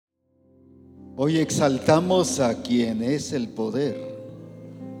Hoy exaltamos a quien es el poder,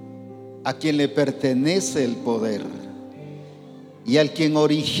 a quien le pertenece el poder y al quien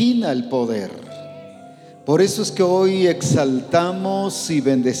origina el poder. Por eso es que hoy exaltamos y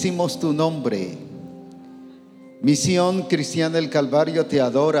bendecimos tu nombre. Misión Cristiana El Calvario te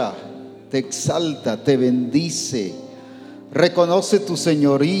adora, te exalta, te bendice, reconoce tu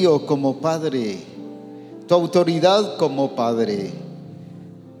señorío como Padre, tu autoridad como Padre.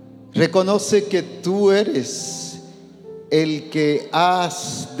 Reconoce que tú eres el que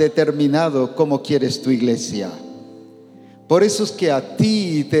has determinado cómo quieres tu iglesia. Por eso es que a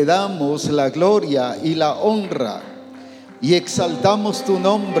ti te damos la gloria y la honra y exaltamos tu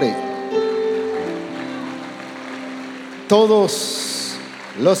nombre. Todos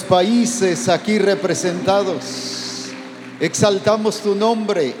los países aquí representados, exaltamos tu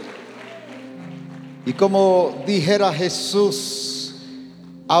nombre. Y como dijera Jesús,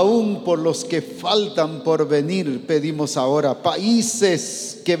 aún por los que faltan por venir, pedimos ahora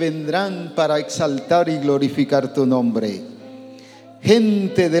países que vendrán para exaltar y glorificar tu nombre.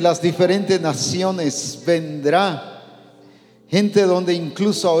 Gente de las diferentes naciones vendrá. Gente donde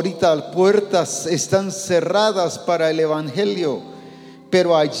incluso ahorita puertas están cerradas para el evangelio.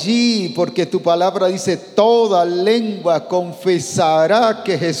 Pero allí, porque tu palabra dice, toda lengua confesará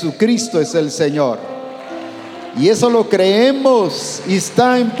que Jesucristo es el Señor. Y eso lo creemos y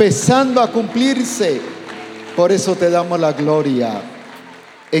está empezando a cumplirse. Por eso te damos la gloria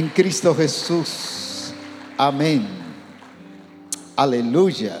en Cristo Jesús. Amén.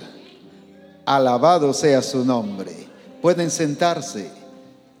 Aleluya. Alabado sea su nombre. Pueden sentarse.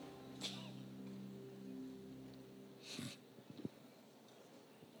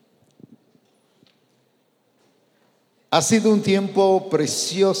 Ha sido un tiempo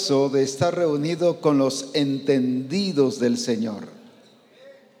precioso de estar reunido con los entendidos del Señor,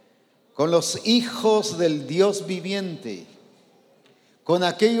 con los hijos del Dios viviente, con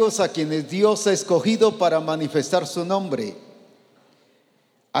aquellos a quienes Dios ha escogido para manifestar su nombre.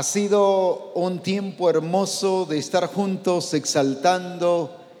 Ha sido un tiempo hermoso de estar juntos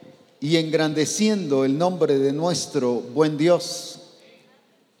exaltando y engrandeciendo el nombre de nuestro buen Dios.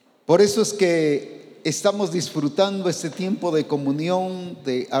 Por eso es que estamos disfrutando este tiempo de comunión,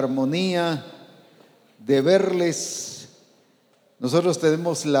 de armonía, de verles. Nosotros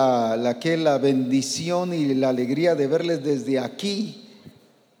tenemos la bendición y la alegría de verles desde aquí.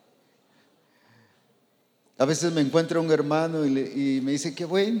 A veces me encuentro un hermano y me dice, qué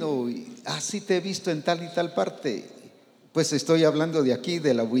bueno, sí te he visto en tal y tal parte. Pues estoy hablando de aquí,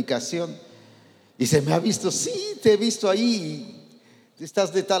 de la ubicación. Y se me ha visto, sí, te he visto ahí.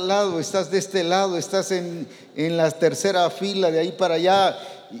 Estás de tal lado, estás de este lado, estás en la tercera fila, de ahí para allá.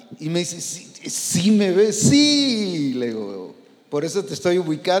 Y me dice, sí me ves, sí. Le digo, por eso te estoy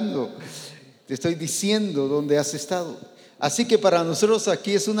ubicando, te estoy diciendo dónde has estado. Así que para nosotros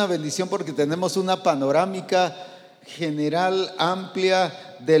aquí es una bendición porque tenemos una panorámica general, amplia,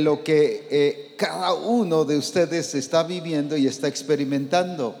 de lo que cada uno de ustedes está viviendo y está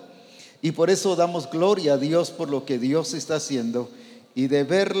experimentando. Y por eso damos gloria a Dios por lo que Dios está haciendo. Y de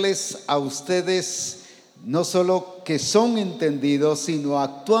verles a ustedes no solo que son entendidos, sino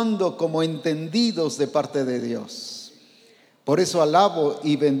actuando como entendidos de parte de Dios. Por eso alabo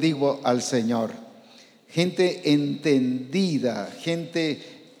y bendigo al Señor. Gente entendida, gente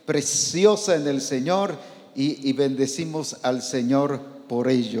preciosa en el Señor, y bendecimos al Señor por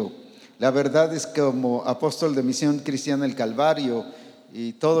ello. La verdad es que como apóstol de Misión Cristiana El Calvario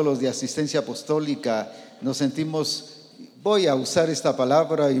y todos los de asistencia apostólica nos sentimos, voy a usar esta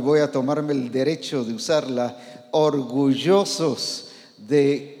palabra y voy a tomarme el derecho de usarla, orgullosos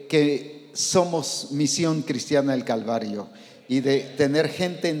de que somos Misión Cristiana El Calvario y de tener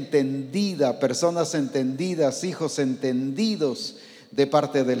gente entendida, personas entendidas, hijos entendidos de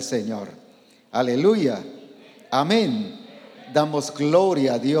parte del Señor. Aleluya. Amén. Damos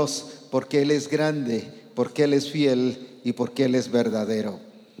gloria a Dios porque Él es grande, porque Él es fiel y porque Él es verdadero.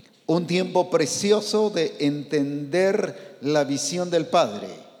 Un tiempo precioso de entender la visión del Padre,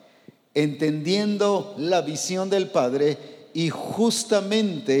 entendiendo la visión del Padre, y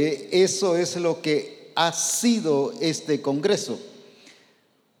justamente eso es lo que ha sido este Congreso.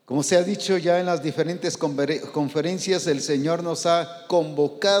 Como se ha dicho ya en las diferentes conferencias, el Señor nos ha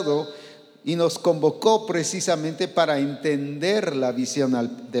convocado y nos convocó precisamente para entender la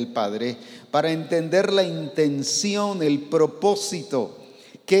visión del Padre, para entender la intención, el propósito.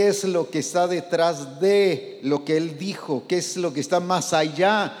 ¿Qué es lo que está detrás de lo que Él dijo? ¿Qué es lo que está más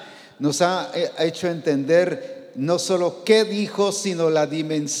allá? Nos ha hecho entender no solo qué dijo, sino la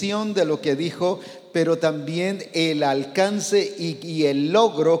dimensión de lo que dijo, pero también el alcance y el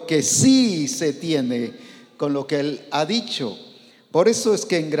logro que sí se tiene con lo que Él ha dicho. Por eso es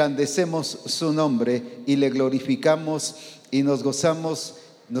que engrandecemos su nombre y le glorificamos y nos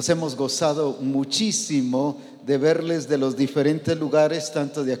hemos gozado muchísimo de verles de los diferentes lugares,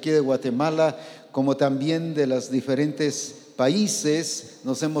 tanto de aquí de Guatemala como también de los diferentes países.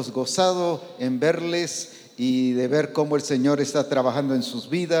 Nos hemos gozado en verles y de ver cómo el Señor está trabajando en sus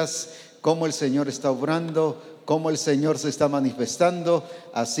vidas, cómo el Señor está obrando, cómo el Señor se está manifestando.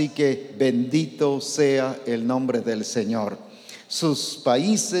 Así que bendito sea el nombre del Señor. Sus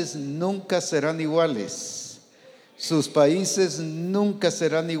países nunca serán iguales. Sus países nunca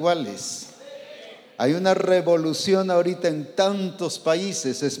serán iguales. Hay una revolución ahorita en tantos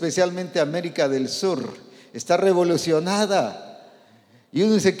países, especialmente América del Sur. Está revolucionada. Y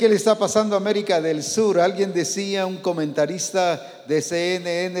uno dice, ¿qué le está pasando a América del Sur? Alguien decía, un comentarista de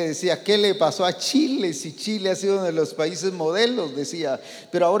CNN decía, ¿qué le pasó a Chile? Si Chile ha sido uno de los países modelos, decía.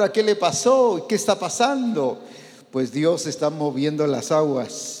 Pero ahora, ¿qué le pasó? ¿Qué está pasando? Pues Dios está moviendo las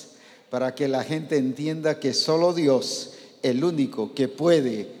aguas para que la gente entienda que solo Dios, el único que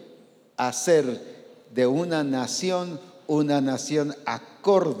puede hacer de una nación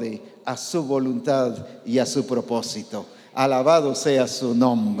acorde a su voluntad y a su propósito. Alabado sea su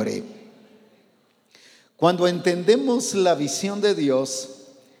nombre. Cuando entendemos la visión de Dios,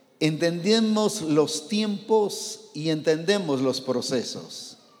 entendemos los tiempos y entendemos los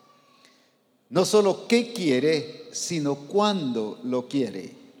procesos. No solo qué quiere, sino cuándo lo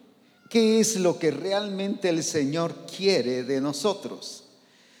quiere. ¿Qué es lo que realmente el Señor quiere de nosotros?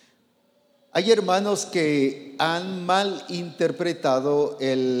 Hay hermanos que han mal interpretado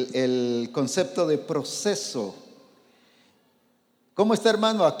el concepto de proceso. ¿Cómo está,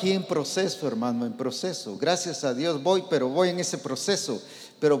 hermano? Aquí en proceso, hermano, en proceso. Gracias a Dios voy en ese proceso.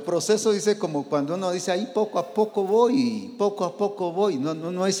 Pero proceso dice como cuando uno dice, ahí poco a poco voy, poco a poco voy.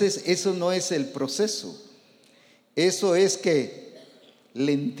 No es eso, no es el proceso. Eso es que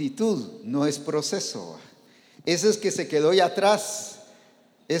lentitud no es proceso. Eso es que se quedó ya atrás.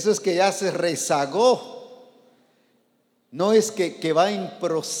 Eso es que ya se rezagó. No es que va en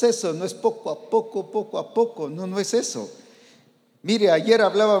proceso, no es poco a poco. No es eso. Mire, ayer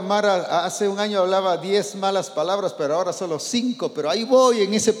hablaba Mara, hace un año hablaba 10 malas palabras, pero ahora solo 5, pero ahí voy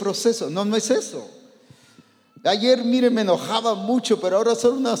en ese proceso. No es eso. Ayer, mire, me enojaba mucho, pero ahora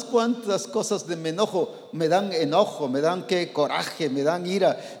son unas cuantas cosas de me dan enojo, me dan coraje, me dan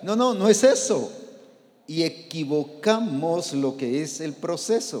ira. No es eso. Y equivocamos lo que es el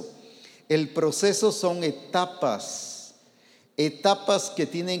proceso. El proceso son etapas que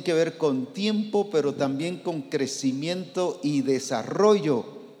tienen que ver con tiempo, pero también con crecimiento y desarrollo.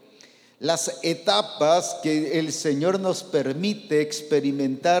 Las etapas que el Señor nos permite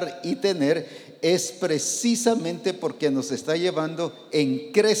experimentar y tener es precisamente porque nos está llevando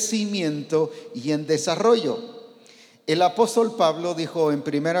en crecimiento y en desarrollo. El apóstol Pablo dijo en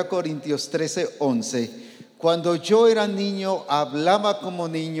 1 Corintios 13:11, cuando yo era niño, hablaba como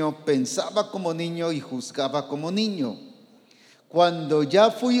niño, pensaba como niño y juzgaba como niño. Cuando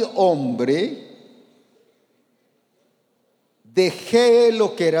ya fui hombre, dejé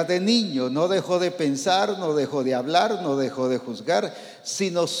lo que era de niño. No dejó de pensar, no dejó de hablar, no dejó de juzgar,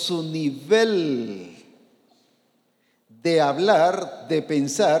 sino su nivel de hablar, de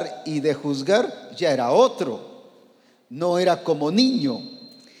pensar y de juzgar ya era otro. No era como niño.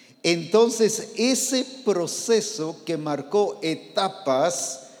 Entonces, ese proceso que marcó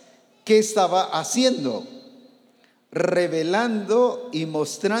etapas, ¿qué estaba haciendo? Revelando y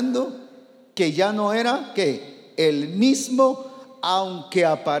mostrando que ya no era el mismo, aunque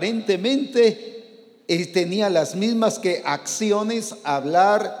aparentemente tenía las mismas acciones,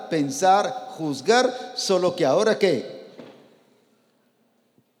 hablar, pensar, juzgar, solo que ahora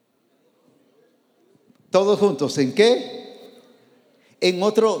todos juntos, ¿en qué? En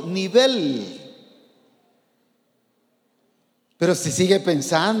otro nivel. Pero si sigue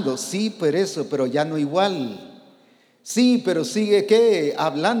pensando, sí, pero ya no igual. Sí, pero sigue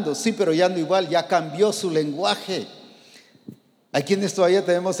hablando, sí, pero ya no igual, ya cambió su lenguaje. Hay quienes todavía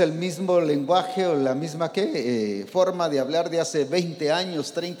tenemos el mismo lenguaje o la misma forma de hablar de hace 20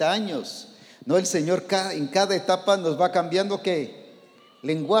 años, 30 años. No, el Señor en cada etapa nos va cambiando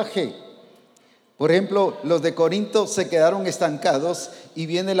lenguaje. Por ejemplo, los de Corinto se quedaron estancados y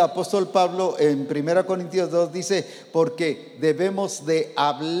viene el apóstol Pablo en 1 Corintios 2, dice, porque debemos de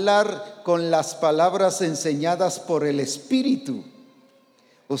hablar con las palabras enseñadas por el Espíritu.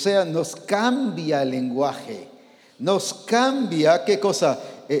 O sea, nos cambia el lenguaje, nos cambia, ¿qué cosa?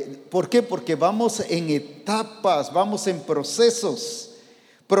 ¿Por qué? Porque vamos en etapas, vamos en procesos.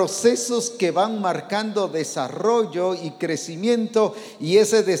 procesos que van marcando desarrollo y crecimiento, y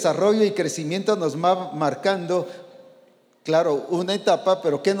ese desarrollo y crecimiento nos va marcando, claro, una etapa,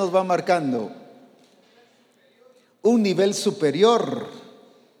 pero ¿qué nos va marcando? Un nivel superior.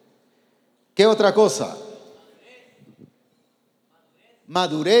 ¿Qué otra cosa?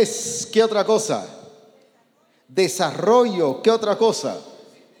 Madurez. ¿Qué otra cosa? Desarrollo. ¿Qué otra cosa?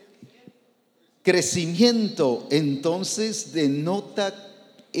 Crecimiento. Entonces denota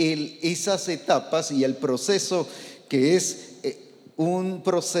esas etapas y el proceso, que es un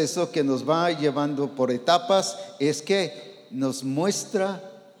proceso que nos va llevando por etapas, es que nos muestra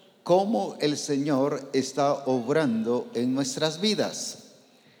cómo el Señor está obrando en nuestras vidas.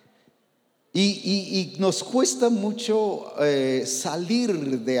 Y nos cuesta mucho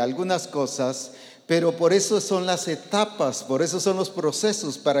salir de algunas cosas, pero por eso son las etapas, por eso son los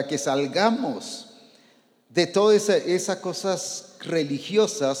procesos, para que salgamos de todas esas cosas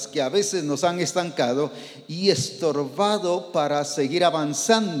religiosas que a veces nos han estancado y estorbado para seguir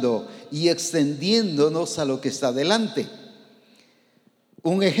avanzando y extendiéndonos a lo que está delante.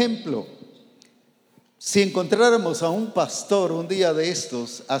 Un ejemplo: si encontráramos a un pastor un día de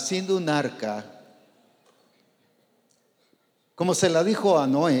estos haciendo un arca, como se la dijo a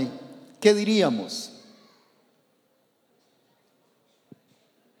Noé, ¿qué diríamos?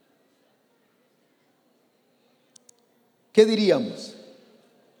 ¿Qué diríamos?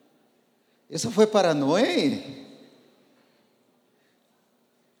 Eso fue para Noé.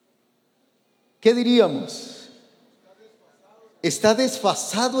 ¿Qué diríamos? Está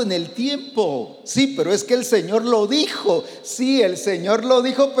desfasado en el tiempo. Sí, pero es que el Señor lo dijo. Sí, el Señor lo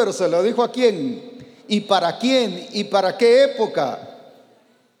dijo, pero ¿se lo dijo a quién? ¿Y para quién? ¿Y para qué época?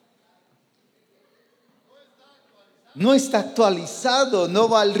 No está actualizado, no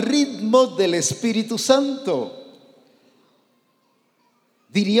va al ritmo del Espíritu Santo.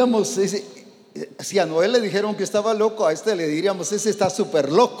 Diríamos, si a Noé le dijeron que estaba loco, a este le diríamos, ese está súper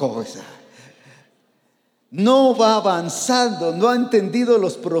loco. No va avanzando, no ha entendido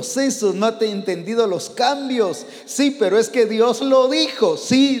los procesos, no ha entendido los cambios. Sí, pero es que Dios lo dijo.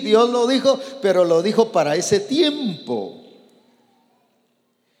 Sí, Dios lo dijo, pero lo dijo para ese tiempo.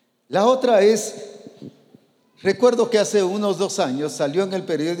 La otra es, recuerdo que hace unos 2 años salió en el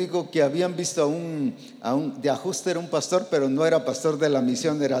periódico que habían visto a un de ajuste, era un pastor, pero no era pastor de la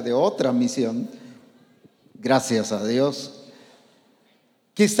misión, era de otra misión, gracias a Dios,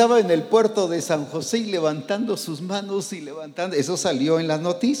 que estaba en el puerto de San José y levantando sus manos y levantando. Eso salió en las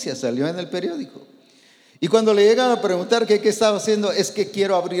noticias, salió en el periódico. Y cuando le llegan a preguntar qué estaba haciendo, es que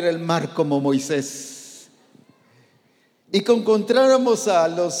quiero abrir el mar como Moisés. Y que encontráramos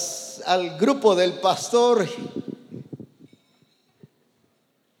al grupo del pastor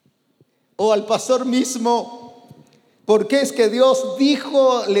o al pastor mismo, porque es que Dios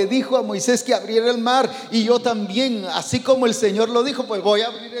le dijo a Moisés que abriera el mar, y yo también, así como el Señor lo dijo, pues voy a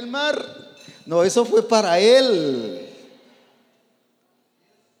abrir el mar. No, eso fue para él.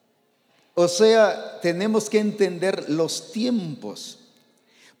 O sea, tenemos que entender los tiempos.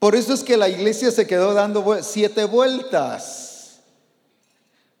 Por eso es que la iglesia se quedó dando 7 vueltas.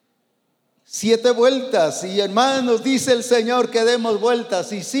 7 vueltas. Y hermanos, dice el Señor que demos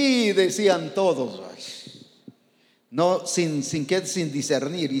vueltas. Y sí, decían todos. No, sin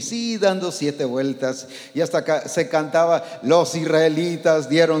discernir. Y sí, dando 7 vueltas. Y hasta acá se cantaba, los israelitas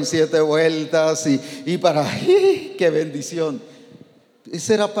dieron 7 vueltas. Y para, ¡qué bendición!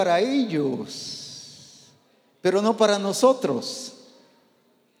 Eso era para ellos, pero no para nosotros.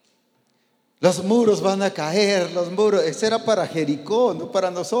 Los muros van a caer, los muros. Eso era para Jericó, no para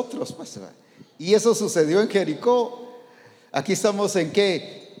nosotros. Y eso sucedió en Jericó. Aquí estamos en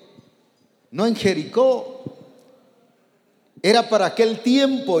qué, no en Jericó. Era para aquel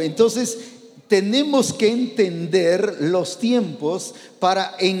tiempo. Entonces tenemos que entender los tiempos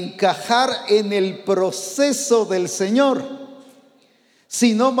para encajar en el proceso del Señor.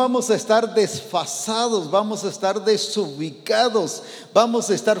 Si no, vamos a estar desfasados, vamos a estar desubicados, vamos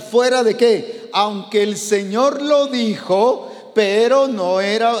a estar fuera de qué, aunque el Señor lo dijo, pero no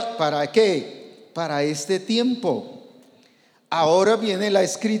era para qué, para este tiempo. Ahora viene la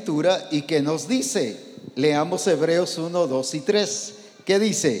escritura y ¿qué nos dice? Leamos Hebreos 1, 2 y 3. ¿Qué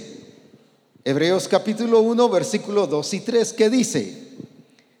dice? Hebreos capítulo 1, versículo 2 y 3. ¿Qué dice?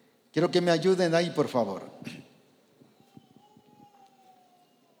 Quiero que me ayuden ahí, por favor.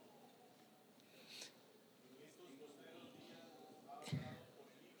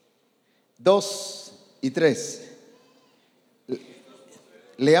 2 y 3.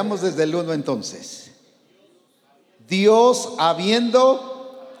 Leamos desde el 1 entonces. Dios,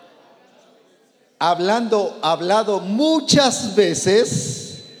 hablado muchas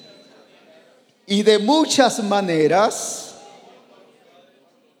veces y de muchas maneras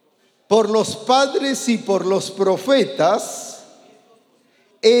por los padres y por los profetas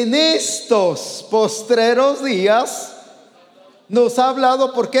en estos postreros días nos ha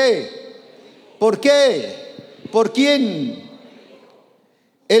hablado. ¿Por qué? ¿Por qué? ¿Por quién?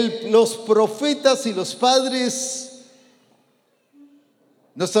 Los profetas y los padres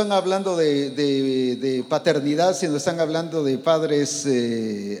no están hablando de paternidad, sino están hablando de padres,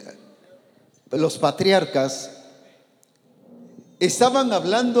 los patriarcas. Estaban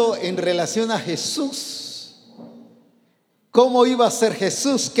hablando en relación a Jesús. ¿Cómo iba a ser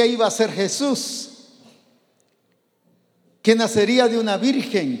Jesús? ¿Qué iba a ser Jesús? Que nacería de una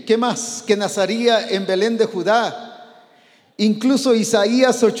virgen. ¿Qué más? Que nacería en Belén de Judá. Incluso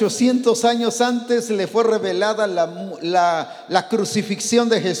Isaías 800 años antes le fue revelada la crucifixión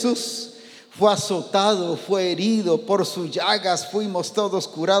de Jesús. Fue azotado, fue herido, por sus llagas fuimos todos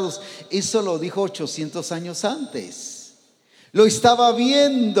curados. Eso lo dijo 800 años antes. Lo estaba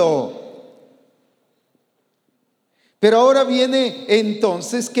viendo. Pero ahora viene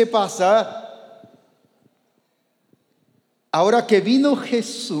entonces, ¿qué pasa? Ahora que vino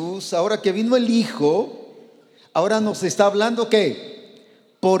Jesús, ahora que vino el Hijo, ahora nos está hablando que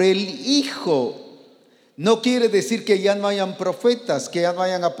por el Hijo. No quiere decir que ya no hayan profetas, que ya no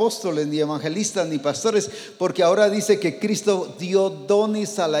hayan apóstoles, ni evangelistas, ni pastores, porque ahora dice que Cristo dio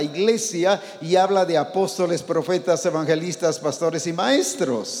dones a la iglesia y habla de apóstoles, profetas, evangelistas, pastores y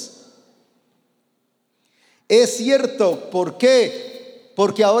maestros. Es cierto. ¿Por qué?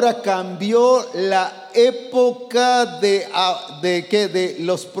 Porque ahora cambió la época de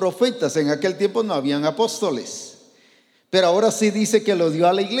los profetas. En aquel tiempo no habían apóstoles, pero ahora sí dice que lo dio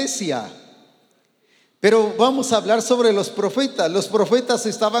a la iglesia. Pero vamos a hablar sobre los profetas. Los profetas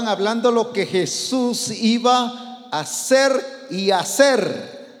estaban hablando lo que Jesús iba a hacer y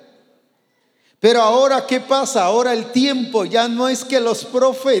hacer. Pero ahora, ¿qué pasa? Ahora el tiempo ya no es que los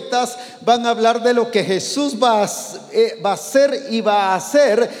profetas van a hablar de lo que Jesús va a hacer y va a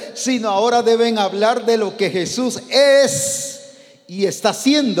hacer, sino ahora deben hablar de lo que Jesús es y está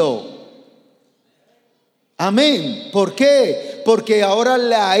haciendo. Amén. ¿Por qué? Porque ahora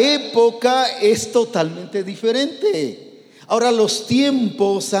la época es totalmente diferente. Ahora los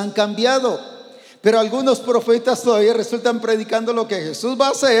tiempos han cambiado. Pero algunos profetas todavía resultan predicando lo que Jesús va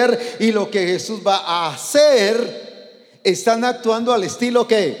a hacer, y lo que Jesús va a hacer están actuando al estilo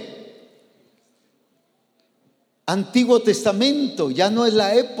que Antiguo Testamento. Ya no es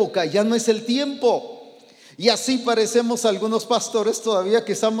la época, ya no es el tiempo. Y así parecemos algunos pastores todavía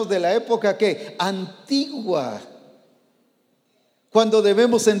que estamos de la época que antigua, cuando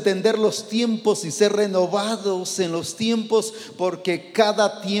debemos entender los tiempos y ser renovados en los tiempos, porque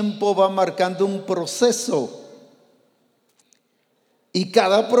cada tiempo va marcando un proceso y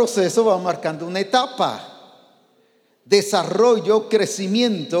cada proceso va marcando una etapa, desarrollo,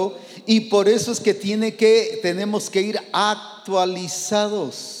 crecimiento, y por eso es que tenemos que ir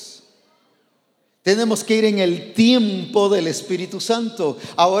actualizados. Tenemos que ir en el tiempo del Espíritu Santo.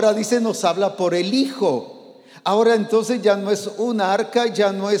 Ahora dice, nos habla por el Hijo. Ahora entonces ya no es una arca,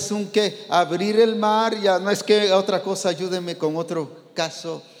 ya no es abrir el mar, ya no es que otra cosa. Ayúdenme con otro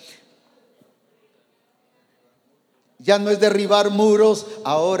caso. Ya no es derribar muros,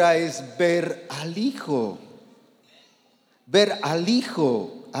 ahora es ver al Hijo. Ver al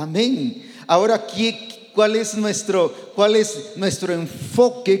Hijo. Amén. Ahora, ¿cuál es nuestro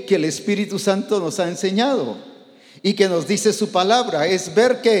enfoque que el Espíritu Santo nos ha enseñado y que nos dice su palabra? Es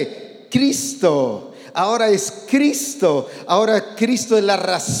ver que Cristo. Ahora es Cristo. Ahora Cristo es la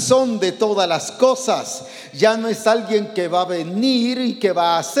razón de todas las cosas. Ya no es alguien que va a venir y que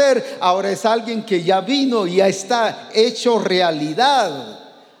va a hacer. Ahora es alguien que ya vino y ya está hecho realidad.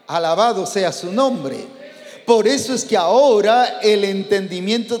 Alabado sea su nombre. Por eso es que ahora el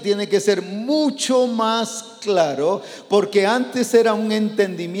entendimiento tiene que ser mucho más claro, porque antes era un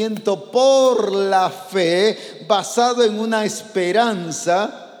entendimiento por la fe, basado en una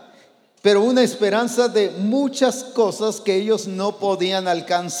esperanza, pero una esperanza de muchas cosas que ellos no podían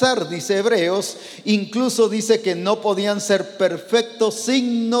alcanzar. Dice Hebreos, incluso dice que no podían ser perfectos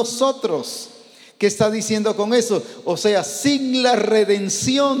sin nosotros. ¿Qué está diciendo con eso? O sea, sin la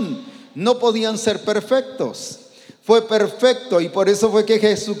redención no podían ser perfectos. Fue perfecto, y por eso fue que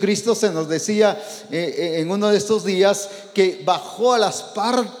Jesucristo se nos decía en uno de estos días que bajó a las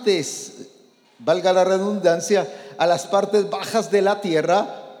partes, valga la redundancia, a las partes bajas de la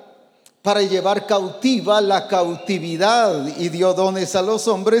tierra, para llevar cautiva la cautividad, y dio dones a los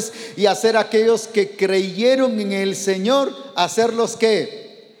hombres y hacer aquellos que creyeron en el Señor, hacerlos que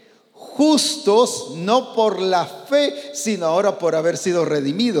justos, no por la fe, sino ahora por haber sido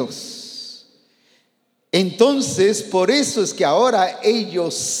redimidos. Entonces, por eso es que ahora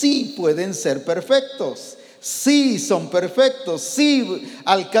ellos sí pueden ser perfectos, sí son perfectos, sí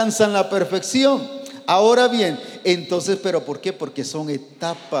alcanzan la perfección. Ahora bien, entonces, ¿pero por qué? Porque son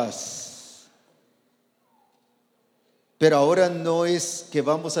etapas. Pero ahora no es que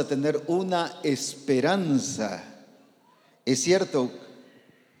vamos a tener una esperanza. Es cierto,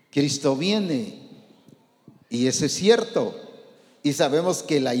 Cristo viene, y eso es cierto. Y sabemos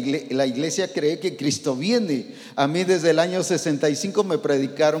que la iglesia cree que Cristo viene. A mí desde el año 65 me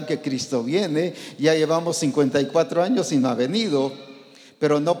predicaron que Cristo viene. Ya llevamos 54 años y no ha venido.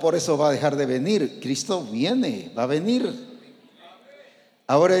 Pero no por eso va a dejar de venir. Cristo viene, va a venir.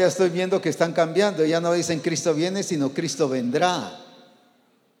 Ahora ya estoy viendo que están cambiando. Ya no dicen Cristo viene, sino Cristo vendrá.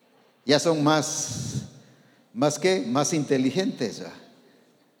 Ya son más inteligentes ya.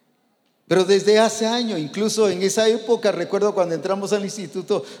 Pero desde hace años, incluso en esa época, recuerdo cuando entramos al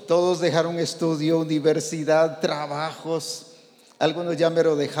instituto, todos dejaron estudio, universidad, trabajos. Algunos ya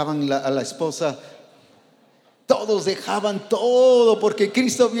mero dejaban a la esposa. Todos dejaban todo porque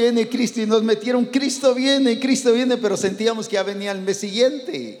Cristo viene, Cristo, y nos metieron Cristo viene, pero sentíamos que ya venía el mes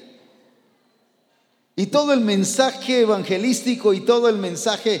siguiente. Y todo el mensaje evangelístico y todo el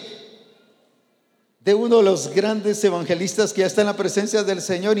mensaje de uno de los grandes evangelistas que ya está en la presencia del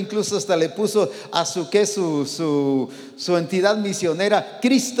Señor, incluso hasta le puso a su entidad misionera,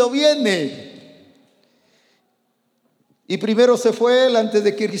 Cristo viene. Y primero se fue él antes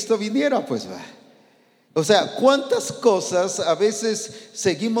de que Cristo viniera, pues va. O sea, cuántas cosas a veces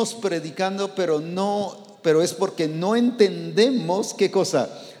seguimos predicando, pero es porque no entendemos qué cosa,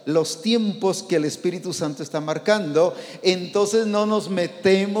 los tiempos que el Espíritu Santo está marcando. Entonces no nos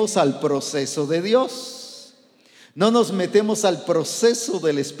metemos al proceso de Dios, no nos metemos al proceso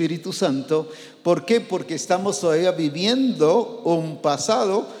del Espíritu Santo. ¿Por qué? Porque estamos todavía viviendo un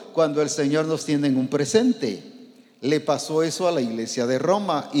pasado cuando el Señor nos tiene en un presente. Le pasó eso a la iglesia de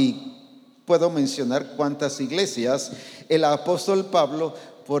Roma, y puedo mencionar cuántas iglesias. El apóstol Pablo,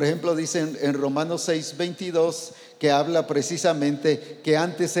 por ejemplo, dice en Romanos 6:22, que habla precisamente que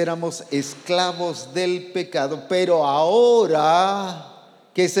antes éramos esclavos del pecado, pero ahora,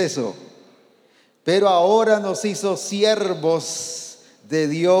 ¿qué es eso? Pero ahora nos hizo siervos de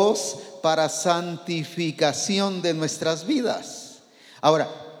Dios para santificación de nuestras vidas. Ahora,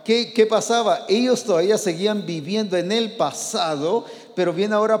 ¿qué pasaba? Ellos todavía seguían viviendo en el pasado, pero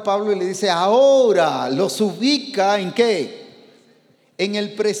viene ahora Pablo y le dice, ahora los ubica ¿en qué? En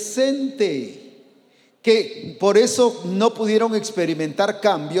el presente. Que por eso no pudieron experimentar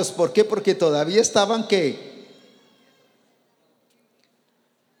cambios. ¿Por qué? Porque todavía estaban ¿qué?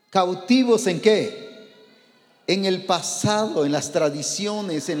 Cautivos ¿en qué? En el pasado, en las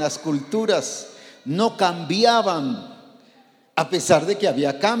tradiciones, en las culturas. No cambiaban, a pesar de que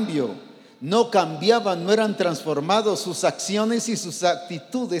había cambio. No cambiaban, no eran transformados. Sus acciones y sus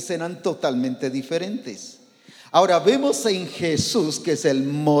actitudes eran totalmente diferentes. Ahora vemos en Jesús, que es el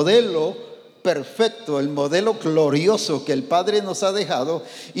modelo perfecto, el modelo glorioso que el Padre nos ha dejado,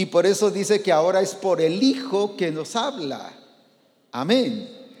 y por eso dice que ahora es por el Hijo que nos habla. Amén.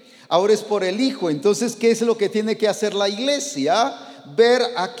 Ahora es por el Hijo. Entonces, ¿qué es lo que tiene que hacer la iglesia? Ver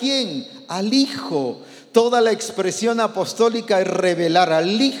 ¿a quién? Al Hijo. Toda la expresión apostólica es revelar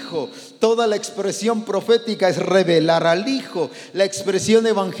al Hijo. Toda la expresión profética es revelar al Hijo. La expresión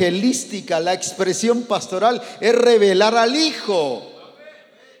evangelística, la expresión pastoral es revelar al Hijo.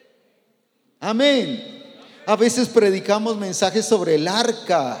 Amén. A veces predicamos mensajes sobre el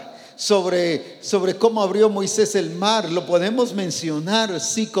arca, sobre cómo abrió Moisés el mar. Lo podemos mencionar,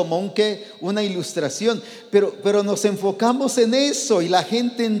 sí, como una ilustración, pero nos enfocamos en eso y la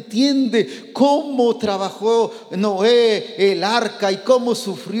gente entiende cómo trabajó Noé el arca y cómo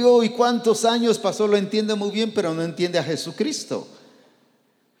sufrió y cuántos años pasó. Lo entiende muy bien, pero no entiende a Jesucristo.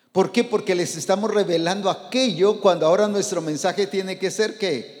 ¿Por qué? Porque les estamos revelando aquello, cuando ahora nuestro mensaje tiene que ser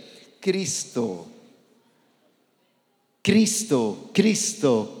 ¿qué? Cristo, Cristo,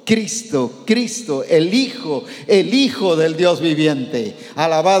 Cristo, Cristo, Cristo, el Hijo del Dios viviente.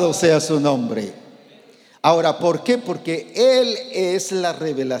 Alabado sea su nombre. Ahora, ¿por qué? Porque Él es la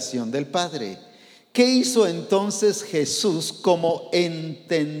revelación del Padre. ¿Qué hizo entonces Jesús como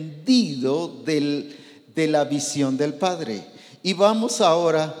entendido de la visión del Padre? Y vamos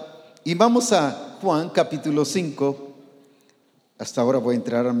a Juan capítulo 5. Hasta ahora voy a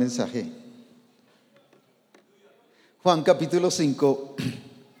entrar al mensaje. Juan capítulo 5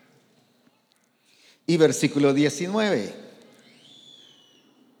 y versículo 19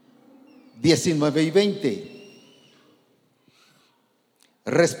 y 20.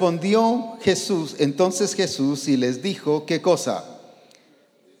 Respondió entonces Jesús y les dijo, ¿qué cosa?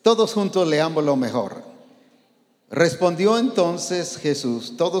 Todos juntos leamos lo mejor. Respondió entonces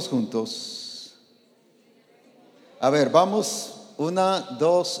Jesús, todos juntos. A ver, vamos, 1,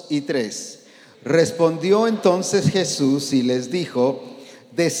 2 y 3. Respondió entonces Jesús y les dijo: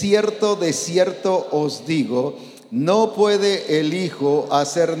 de cierto os digo, no puede el Hijo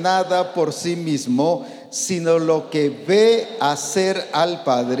hacer nada por sí mismo, sino lo que ve hacer al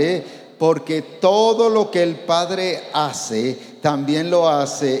Padre, porque todo lo que el Padre hace, también lo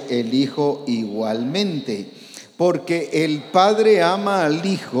hace el Hijo igualmente. Porque el Padre ama al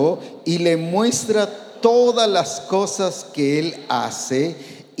Hijo y le muestra todas las cosas que Él hace,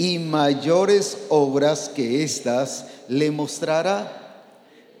 y mayores obras que éstas le mostrará.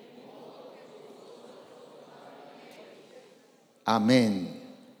 Amén.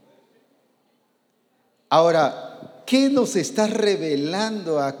 Ahora, ¿qué nos está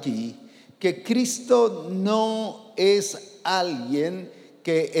revelando aquí? Que Cristo no es alguien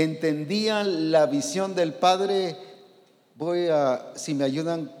que entendía la visión del Padre. Si me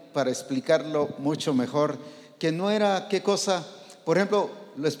ayudan para explicarlo mucho mejor, que no era, ¿qué cosa? Por ejemplo,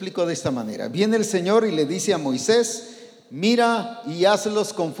 lo explico de esta manera. Viene el Señor y le dice a Moisés: mira y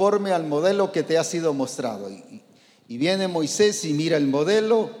hazlos conforme al modelo que te ha sido mostrado. Y viene Moisés y mira el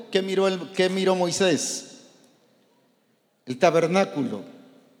modelo. ¿Qué miró Moisés? El tabernáculo.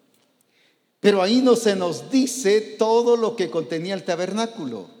 Pero ahí no se nos dice todo lo que contenía el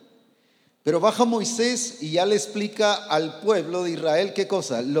tabernáculo. Pero baja Moisés y ya le explica al pueblo de Israel, ¿qué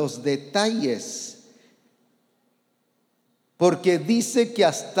cosa? Los detalles. Porque dice que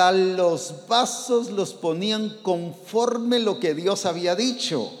hasta los vasos los ponían conforme lo que Dios había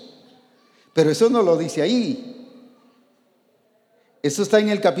dicho. Pero eso no lo dice ahí. Eso está en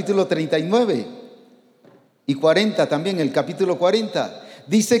el capítulo 39 y 40 también, el capítulo 40.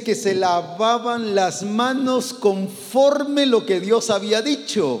 Dice que se lavaban las manos conforme lo que Dios había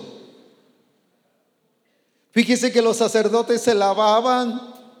dicho. Fíjese que los sacerdotes se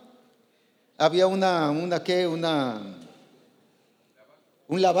lavaban. Había un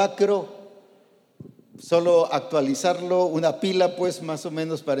lavacro, solo actualizarlo, una pila pues más o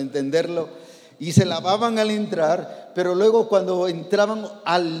menos para entenderlo. Y se lavaban al entrar, pero luego cuando entraban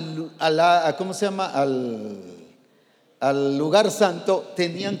al lugar santo,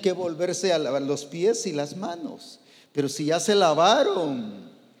 tenían que volverse a lavar los pies y las manos. Pero si ya se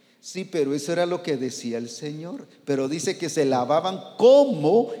lavaron, sí, pero eso era lo que decía el Señor. Pero dice que se lavaban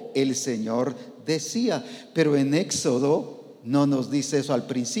como el Señor decía. Pero en Éxodo no nos dice eso al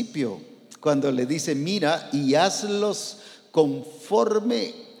principio, cuando le dice: mira y hazlos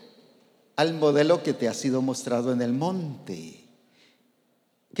conforme al modelo que te ha sido mostrado en el monte.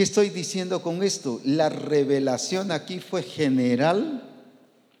 ¿Qué estoy diciendo con esto? La revelación aquí fue general,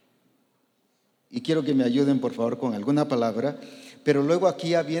 y quiero que me ayuden por favor con alguna palabra, pero luego aquí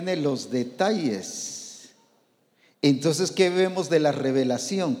ya vienen los detalles. Entonces, ¿qué vemos de la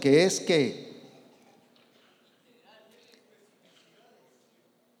revelación? Que es que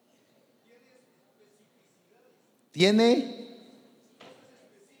tiene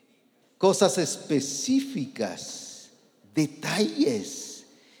cosas específicas, detalles,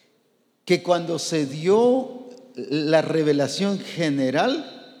 que cuando se dio la revelación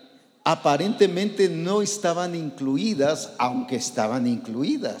general, aparentemente no estaban incluidas, aunque estaban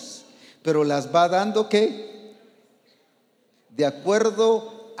incluidas, pero las va dando ¿qué? De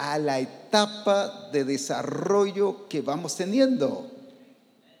acuerdo a la etapa de desarrollo que vamos teniendo.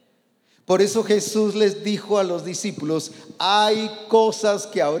 Por eso Jesús les dijo a los discípulos: hay cosas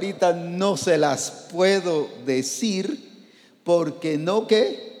que ahorita no se las puedo decir, porque no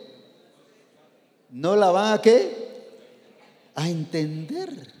la van a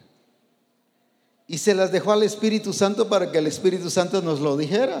entender. Y se las dejó al Espíritu Santo para que el Espíritu Santo nos lo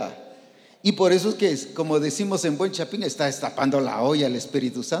dijera. Y por eso es que, como decimos en buen chapín, está destapando la olla el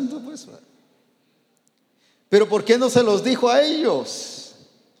Espíritu Santo, pues. Pero ¿por qué no se los dijo a ellos?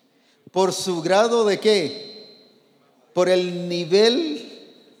 Por su grado de ¿qué? Por el nivel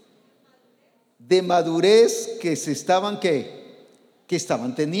de madurez que estaban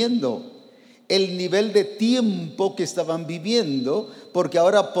teniendo, el nivel de tiempo que estaban viviendo, porque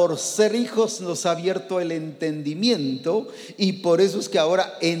ahora por ser hijos nos ha abierto el entendimiento, y por eso es que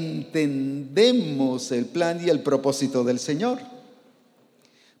ahora entendemos el plan y el propósito del Señor.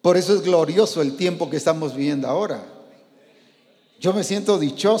 Por eso es glorioso el tiempo que estamos viviendo ahora. Yo me siento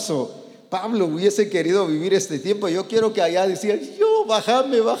dichoso. Pablo hubiese querido vivir este tiempo. Yo quiero que allá decía: yo,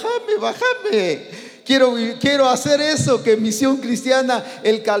 bájame. Quiero hacer eso que Misión Cristiana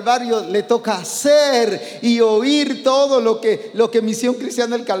El Calvario le toca hacer, y oír todo lo que Misión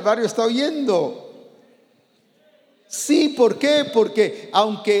Cristiana El Calvario está oyendo. Sí, ¿por qué? Porque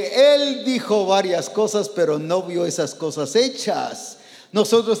aunque Él dijo varias cosas, pero no vio esas cosas hechas.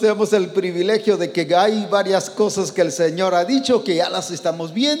 Nosotros tenemos el privilegio de que hay varias cosas que el Señor ha dicho que ya las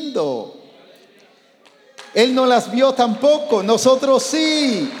estamos viendo. Él no las vio tampoco, nosotros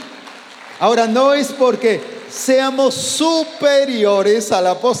sí. Ahora, no es porque seamos superiores al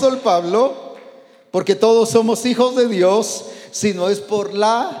apóstol Pablo, porque todos somos hijos de Dios, sino es por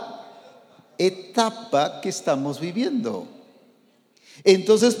la etapa que estamos viviendo.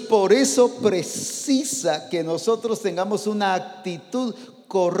 Entonces, por eso precisa que nosotros tengamos una actitud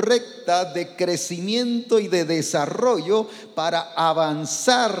correcta de crecimiento y de desarrollo para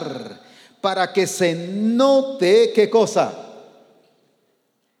avanzar, para que se note, ¿qué cosa?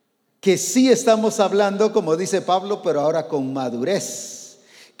 Que sí estamos hablando, como dice Pablo, pero ahora con madurez.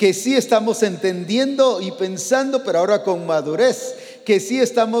 Que sí estamos entendiendo y pensando, pero ahora con madurez. Que sí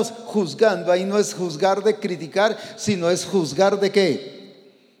estamos juzgando. Ahí no es juzgar de criticar, sino es juzgar de ¿qué?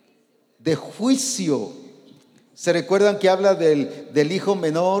 De juicio. ¿Se recuerdan que habla del hijo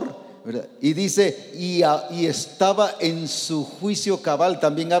menor? ¿Verdad? Y dice, y estaba en su juicio cabal.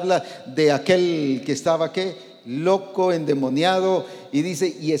 También habla de aquel que estaba ¿qué? Loco, endemoniado. Y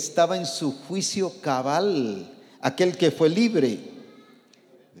dice, y estaba en su juicio cabal. Aquel que fue libre.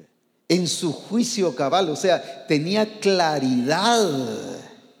 En su juicio cabal, o sea, tenía claridad.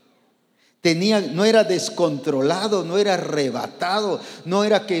 No era descontrolado, no era arrebatado, no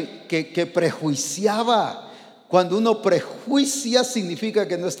era que prejuiciaba. Cuando uno prejuicia significa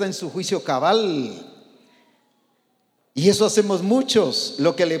que no está en su juicio cabal. Y eso hacemos muchos.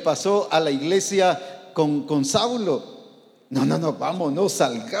 Lo que le pasó a la iglesia con Saulo. No, vámonos,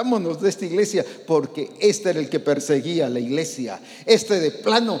 salgámonos de esta iglesia, porque este era el que perseguía a la iglesia. Este de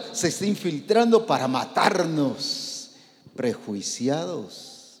plano se está infiltrando para matarnos.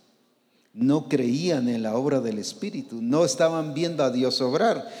 Prejuiciados. No creían en la obra del Espíritu, no estaban viendo a Dios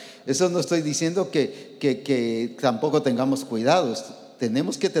obrar. Eso no estoy diciendo que tampoco tengamos cuidados.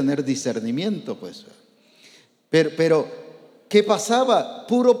 Tenemos que tener discernimiento, pues. Pero ¿qué pasaba?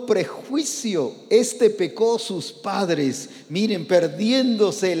 Puro prejuicio. Pecó sus padres, miren,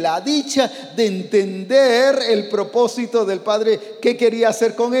 perdiéndose la dicha de entender el propósito del Padre. ¿Qué quería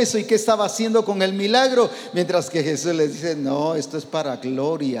hacer con eso y qué estaba haciendo con el milagro? Mientras que Jesús les dice, no, esto es para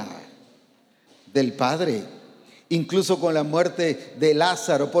gloria del Padre. Incluso con la muerte de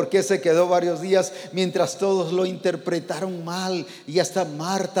Lázaro, porque se quedó varios días mientras todos lo interpretaron mal. Y hasta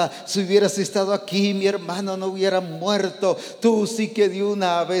Marta, si hubieras estado aquí, mi hermano no hubiera muerto. Tú sí que de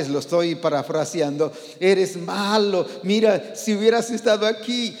una vez, lo estoy parafraseando, eres malo. Mira, si hubieras estado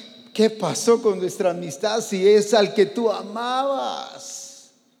aquí, ¿qué pasó con nuestra amistad si es al que tú amabas?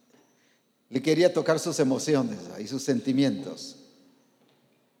 Le quería tocar sus emociones y sus sentimientos.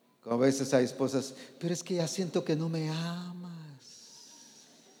 Como a veces hay esposas, pero es que ya siento que no me amas.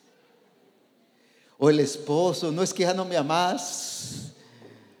 O el esposo, no es que ya no me amas.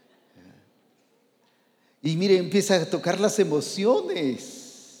 Y mire, empieza a tocar las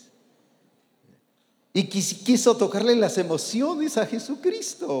emociones. Y quiso tocarle las emociones a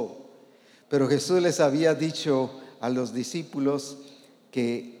Jesucristo. Pero Jesús les había dicho a los discípulos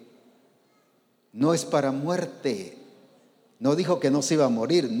que no es para muerte. No dijo que no se iba a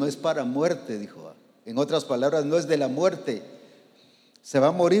morir, no es para muerte, dijo. En otras palabras, no es de la muerte. Se va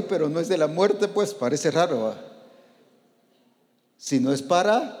a morir, pero no es de la muerte, pues parece raro, sino es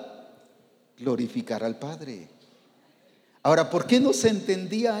para glorificar al Padre. Ahora, ¿por qué no se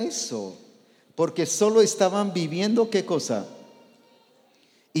entendía eso? Porque solo estaban viviendo ¿qué cosa?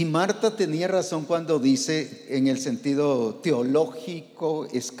 Y Marta tenía razón cuando dice, en el sentido teológico,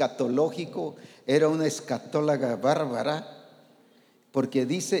 escatológico, era una escatóloga bárbara. Porque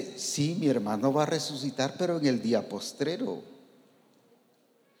dice, sí, mi hermano va a resucitar, pero en el día postrero.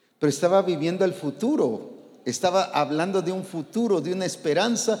 Pero estaba viviendo el futuro. Estaba hablando de un futuro, de una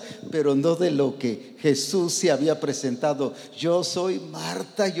esperanza, pero no de lo que Jesús se había presentado. Yo soy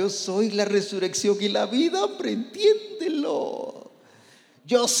Marta, yo soy la resurrección y la vida, hombre, entiéndelo.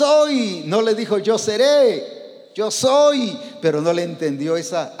 Yo soy, no le dijo yo seré, yo soy, pero no le entendió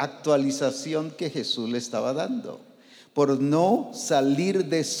esa actualización que Jesús le estaba dando. Por no salir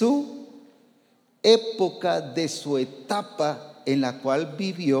de su época, de su etapa en la cual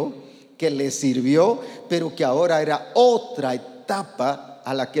vivió, que le sirvió, pero que ahora era otra etapa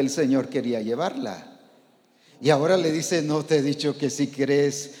a la que el Señor quería llevarla. Y ahora le dice, no te he dicho que si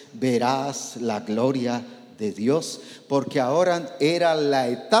crees verás la gloria de Dios, porque ahora era la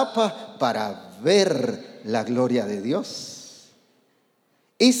etapa para ver la gloria de Dios.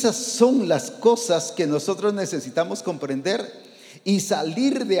 Esas son las cosas que nosotros necesitamos comprender. y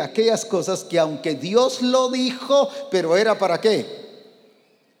salir de aquellas cosas que aunque Dios lo dijo, pero era ¿para qué?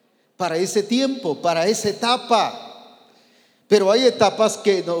 Para ese tiempo, para esa etapa. Pero hay etapas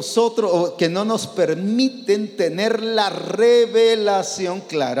que que no nos permiten tener la revelación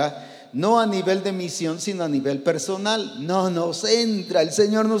clara, no a nivel de misión, sino a nivel personal. No nos entra, el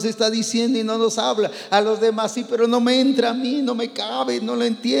Señor nos está diciendo y no nos habla. A los demás sí, pero no me entra a mí, no me cabe, no lo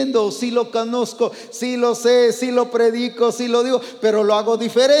entiendo. Sí lo conozco, sí lo sé, sí lo predico, sí lo digo, pero lo hago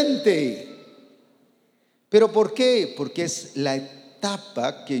diferente. ¿Pero por qué? Porque es la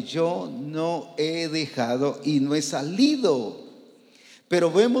etapa que yo no he dejado y no he salido. Pero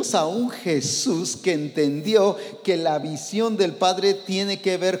vemos a un Jesús que entendió que la visión del Padre tiene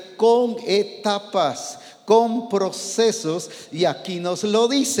que ver con etapas, con procesos, y aquí nos lo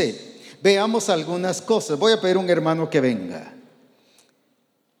dice. Veamos algunas cosas. Voy a pedir a un hermano que venga.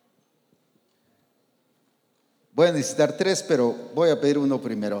 Voy a necesitar 3, pero voy a pedir uno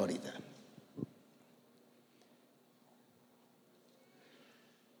primero ahorita.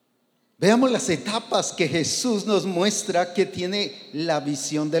 Veamos las etapas que Jesús nos muestra que tiene la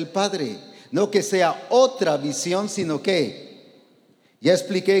visión del Padre. No que sea otra visión, sino que, ya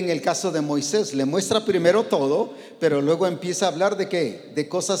expliqué en el caso de Moisés, le muestra primero todo, pero luego empieza a hablar de ¿qué? De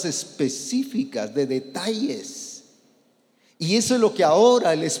cosas específicas, de detalles. Y eso es lo que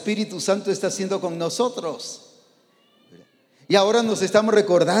ahora el Espíritu Santo está haciendo con nosotros. Y ahora nos estamos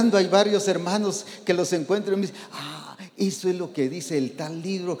recordando, hay varios hermanos que los encuentro y me dicen, eso es lo que dice el tal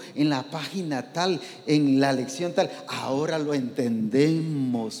libro en la página tal, en la lección tal. Ahora lo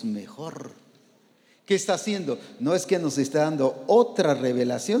entendemos mejor. ¿Qué está haciendo? No es que nos está dando otra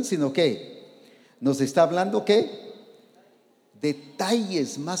revelación, sino que nos está hablando ¿qué?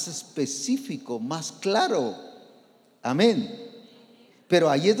 Detalles más específicos, más claro. Amén. Pero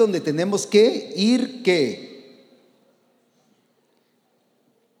ahí es donde tenemos que ir ¿qué?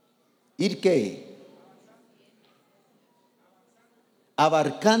 ¿Ir qué?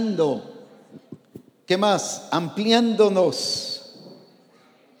 Abarcando. ¿Qué más? Ampliándonos,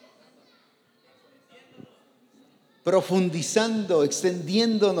 profundizando,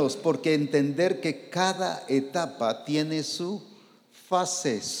 extendiéndonos, porque entender que cada etapa tiene su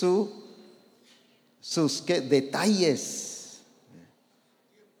fase, sus ¿qué? Detalles,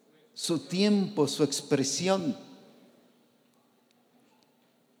 su tiempo, su expresión.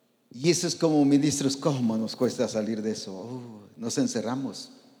 Y eso es como ministros, ¿cómo nos cuesta salir de eso? Nos encerramos.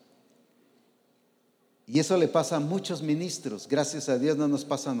 Y eso le pasa a muchos ministros. Gracias a Dios no nos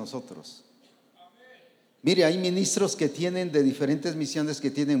pasa a nosotros. Mire, hay ministros que tienen de diferentes misiones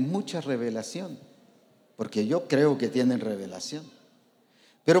que tienen mucha revelación, porque yo creo que tienen revelación.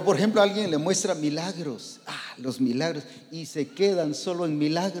 Pero por ejemplo, alguien le muestra milagros, los milagros, y se quedan solo en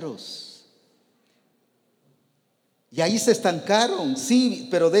milagros. Y ahí se estancaron, sí,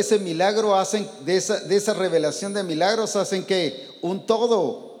 pero de ese milagro hacen, de esa revelación de milagros hacen que un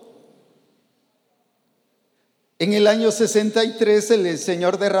todo. En el año 63 el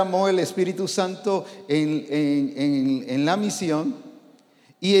Señor derramó el Espíritu Santo en la misión,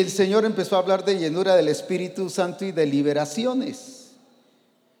 y el Señor empezó a hablar de llenura del Espíritu Santo y de liberaciones.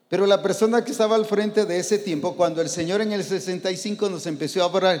 Pero la persona que estaba al frente de ese tiempo, cuando el Señor en el 65 nos empezó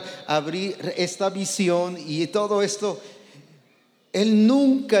a abrir esta visión y todo esto, Él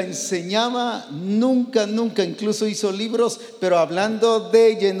nunca enseñaba, nunca, incluso hizo libros, pero hablando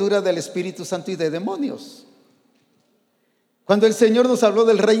de llenura del Espíritu Santo y de demonios. Cuando el Señor nos habló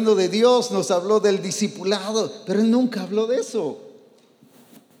del reino de Dios, nos habló del discipulado, pero Él nunca habló de eso.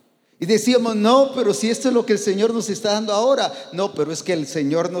 Y decíamos, no, pero si esto es lo que el Señor nos está dando ahora. No, pero es que el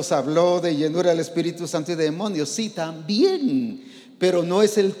Señor nos habló de llenura del Espíritu Santo y de demonios. Sí, también, pero no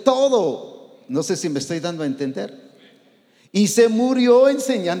es el todo. No sé si me estoy dando a entender. Y se murió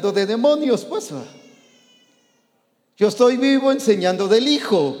enseñando de demonios, pues. Yo estoy vivo enseñando del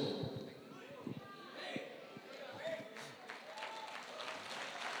Hijo.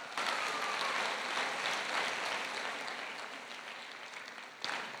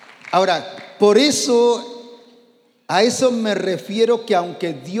 Ahora, por eso, a eso me refiero, que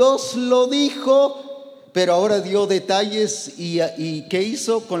aunque Dios lo dijo, pero ahora dio detalles. ¿Y qué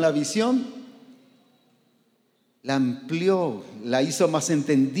hizo con la visión? La amplió, la hizo más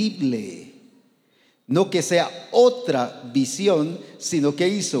entendible. No que sea otra visión, sino que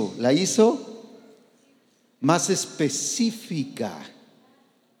hizo, la hizo más específica,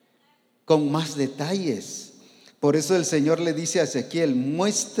 con más detalles. Por eso el Señor le dice a Ezequiel,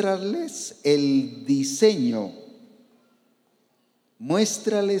 muéstrales el diseño.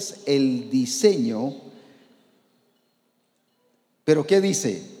 Muéstrales el diseño. ¿Pero qué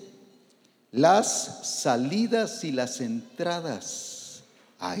dice? las salidas y las entradas.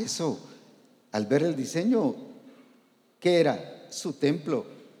 A eso, al ver el diseño, ¿qué era? Su templo.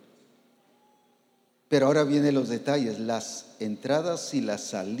 Pero ahora vienen los detalles, las entradas y las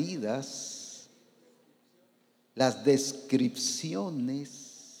salidas, las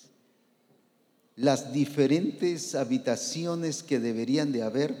descripciones, las diferentes habitaciones que deberían de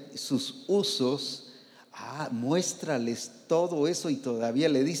haber, sus usos. Muéstrales todo eso, y todavía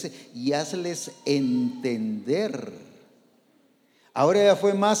le dice, y hazles entender. Ahora ya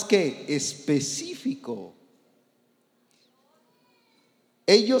fue más que específico.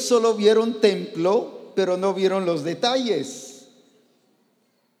 Ellos solo vieron templo, pero no vieron los detalles.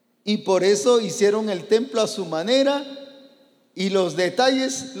 Y por eso hicieron el templo a su manera y los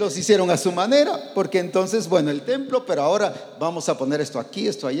detalles los hicieron a su manera. Porque entonces, bueno, el templo, pero ahora vamos a poner esto aquí,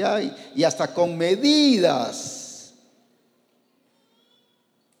 esto allá, y hasta con medidas.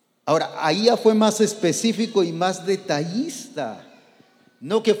 Ahora, ahí ya fue más específico y más detallista.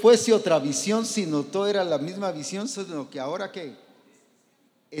 No que fuese otra visión, sino todo era la misma visión, sino que ahora ¿qué?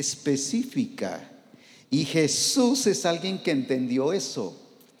 Específica. Y Jesús es alguien que entendió eso.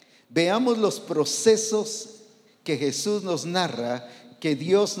 Veamos los procesos que Jesús nos narra, que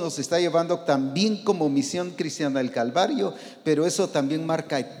Dios nos está llevando también como Misión Cristiana del Calvario, pero eso también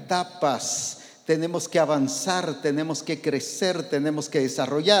marca etapas. Tenemos que avanzar, tenemos que crecer, tenemos que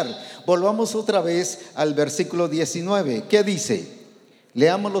desarrollar. Volvamos otra vez al versículo 19. ¿Qué dice?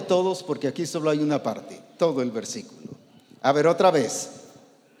 Leámoslo todos, porque aquí solo hay una parte, todo el versículo. A ver, otra vez.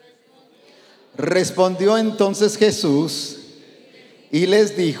 Respondió entonces Jesús y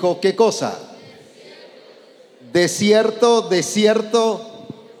les dijo, ¿qué cosa? De cierto,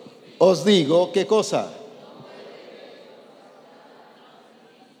 os digo, ¿qué cosa?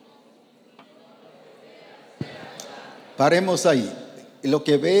 Paremos ahí. Lo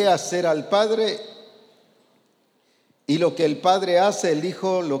que ve hacer al Padre y lo que el Padre hace, el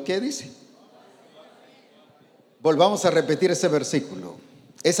Hijo, ¿lo que dice? Volvamos a repetir ese versículo,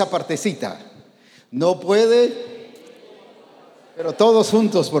 esa partecita. No puede, pero todos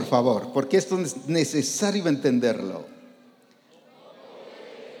juntos, por favor, porque esto es necesario entenderlo.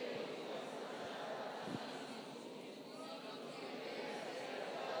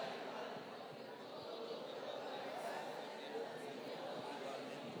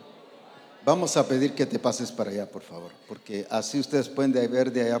 Vamos a pedir que te pases para allá, por favor, porque así ustedes pueden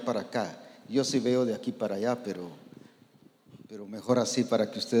ver de allá para acá. Yo sí veo de aquí para allá, pero mejor así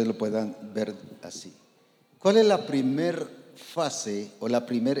para que ustedes lo puedan ver así. ¿Cuál es la primer fase o la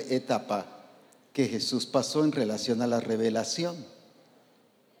primera etapa que Jesús pasó en relación a la revelación?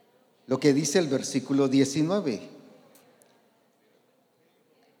 Lo que dice el versículo 19.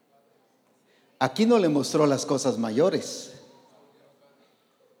 Aquí no le mostró las cosas mayores.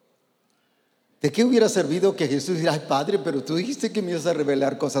 ¿De qué hubiera servido que Jesús dijera, ay Padre, pero tú dijiste que me ibas a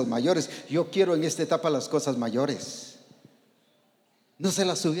revelar cosas mayores? Yo quiero en esta etapa las cosas mayores. No se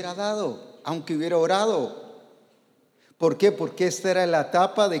las hubiera dado, aunque hubiera orado. ¿Por qué? Porque esta era la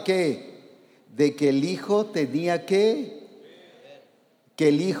etapa de ¿qué? De que el Hijo tenía que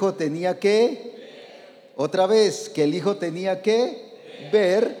el Hijo tenía que otra vez, que el Hijo tenía que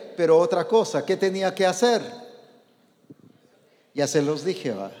ver, pero otra cosa, ¿qué tenía que hacer? Ya se los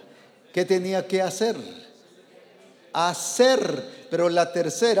dije, ¿va? ¿Qué tenía que hacer? Hacer, pero la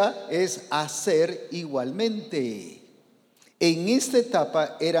tercera es hacer igualmente. En esta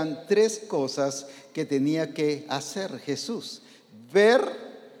etapa eran tres cosas que tenía que hacer Jesús: ver,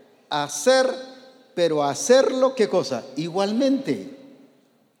 hacer, pero hacerlo, ¿qué cosa? Igualmente.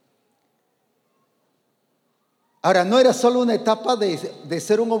 Ahora, no era solo una etapa de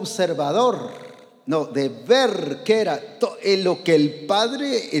ser un observador, no, de ver qué era lo que el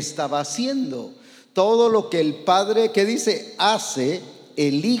Padre estaba haciendo. Todo lo que el Padre, ¿qué dice? Hace,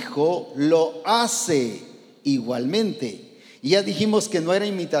 el Hijo lo hace igualmente. Y ya dijimos que no era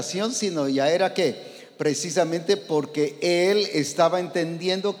imitación, sino ya era que precisamente porque Él estaba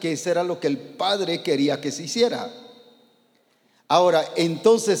entendiendo que eso era lo que el Padre quería que se hiciera. Ahora,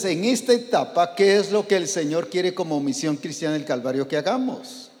 entonces, en esta etapa, ¿qué es lo que el Señor quiere como Misión Cristiana del Calvario que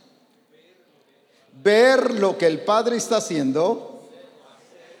hagamos? Ver lo que el Padre está haciendo,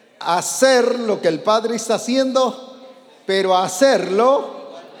 hacer lo que el Padre está haciendo, pero hacerlo.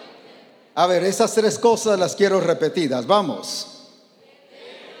 A ver, esas tres cosas las quiero repetidas, vamos.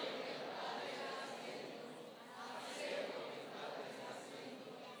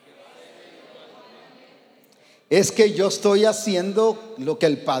 Es que yo estoy haciendo lo que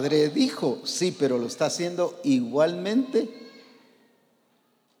el Padre dijo, sí, pero lo está haciendo igualmente.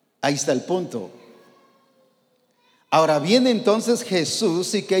 Ahí está el punto. Ahora viene entonces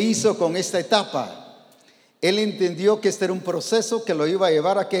Jesús, ¿y qué hizo con esta etapa? Él entendió que este era un proceso que lo iba a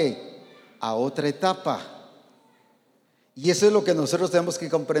llevar ¿a qué? A otra etapa. Y eso es lo que nosotros tenemos que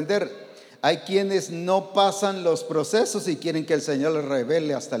comprender. Hay quienes no pasan los procesos y quieren que el Señor les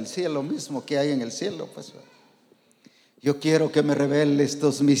revele hasta el cielo mismo que hay en el cielo. Pues yo quiero que me revele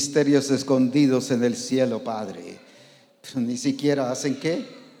estos misterios escondidos en el cielo, Padre. Pues ni siquiera hacen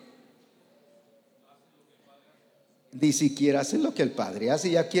 ¿qué? Ni siquiera hacen lo que el Padre hace.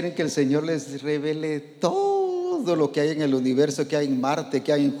 Ya quieren que el Señor les revele todo lo que hay en el universo, que hay en Marte,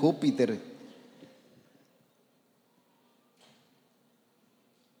 que hay en Júpiter.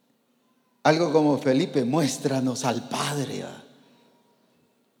 Algo como Felipe, muéstranos al Padre.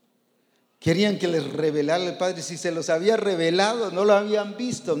 Querían que les revelara el Padre. Si se los había revelado, no lo habían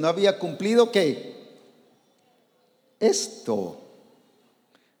visto, no había cumplido ¿qué? Esto.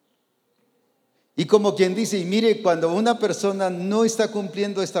 Y como quien dice, y mire, cuando una persona no está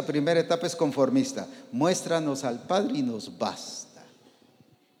cumpliendo esta primera etapa es conformista. Muéstranos al Padre y nos basta.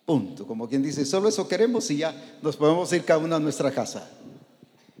 Punto. Como quien dice, solo eso queremos y ya nos podemos ir cada uno a nuestra casa.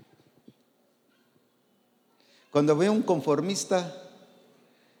 Cuando ve un conformista,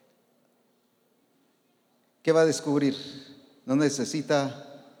 ¿qué va a descubrir? No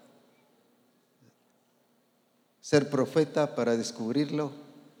necesita ser profeta para descubrirlo.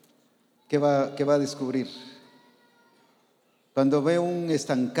 ¿Qué va a descubrir? Cuando ve un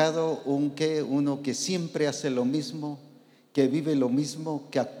estancado, uno que siempre hace lo mismo, que vive lo mismo,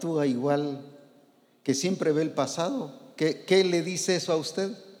 que actúa igual, que siempre ve el pasado, ¿qué le dice eso a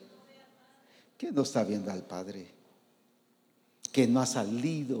usted? Que no está viendo al Padre, que no ha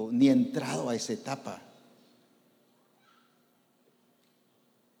salido ni entrado a esa etapa.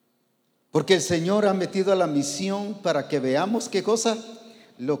 Porque el Señor ha metido a la misión para que veamos ¿qué cosa?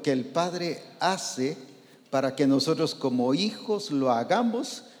 Lo que el Padre hace, para que nosotros como hijos lo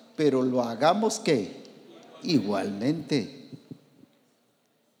hagamos, pero lo hagamos ¿qué? Igualmente.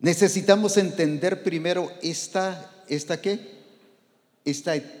 Necesitamos entender primero esta ¿qué?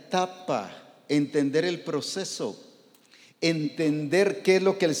 Esta etapa, entender el proceso, entender qué es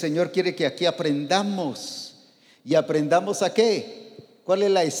lo que el Señor quiere que aquí aprendamos. ¿Y aprendamos a qué? ¿Cuál es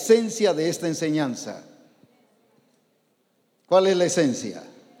la esencia de esta enseñanza? ¿Cuál es la esencia?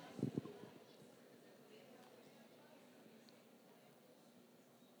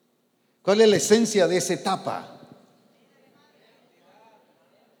 ¿Cuál es la esencia de esa etapa?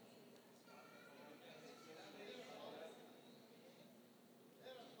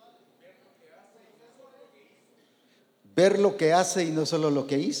 Ver lo que hace y no solo lo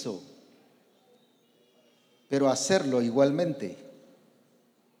que hizo, pero hacerlo igualmente.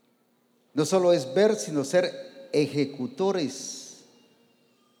 No solo es ver, sino ser ejecutores.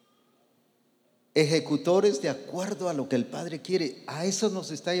 Ejecutores de acuerdo a lo que el Padre quiere. A eso nos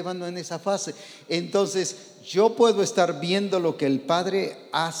está llevando en esa fase. Entonces, yo puedo estar viendo lo que el Padre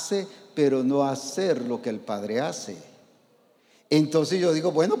hace, pero no hacer lo que el Padre hace. Entonces yo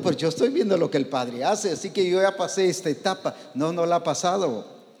digo, bueno, pues yo estoy viendo lo que el Padre hace, así que yo ya pasé esta etapa. No la ha pasado.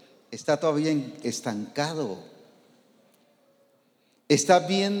 Está todavía estancado. Está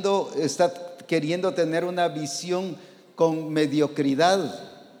queriendo tener una visión con mediocridad.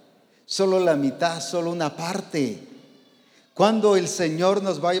 Solo la mitad, solo una parte. Cuando el Señor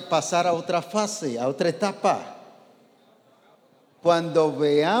nos va a pasar a otra fase, a otra etapa. Cuando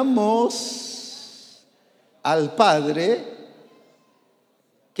veamos al Padre,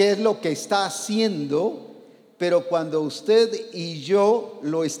 qué es lo que está haciendo, pero cuando usted y yo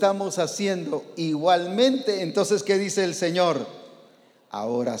lo estamos haciendo igualmente, entonces ¿qué dice el Señor?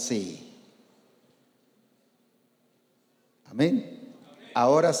 Ahora sí. Amén.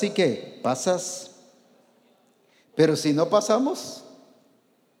 Ahora sí que pasas. Pero si no pasamos,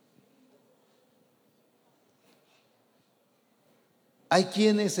 hay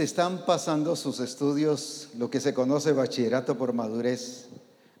quienes están pasando sus estudios, lo que se conoce bachillerato por madurez.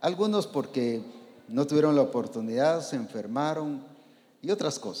 Algunos porque no tuvieron la oportunidad, se enfermaron y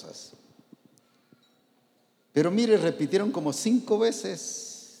otras cosas. Pero mire, repitieron como 5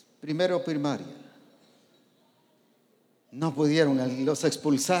 veces primero primaria. No pudieron, los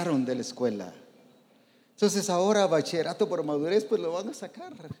expulsaron de la escuela. Entonces ahora bachillerato por madurez, pues lo van a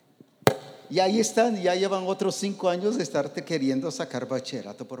sacar. Y ahí están, ya llevan otros 5 años de estarte queriendo sacar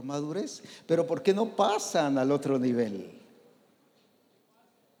bachillerato por madurez. Pero ¿por qué no pasan al otro nivel?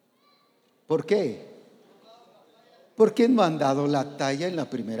 ¿Por qué? Porque no han dado la talla en la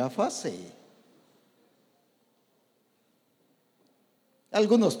primera fase.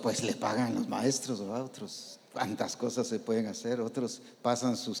 Algunos pues le pagan los maestros, ¿verdad? Otros cuántas cosas se pueden hacer, otros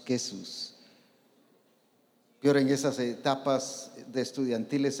pasan sus quesos. Pero en esas etapas de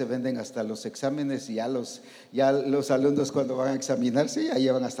estudiantiles se venden hasta los exámenes y ya los alumnos cuando van a examinarse ya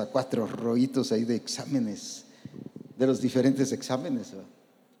llevan hasta 4 rollitos ahí de exámenes, de los diferentes exámenes, ¿verdad?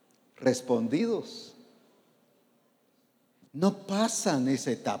 Respondidos. No pasan esa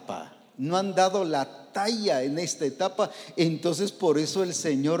etapa, no han dado la talla en esta etapa, entonces por eso el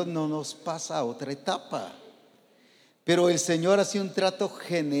Señor no nos pasa a otra etapa. Pero el Señor hace un trato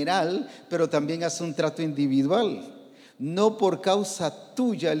general, pero también hace un trato individual. No por causa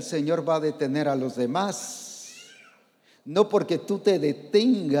tuya el Señor va a detener a los demás. No porque tú te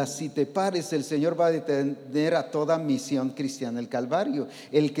detengas y te pares, el Señor va a detener a toda Misión Cristiana el Calvario.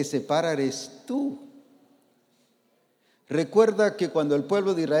 El que se para eres tú. Recuerda que cuando el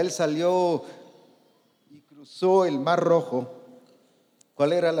pueblo de Israel salió y cruzó el Mar Rojo,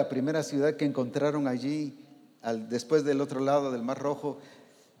 ¿cuál era la primera ciudad que encontraron allí? Después del otro lado del Mar Rojo,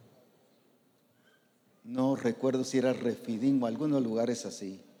 no recuerdo si era Refidim o algunos lugares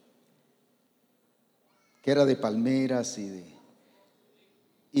así, que era de palmeras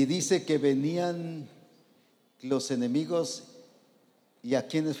y dice que venían los enemigos. ¿Y a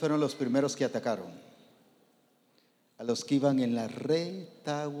quiénes fueron los primeros que atacaron? A los que iban en la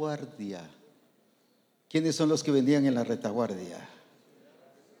retaguardia. ¿Quiénes son los que venían en la retaguardia?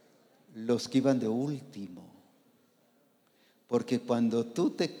 Los que iban de último. Porque cuando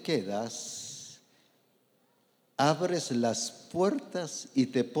tú te quedas, abres las puertas y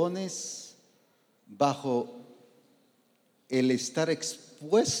te pones bajo el estar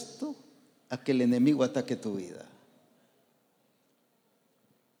expuesto a que el enemigo ataque tu vida.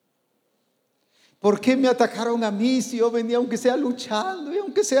 ¿Por qué me atacaron a mí si yo venía aunque sea luchando y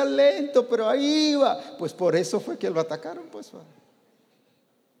aunque sea lento, pero ahí iba? Pues por eso fue que lo atacaron, pues.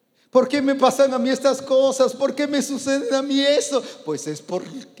 ¿Por qué me pasan a mí estas cosas? ¿Por qué me sucede a mí eso? Pues es por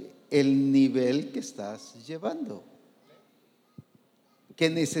el nivel que estás llevando. Que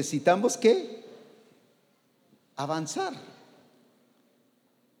necesitamos que avanzar.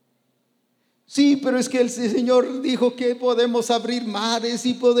 Sí, pero es que el Señor dijo que podemos abrir mares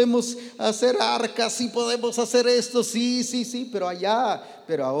y podemos hacer arcas y podemos hacer esto. Sí, pero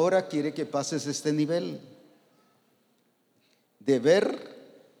ahora quiere que pases este nivel de ver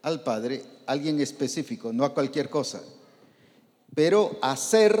al Padre, alguien específico, no a cualquier cosa, pero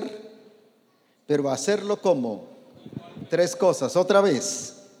hacerlo como 3 cosas, otra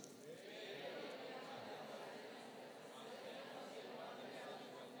vez.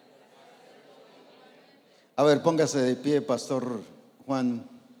 A ver, póngase de pie, Pastor Juan,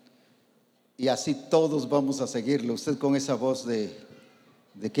 y así todos vamos a seguirlo. Usted con esa voz ¿de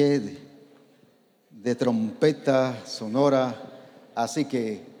qué? De trompeta sonora, así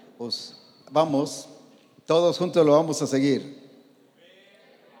que pues vamos, todos juntos lo vamos a seguir.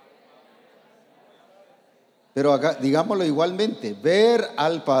 Pero digámoslo igualmente: ver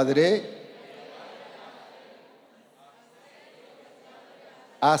al Padre,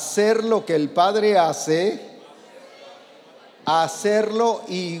 hacer lo que el Padre hace, hacerlo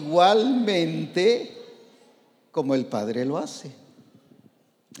igualmente como el Padre lo hace.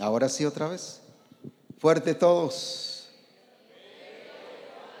 Ahora sí, otra vez, fuerte todos.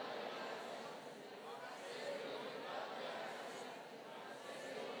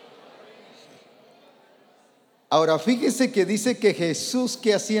 Ahora fíjese que dice que Jesús,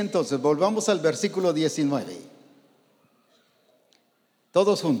 ¿qué hacía entonces? Volvamos al versículo 19.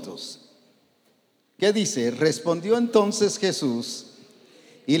 Todos juntos. ¿Qué dice? Respondió entonces Jesús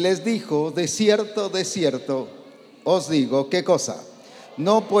y les dijo: de cierto, os digo, ¿qué cosa?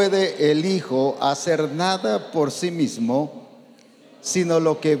 No puede el Hijo hacer nada por sí mismo, sino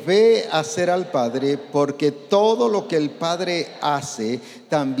lo que ve hacer al Padre, porque todo lo que el Padre hace,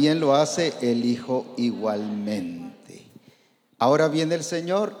 también lo hace el Hijo igualmente. Ahora viene el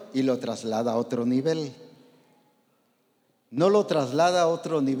Señor y lo traslada a otro nivel. No lo traslada a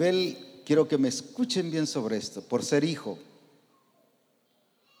otro nivel, quiero que me escuchen bien sobre esto, por ser hijo.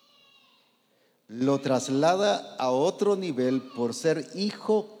 Lo traslada a otro nivel por ser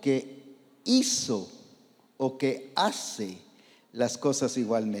hijo que hizo o que hace las cosas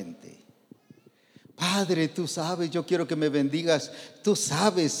igualmente. Padre, tú sabes, yo quiero que me bendigas. Tú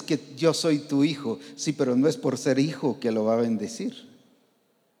sabes que yo soy tu hijo. Sí, pero no es por ser hijo que lo va a bendecir.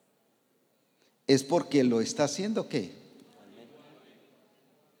 Es porque lo está haciendo, ¿qué?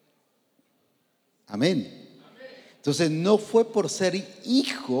 Amén. Entonces no fue por ser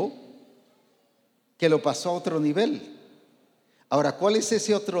hijo que lo pasó a otro nivel. Ahora, ¿cuál es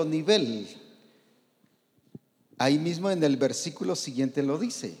ese otro nivel? Ahí mismo en el versículo siguiente lo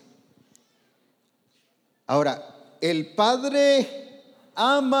dice. Ahora, el Padre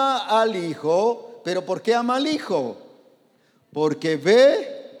ama al Hijo ¿Pero por qué ama al Hijo? Porque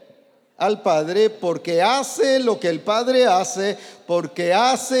ve al Padre, porque hace lo que el Padre hace, porque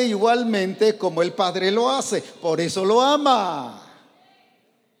hace igualmente como el Padre lo hace. Por eso lo ama.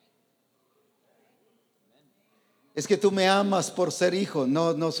 Es que tú me amas por ser hijo.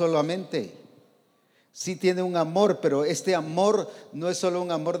 No, no solamente. Sí tiene un amor, pero este amor no es solo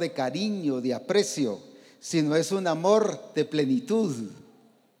un amor de cariño, de aprecio, sino es un amor de plenitud,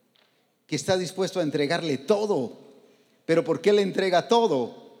 que está dispuesto a entregarle todo. ¿Pero por qué le entrega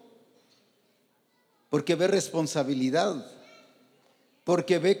todo? Porque ve responsabilidad,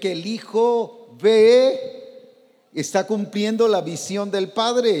 porque ve que el Hijo está cumpliendo la visión del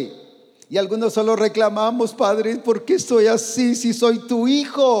Padre. Y algunos solo reclamamos: Padre, ¿por qué estoy así si soy tu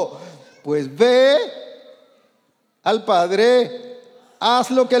hijo? Pues ve al Padre,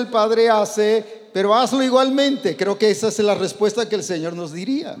 haz lo que el Padre hace, pero hazlo igualmente. Creo que esa es la respuesta que el Señor nos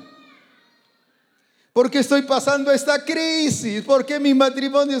diría. ¿Por qué estoy pasando esta crisis? ¿Por qué mi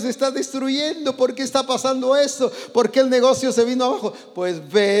matrimonio se está destruyendo? ¿Por qué está pasando esto? ¿Por qué el negocio se vino abajo?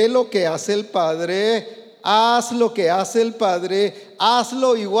 Pues ve lo que hace el Padre, haz lo que hace el Padre,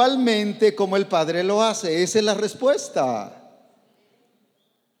 hazlo igualmente como el Padre lo hace. Esa es la respuesta.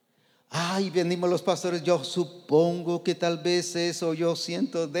 Ay, venimos los pastores: yo supongo que tal vez eso, yo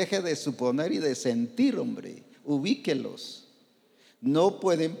siento. Deje de suponer y de sentir, hombre. Ubíquelos. No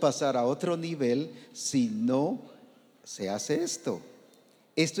pueden pasar a otro nivel si no se hace esto.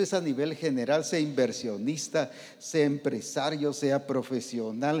 Esto es a nivel general, sea inversionista, sea empresario, sea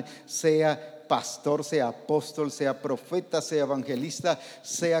profesional, sea pastor, sea apóstol, sea profeta, sea evangelista,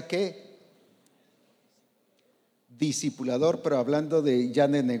 sea que discipulador, pero hablando de ya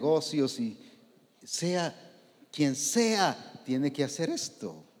de negocios, y sea quien sea, tiene que hacer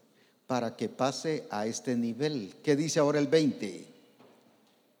esto para que pase a este nivel. ¿Qué dice ahora el 20?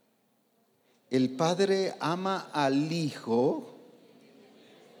 El Padre ama al Hijo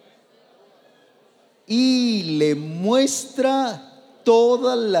y le muestra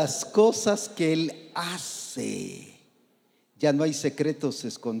todas las cosas que Él hace. Ya no hay secretos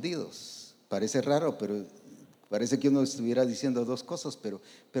escondidos. Parece raro, pero parece que uno estuviera diciendo dos cosas,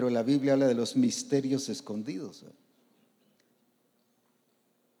 pero la Biblia habla de los misterios escondidos.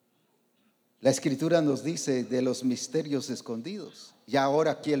 La Escritura nos dice de los misterios escondidos. Y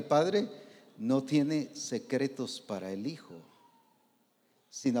ahora aquí el Padre no tiene secretos para el Hijo,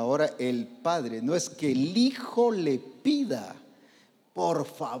 sino ahora el Padre, no es que el Hijo le pida: por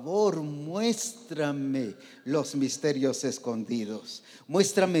favor, muéstrame los misterios escondidos,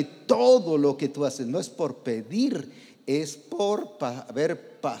 muéstrame todo lo que tú haces. No es por pedir, es por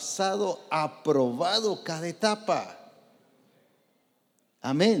haber pasado, aprobado cada etapa.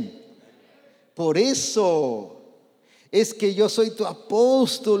 Amén. Por eso es que yo soy tu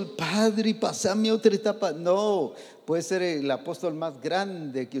apóstol, Padre, y pasame a otra etapa. No, puede ser el apóstol más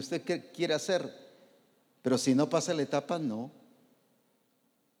grande que usted quiera ser, pero si no pasa la etapa, no.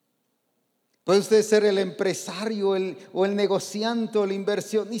 Puede usted ser el empresario o el negociante o el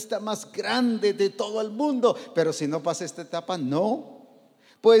inversionista más grande de todo el mundo, pero si no pasa esta etapa, no.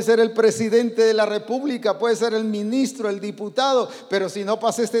 Puede ser el presidente de la república, puede ser el ministro, el diputado, pero si no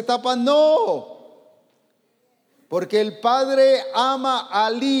pasa esta etapa, no. Porque el Padre ama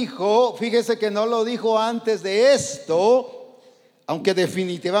al Hijo. Fíjese que no lo dijo antes de esto, aunque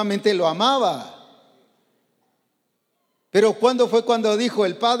definitivamente lo amaba. Pero ¿cuándo fue cuando dijo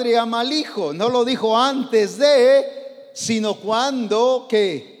el Padre ama al Hijo? No lo dijo antes de, sino cuando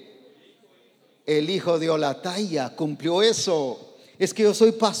que el Hijo dio la talla, cumplió eso. Es que yo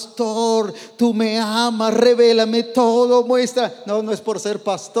soy pastor, tú me amas, revélame todo, muestra. No, no es por ser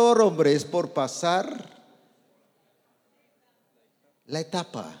pastor, hombre, es por pasar la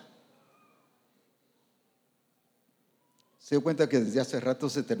etapa. ¿Se dio cuenta que desde hace rato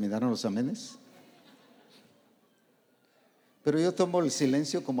se terminaron los amenes? Pero yo tomo el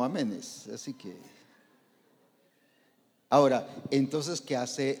silencio como amenes, así que ahora, entonces, ¿qué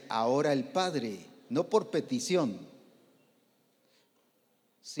hace ahora el Padre? No por petición,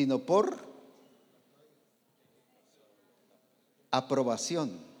 sino por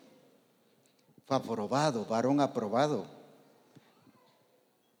aprobación. Fue aprobado, varón aprobado.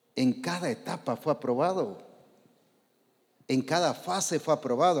 En cada etapa fue aprobado. En cada fase fue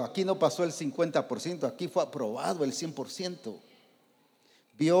aprobado. Aquí no pasó el 50%, aquí fue aprobado el 100%.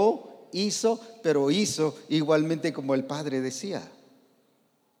 Vio, hizo, pero hizo igualmente como el Padre decía.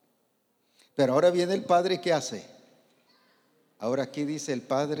 Pero ahora viene el Padre, ¿qué hace? Ahora aquí dice: el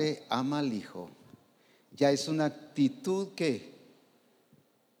Padre ama al Hijo. Ya es una actitud que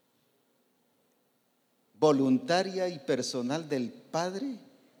voluntaria y personal del Padre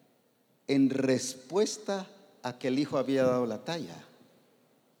en respuesta a que el hijo había dado la talla,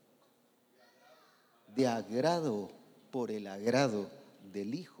 de agrado por el agrado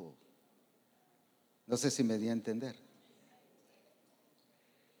del hijo. No sé si me di a entender.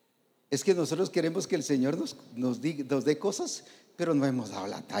 Es que nosotros queremos que el Señor nos dé cosas, pero no hemos dado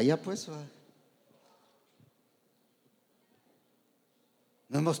la talla, pues.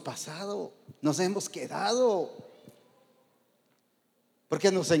 No hemos pasado, nos hemos quedado. Porque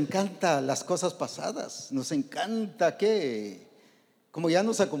nos encanta las cosas pasadas, nos encanta que, como ya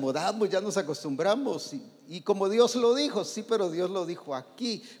nos acomodamos, ya nos acostumbramos, y como Dios lo dijo, sí, pero Dios lo dijo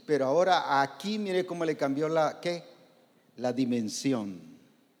aquí, pero ahora aquí mire cómo le cambió la dimensión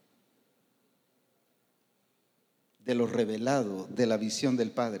de lo revelado, de la visión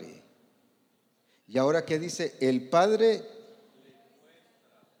del Padre. Y ahora ¿qué dice? El Padre,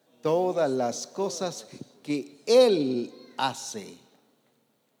 todas las cosas que Él hace.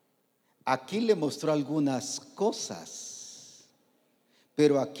 Aquí le mostró algunas cosas,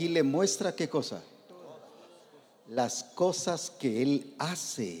 pero aquí le muestra ¿qué cosa? Las cosas que Él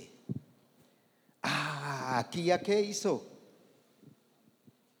hace. Aquí ya ¿qué hizo?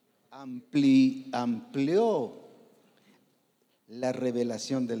 Amplió la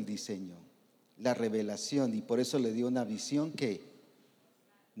revelación del diseño, la revelación, y por eso le dio una visión que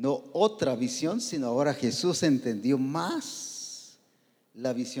no otra visión, sino ahora Jesús entendió más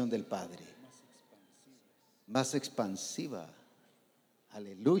la visión del Padre, más expansiva.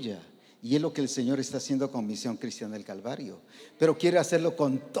 Aleluya. Y es lo que el Señor está haciendo con Misión Cristiana del Calvario, pero quiere hacerlo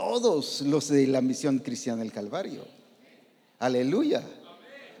con todos los de la Misión Cristiana del Calvario. Aleluya.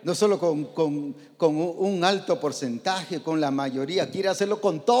 No solo con un alto porcentaje, con la mayoría, quiere hacerlo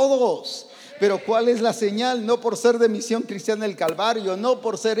con todos. Pero ¿cuál es la señal? No por ser de Misión Cristiana del Calvario, no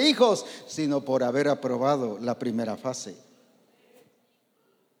por ser hijos, sino por haber aprobado la primera fase.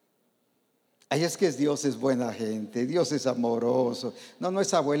 Ahí es que Dios es buena gente, Dios es amoroso. No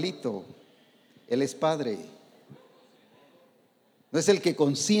es abuelito, Él es Padre. No es el que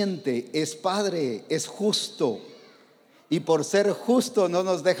consiente, es Padre, es justo. Y por ser justo no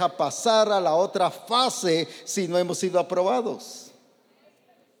nos deja pasar a la otra fase si no hemos sido aprobados.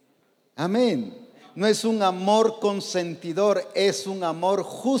 Amén. No es un amor consentidor, es un amor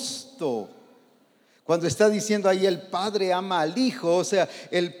justo. Cuando está diciendo ahí el Padre ama al Hijo, o sea,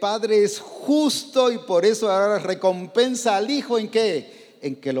 el Padre es justo y por eso ahora recompensa al Hijo ¿en qué?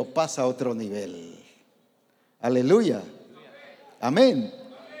 En que lo pasa a otro nivel. Aleluya. Amén.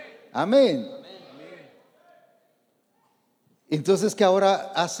 Amén. Entonces, ¿qué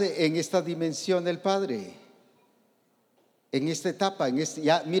ahora hace en esta dimensión el Padre? En esta etapa,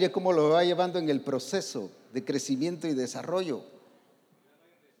 ya mire cómo lo va llevando en el proceso de crecimiento y desarrollo.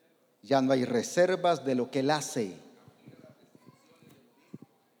 Ya no hay reservas de lo que Él hace.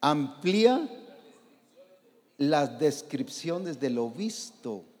 Amplía las descripciones de lo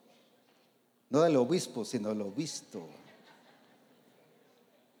visto, no del obispo, sino lo visto.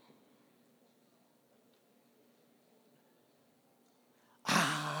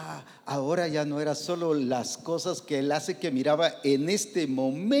 Ahora ya no era solo las cosas que Él hace que miraba en este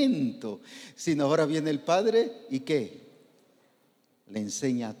momento, sino ahora viene el Padre y ¿qué? Le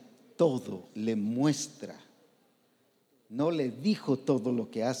enseña todo, le muestra. No le dijo todo lo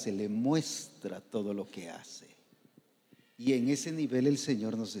que hace, le muestra todo lo que hace. Y en ese nivel el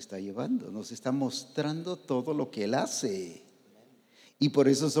Señor nos está llevando, nos está mostrando todo lo que Él hace. Y por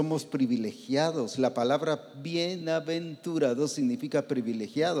eso somos privilegiados. La palabra bienaventurado significa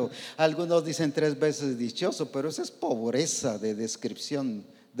privilegiado. Algunos dicen 3 veces dichoso, pero esa es pobreza de descripción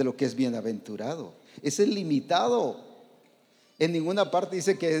de lo que es bienaventurado. Es limitado. En ninguna parte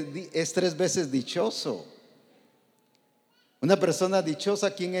dice que es 3 veces dichoso. Una persona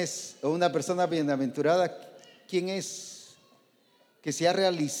dichosa, ¿quién es? O una persona bienaventurada, ¿quién es? Que se ha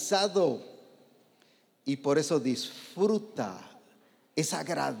realizado y por eso disfruta. Es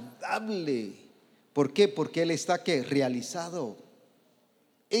agradable. ¿Por qué? Porque él está ¿qué? Realizado.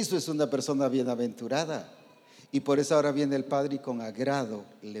 Eso es una persona bienaventurada. Y por eso ahora viene el Padre y con agrado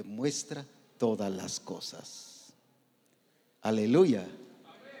le muestra todas las cosas. Aleluya.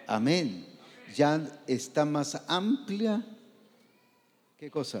 Amén. Ya está más amplia.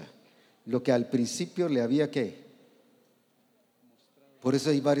 ¿Qué cosa? Lo que al principio le había ¿qué? Por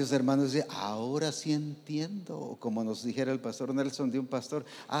eso hay varios hermanos que dicen, ahora sí entiendo, como nos dijera el pastor Nelson de un pastor,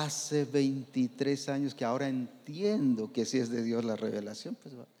 hace 23 años que ahora entiendo que si es de Dios la revelación.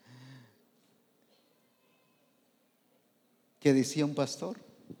 Pues, ¿qué decía un pastor?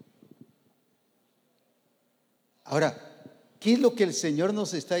 Ahora, ¿qué es lo que el Señor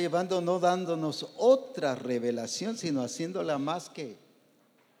nos está llevando? No dándonos otra revelación, sino haciéndola más que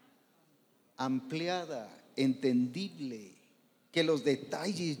ampliada, entendible, que los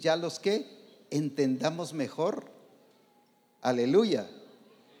detalles ya los que entendamos mejor. Aleluya.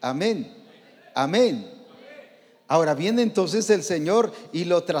 Amén. Amén. Ahora viene entonces el Señor y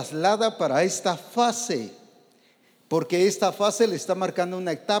lo traslada para esta fase, porque esta fase le está marcando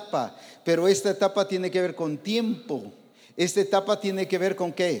una etapa, pero esta etapa tiene que ver con tiempo. Esta etapa tiene que ver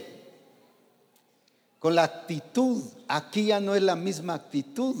con ¿qué? Con la actitud. Aquí ya no es la misma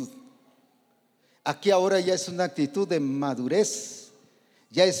actitud. Aquí ahora ya es una actitud de madurez,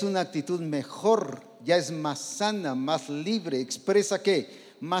 ya es una actitud mejor, ya es más sana, más libre, expresa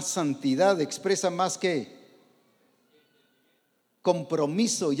 ¿qué? Más santidad, expresa más que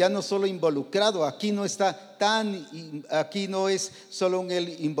compromiso, ya no solo involucrado. Aquí no está aquí no es solo un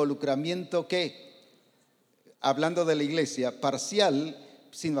involucramiento que, hablando de la iglesia, parcial,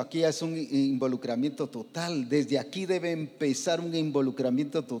 sino aquí es un involucramiento total. Desde aquí debe empezar un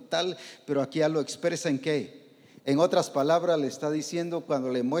involucramiento total, pero aquí ya lo expresa en ¿qué? En otras palabras le está diciendo, cuando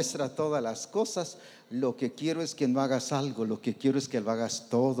le muestra todas las cosas, lo que quiero es que no hagas algo, lo que quiero es que lo hagas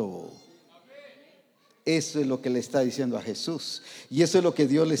todo. Eso es lo que le está diciendo a Jesús, y eso es lo que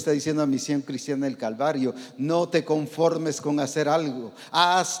Dios le está diciendo a Misión Cristiana del Calvario. No te conformes con hacer algo,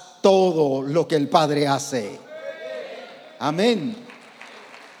 haz todo lo que el Padre hace. Amén.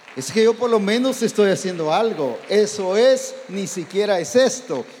 Es que yo por lo menos estoy haciendo algo. Eso es, ni siquiera es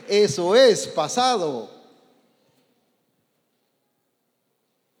esto, eso es pasado.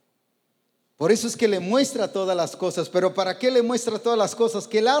 Por eso es que le muestra todas las cosas. Pero ¿para qué le muestra todas las cosas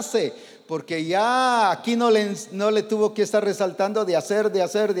que él hace? Porque ya aquí no le tuvo que estar resaltando de hacer,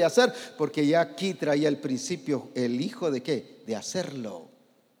 porque ya aquí traía el principio, el hijo de ¿qué? De hacerlo.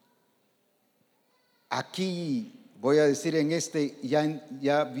 Aquí voy a decir en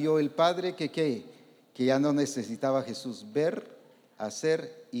ya vio el Padre que ya no necesitaba Jesús ver,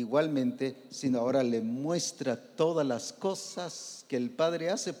 hacer igualmente, sino ahora le muestra todas las cosas que el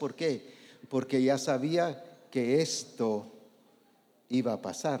Padre hace. ¿Por qué? Porque ya sabía que esto iba a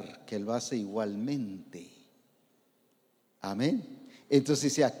pasar, que él lo hace igualmente. Amén.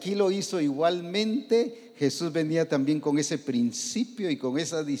 Entonces, si aquí lo hizo igualmente, Jesús venía también con ese principio y con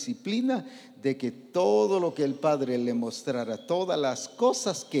esa disciplina de que todo lo que el Padre le mostrara, todas las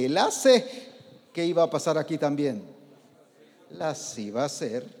cosas que él hace, ¿qué iba a pasar aquí también? Las iba a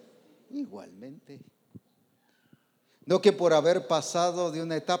hacer igualmente. No que por haber pasado de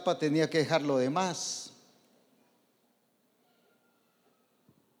una etapa tenía que dejar lo demás.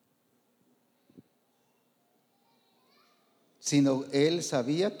 Sino él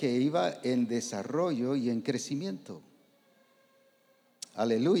sabía que iba en desarrollo y en crecimiento.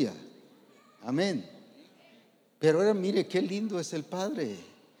 Aleluya. Amén. Pero ahora mire qué lindo es el Padre.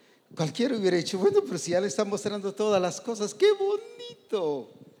 Cualquiera hubiera dicho, bueno, pero si ya le está mostrando todas las cosas, qué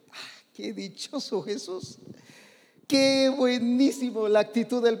bonito. Qué dichoso Jesús. Qué buenísimo la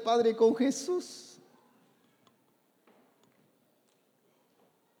actitud del Padre con Jesús.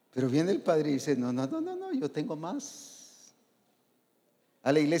 Pero viene el Padre y dice, no, yo tengo más.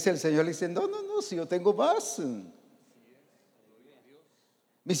 A la iglesia del Señor le dice, no, si yo tengo más.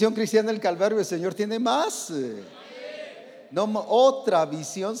 Misión Cristiana del Calvario, el Señor tiene más. No otra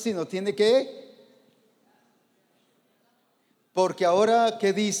visión, sino tiene que. Porque ahora,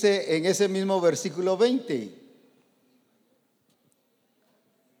 ¿qué dice en ese mismo versículo 20?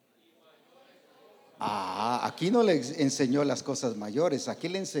 Aquí no le enseñó las cosas mayores, aquí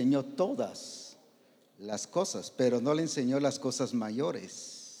le enseñó todas las cosas, pero no le enseñó las cosas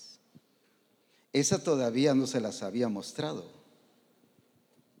mayores. Esa todavía no se las había mostrado.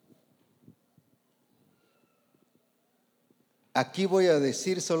 Aquí voy a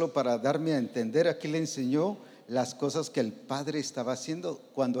decir solo para darme a entender, aquí le enseñó las cosas que el Padre estaba haciendo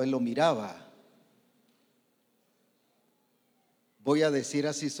cuando él lo miraba. Voy a decir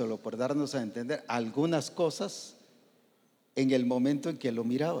así solo por darnos a entender algunas cosas en el momento en que lo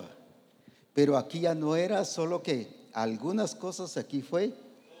miraba. Pero aquí ya no era solo que algunas cosas, aquí fue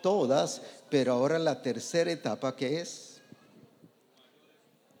todas, pero ahora la tercera etapa que es,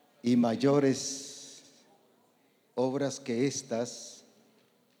 y mayores obras que estas,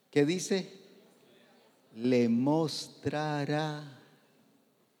 ¿qué dice? Le mostrará.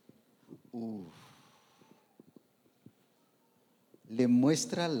 Le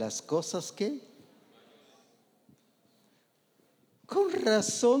muestra las cosas que. Con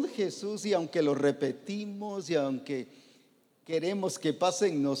razón Jesús, y aunque lo repetimos y aunque queremos que pase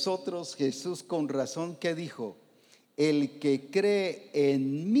en nosotros, Jesús con razón, ¿qué dijo? El que cree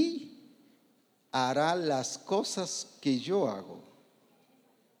en mí hará las cosas que yo hago.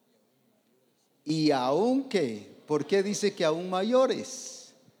 Y aún que, ¿por qué dice que aún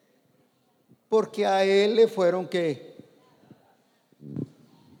mayores? Porque a él le fueron que.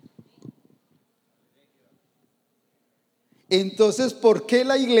 Entonces, ¿por qué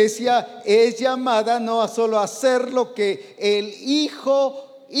la iglesia es llamada no a solo hacer lo que el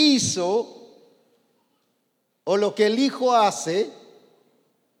Hijo hizo o lo que el Hijo hace?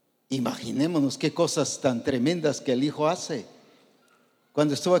 Imaginémonos qué cosas tan tremendas que el Hijo hace.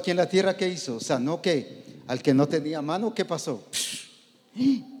 Cuando estuvo aquí en la tierra, ¿qué hizo? ¿Sanó qué? Al que no tenía mano, ¿qué pasó?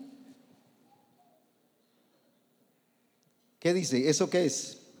 ¿Qué dice? ¿Eso qué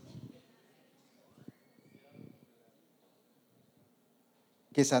es?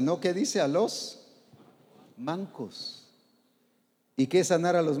 Que sanó, ¿qué dice? A los mancos. ¿Y qué es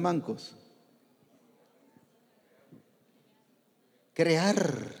sanar a los mancos?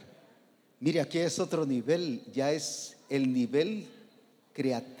 Crear. Mire, aquí es otro nivel, ya es el nivel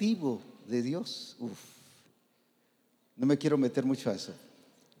creativo de Dios. No me quiero meter mucho a eso.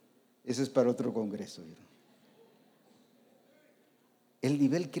 Eso es para otro congreso. El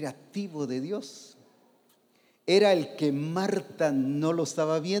nivel creativo de Dios era el que Marta no lo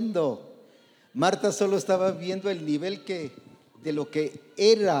estaba viendo. Marta solo estaba viendo el nivel de lo que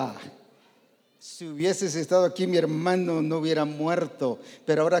era. Si hubieses estado aquí, mi hermano no hubiera muerto.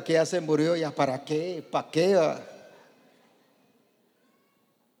 Pero ahora que ya se murió, ¿ya para qué? ¿Para qué?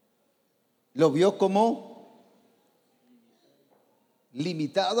 Lo vio como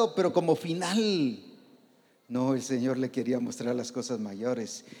limitado, pero como final. No, el Señor le quería mostrar las cosas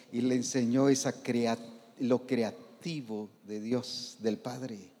mayores y le enseñó lo creativo de Dios, del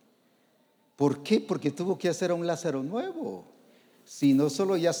Padre. ¿Por qué? Porque tuvo que hacer a un Lázaro nuevo. Si no,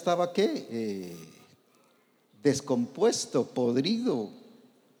 solo ya estaba ¿qué? Descompuesto, podrido.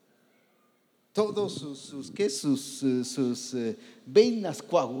 Todos sus venas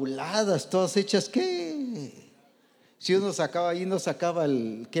coaguladas, todas hechas ¿qué? Si uno sacaba ahí, no sacaba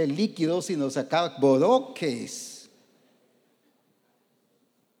el líquido, sino sacaba bodoques.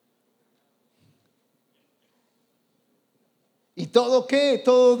 ¿Y todo qué?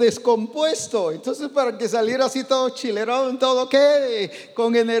 Todo descompuesto. Entonces, para que saliera así todo chilerón, todo qué,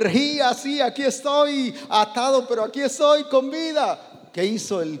 con energía, así, aquí estoy atado, pero aquí estoy con vida. ¿Qué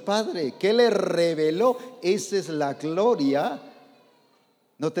hizo el Padre? ¿Qué le reveló? Esa es la gloria.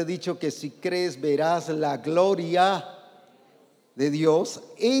 ¿No te he dicho que si crees verás la gloria de Dios?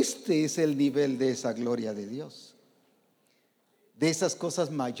 Este es el nivel de esa gloria de Dios, de esas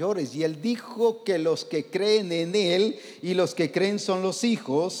cosas mayores. Y él dijo que los que creen en él, y los que creen son los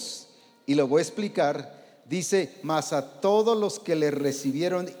hijos, y lo voy a explicar. Dice, mas a todos los que le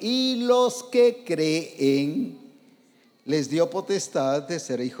recibieron y los que creen, les dio potestad de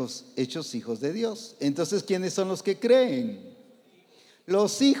ser hechos hijos de Dios. Entonces, ¿quiénes son los que creen?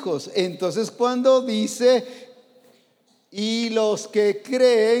 Los hijos. Entonces, cuando dice y los que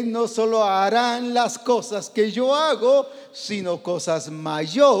creen, no solo harán las cosas que yo hago, sino cosas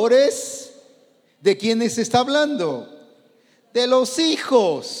mayores. ¿De quiénes está hablando? De los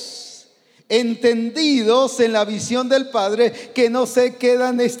hijos, entendidos en la visión del Padre, que no se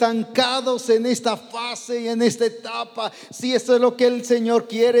quedan estancados en esta fase y en esta etapa. Si esto es lo que el Señor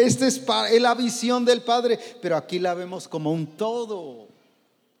quiere, esta es la visión del Padre, pero aquí la vemos como un todo.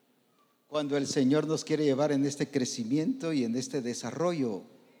 Cuando el Señor nos quiere llevar en este crecimiento y en este desarrollo.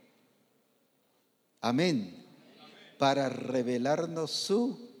 Amén. Para revelarnos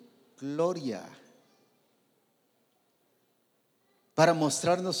su gloria. Para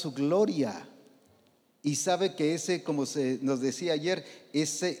mostrarnos su gloria. Y sabe que ese, como se nos decía ayer,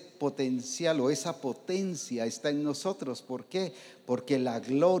 ese potencial o esa potencia está en nosotros. ¿Por qué? Porque la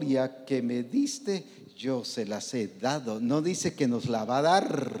gloria que me diste, yo se las he dado. No dice que nos la va a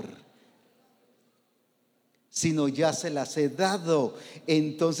dar, sino ya se las he dado.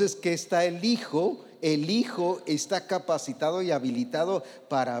 Entonces, ¿qué está el Hijo? El Hijo está capacitado y habilitado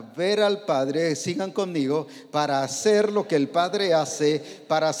para ver al Padre, sigan conmigo, para hacer lo que el Padre hace,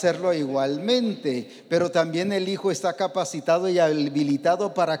 para hacerlo igualmente. Pero también el Hijo está capacitado y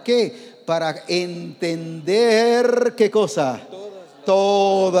habilitado ¿para qué? Para entender ¿qué cosa?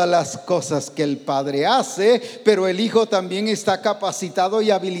 Todas las cosas que el Padre hace, pero el Hijo también está capacitado y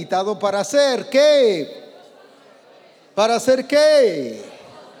habilitado para hacer ¿qué? ¿Para hacer qué?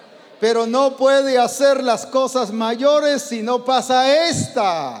 Pero no puede hacer las cosas mayores si no pasa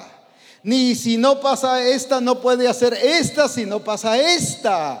esta. Ni si no pasa esta, no puede hacer esta si no pasa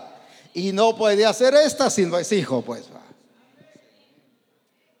esta. Y no puede hacer esta si no es hijo, pues va.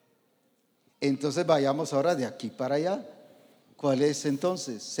 Entonces vayamos ahora de aquí para allá. ¿Cuál es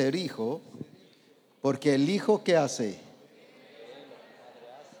entonces? Ser hijo. Porque el hijo ¿qué hace?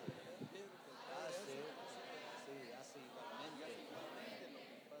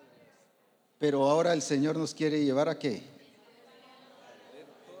 Pero ahora el Señor nos quiere llevar ¿a qué?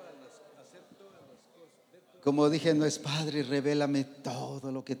 Como dije, no es Padre, revélame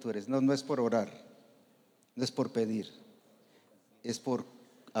todo lo que tú eres. No, no es por orar, no es por pedir, es por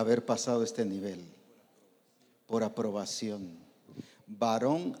haber pasado este nivel, por aprobación.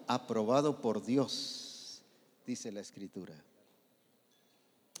 Varón aprobado por Dios, dice la Escritura.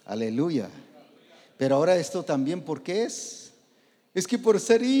 Aleluya. Pero ahora esto también, ¿por qué es? Es que por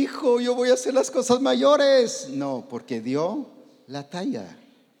ser hijo yo voy a hacer las cosas mayores. No, porque dio la talla.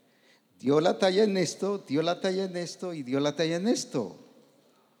 Dio la talla en esto, dio la talla en esto y dio la talla en esto.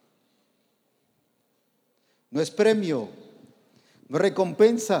 No es premio, no es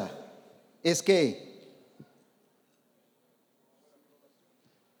recompensa. Es que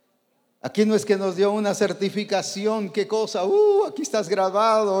aquí no es que nos dio una certificación. ¿Qué cosa? Aquí estás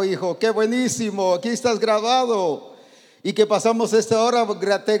grabado, hijo, qué buenísimo, aquí estás grabado. Y que pasamos esta hora,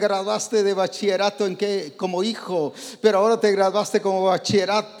 te graduaste de bachillerato en qué, como hijo, pero ahora te graduaste como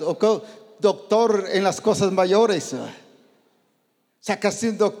bachillerato o doctor en las cosas mayores.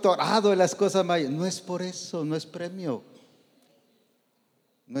 Sacaste un doctorado en las cosas mayores. No es por eso, no es premio,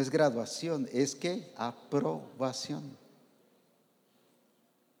 no es graduación, es que aprobación.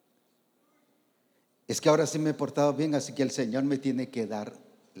 Es que ahora sí me he portado bien, así que el Señor me tiene que dar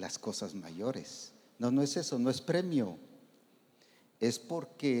las cosas mayores. No, no es eso, no es premio. Es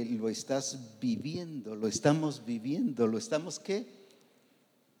porque lo estás viviendo, lo estamos viviendo, lo estamos ¿qué?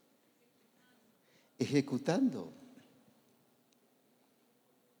 Ejecutando.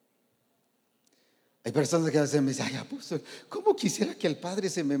 Hay personas que a veces me dicen, ay, apóstol, ¿cómo quisiera que el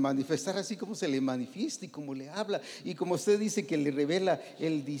Padre se me manifestara así como se le manifiesta y como le habla? Y como usted dice que le revela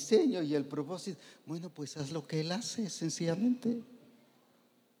el diseño y el propósito. Bueno, pues haz lo que Él hace, sencillamente.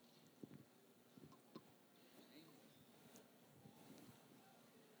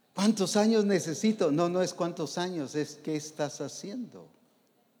 ¿Cuántos años necesito? No, no es cuántos años, es qué estás haciendo.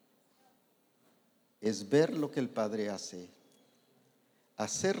 Es ver lo que el Padre hace,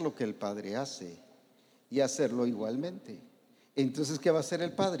 hacer lo que el Padre hace y hacerlo igualmente. Entonces, ¿qué va a hacer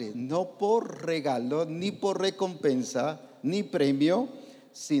el Padre? No por regalo, ni por recompensa, ni premio,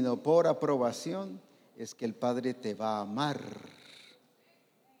 sino por aprobación. Es que el Padre te va a amar.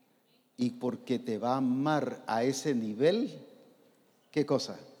 Y porque te va a amar a ese nivel, ¿qué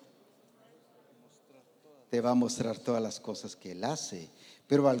cosa? Te va a mostrar todas las cosas que Él hace.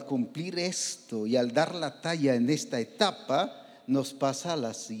 Pero al cumplir esto y al dar la talla en esta etapa, nos pasa a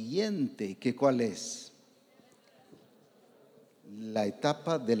la siguiente, ¿que cuál es? La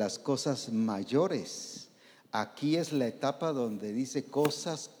etapa de las cosas mayores. Aquí es la etapa donde dice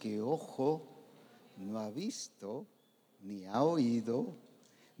cosas que ojo no ha visto, ni ha oído,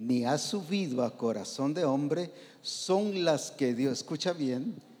 ni ha subido a corazón de hombre, son las que Dios, escucha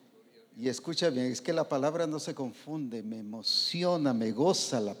bien, y escucha bien, es que la palabra no se confunde, me emociona, me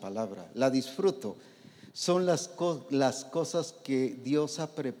goza la palabra, la disfruto. Son las cosas que Dios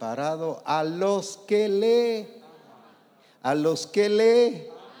ha preparado a los que lee.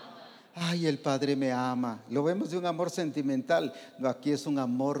 Ay, el Padre me ama. Lo vemos de un amor sentimental. No, aquí es un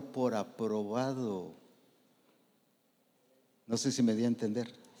amor por aprobado. No sé si me di a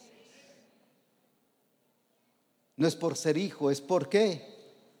entender. No es por ser hijo, es por qué.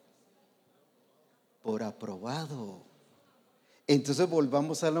 Por aprobado. Entonces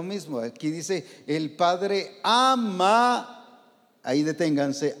volvamos a lo mismo. Aquí dice, el Padre ama. Ahí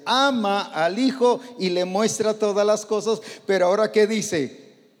deténganse, ama al Hijo y le muestra todas las cosas. Pero ahora ¿qué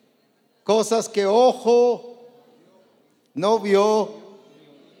dice? Cosas que ojo no vio,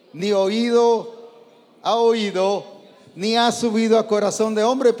 ni oído ha oído, ni ha subido a corazón de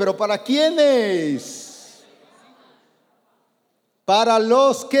hombre. ¿Pero para quiénes? Para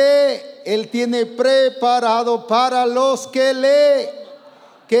los que Él tiene preparado, para los que lee.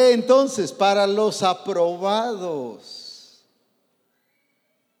 ¿Qué entonces? Para los aprobados.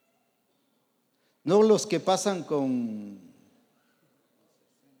 No los que pasan con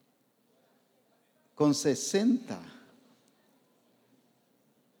 60,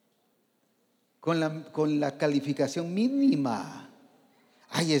 con la calificación mínima.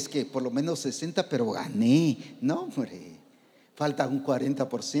 Ay, es que por lo menos 60, pero gané. No, hombre, falta un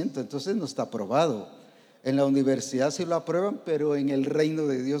 40%, entonces no está aprobado. En la universidad sí lo aprueban, pero en el reino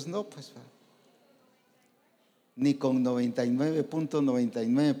de Dios no, pues. Ni con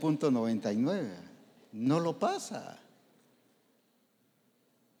 99.99.99, no lo pasa.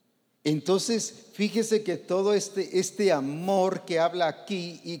 Entonces, fíjese que todo este amor que habla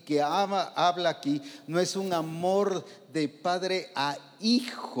aquí y que habla aquí, no es un amor de padre a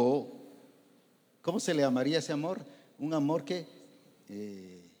hijo. ¿Cómo se le llamaría ese amor? Un amor que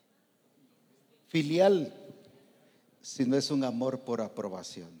filial, sino es un amor por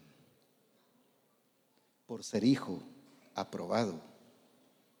aprobación, por ser hijo aprobado.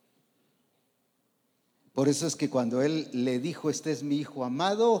 Por eso es que cuando él le dijo: este es mi hijo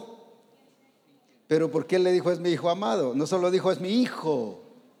amado. Pero ¿por qué le dijo es mi hijo amado? No solo dijo es mi hijo,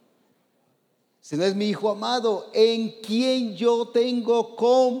 sino es mi hijo amado, en quien yo tengo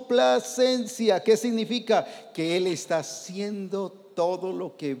complacencia. ¿Qué significa? Que él está haciendo todo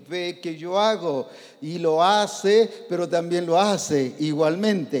lo que ve que yo hago, y lo hace, pero también lo hace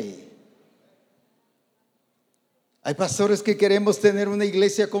igualmente. Hay pastores que queremos tener una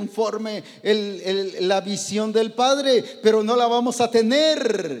iglesia conforme la visión del Padre, pero no la vamos a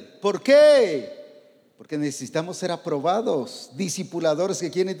tener. ¿Por qué? Porque necesitamos ser aprobados, discipuladores que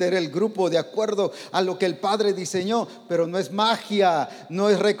quieren tener el grupo de acuerdo a lo que el Padre diseñó. Pero no es magia, no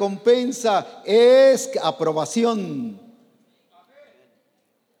es recompensa, es aprobación.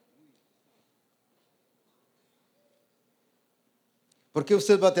 ¿Por qué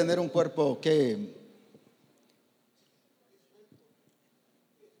usted va a tener un cuerpo que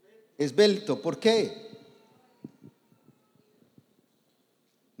esbelto? ¿Por qué?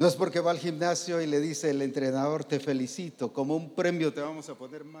 No es porque va al gimnasio y le dice el entrenador: te felicito, como un premio te vamos a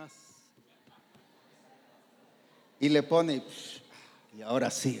poner más. Y le pone, y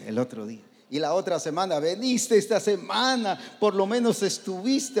ahora sí, el otro día. Y la otra semana: veniste esta semana, por lo menos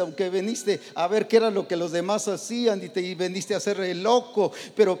estuviste, aunque veniste a ver qué era lo que los demás hacían y veniste a hacer el loco,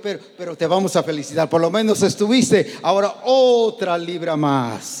 pero te vamos a felicitar, por lo menos estuviste. Ahora otra libra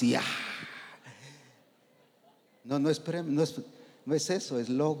más. Ya. No es premio, no es eso, es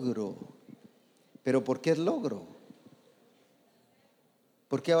logro. ¿Pero por qué es logro?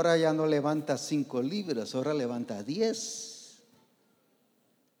 Porque ahora ya no levanta 5 libras, ahora levanta 10.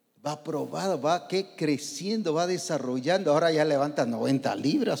 Va aprobado, va creciendo, va desarrollando. Ahora ya levanta 90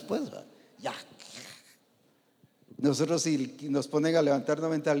 libras, pues ya. Nosotros, si nos ponen a levantar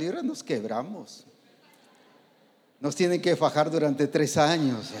 90 libras, nos quebramos. Nos tienen que fajar durante 3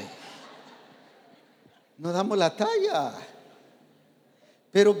 años. No damos la talla.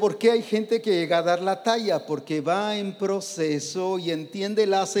 Pero ¿por qué hay gente que llega a dar la talla? Porque va en proceso y entiende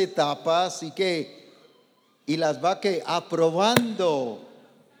las etapas y las va aprobando.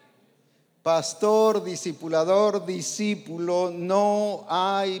 Pastor, discipulador, discípulo, no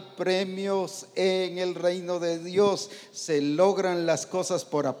hay premios en el reino de Dios. Se logran las cosas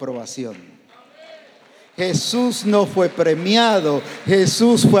por aprobación. Jesús no fue premiado,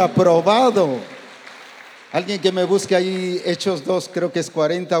 Jesús fue aprobado. Alguien que me busque ahí, Hechos 2, creo que es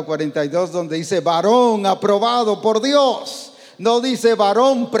 40 o 42, donde dice varón aprobado por Dios. No dice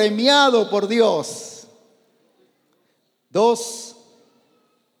varón premiado por Dios.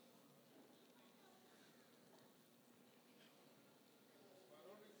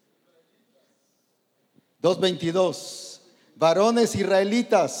 2:22. Varones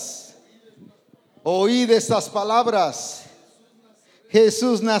israelitas, oíd estas palabras.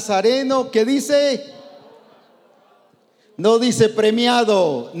 Jesús Nazareno, ¿qué dice? No dice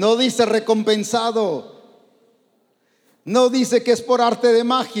premiado, no dice recompensado, no dice que es por arte de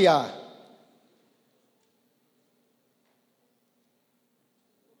magia.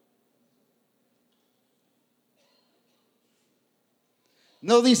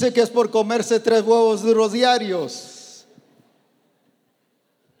 No dice que es por comerse 3 huevos duros diarios.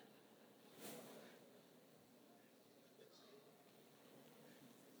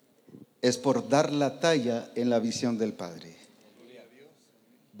 Es por dar la talla en la visión del Padre.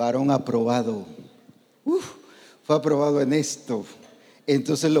 Varón aprobado. Fue aprobado en esto,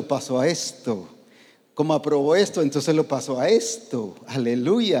 entonces lo pasó a esto. Como aprobó esto, entonces lo pasó a esto.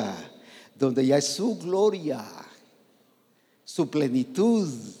 Aleluya. Donde ya es su gloria, su plenitud,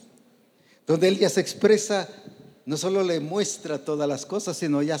 donde Él ya se expresa. No solo le muestra todas las cosas,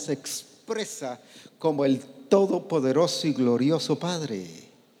 sino ya se expresa como el todopoderoso y glorioso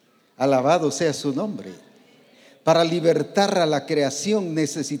Padre. Alabado sea su nombre. Para libertar a la creación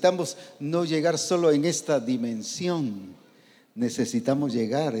necesitamos no llegar solo en esta dimensión, necesitamos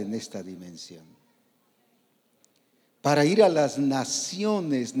llegar en esta dimensión. Para ir a las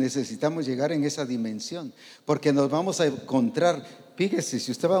naciones necesitamos llegar en esa dimensión, porque nos vamos a encontrar. Fíjese,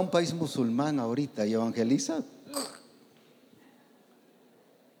 si usted va a un país musulmán ahorita y evangeliza,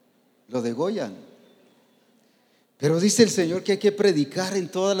 lo degollan. Pero dice el Señor que hay que predicar en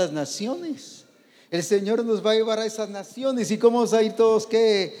todas las naciones. El Señor nos va a llevar a esas naciones. ¿Y cómo vamos a ir todos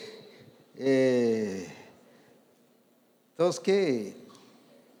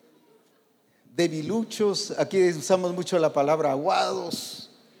debiluchos? Aquí usamos mucho la palabra aguados,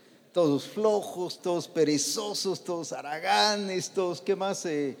 todos flojos, todos perezosos, todos haraganes, todos, ¿qué más?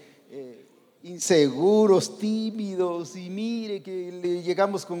 inseguros, tímidos, y mire que le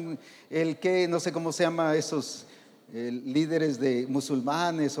llegamos con el que, no sé cómo se llama esos líderes de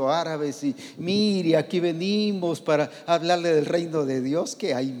musulmanes o árabes, y mire, aquí venimos para hablarle del reino de Dios,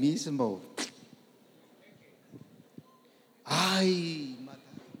 que ahí mismo, ay,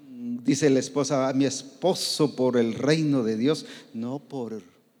 dice la esposa a mi esposo por el reino de Dios, no por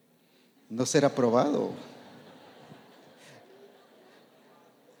no ser aprobado.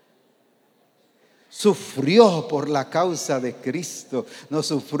 Sufrió por la causa de Cristo, no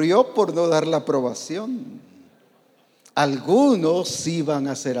sufrió por no dar la aprobación. Algunos sí van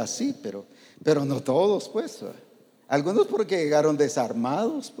a ser así, pero no todos, pues. Algunos porque llegaron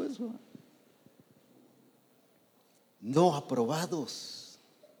desarmados, pues. No aprobados.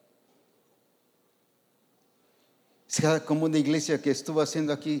 Sea como una iglesia que estuvo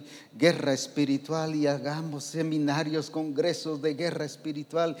haciendo aquí guerra espiritual, y hagamos seminarios, congresos de guerra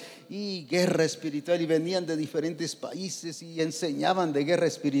espiritual, y venían de diferentes países y enseñaban de guerra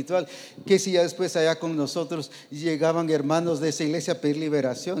espiritual. Que si ya después allá con nosotros llegaban hermanos de esa iglesia a pedir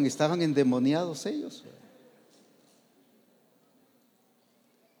liberación, estaban endemoniados ellos.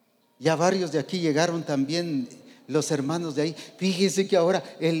 Ya varios de aquí llegaron también, los hermanos de ahí. Fíjese que ahora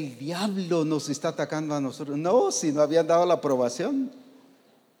el diablo nos está atacando a nosotros. No, si no habían dado la aprobación.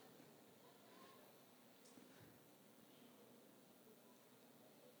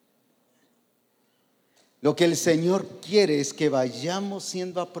 Lo que el Señor quiere es que vayamos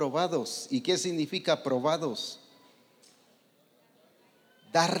siendo aprobados. ¿Y qué significa aprobados?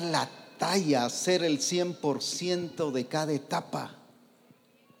 Dar la talla, hacer el 100% de cada etapa.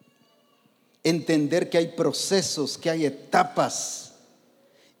 Entender que hay procesos, que hay etapas,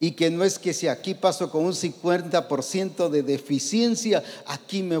 y que no es que si aquí paso con un 50% de deficiencia,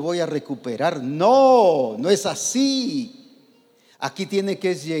 aquí me voy a recuperar. No, no es así. Aquí tiene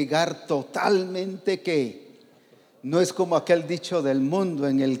que llegar totalmente, que no es como aquel dicho del mundo: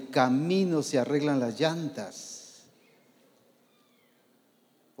 en el camino se arreglan las llantas.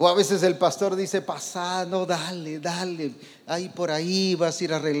 O a veces el pastor dice: pasa, no, dale, ahí por ahí vas a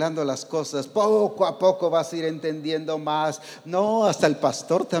ir arreglando las cosas, poco a poco vas a ir entendiendo más. No, hasta el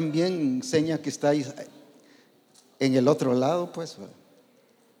pastor también enseña que está ahí en el otro lado, pues.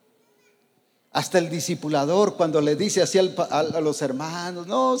 Hasta el discipulador, cuando le dice así a los hermanos: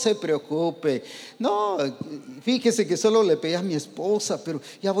 no se preocupe, no, fíjese que solo le pegué a mi esposa, pero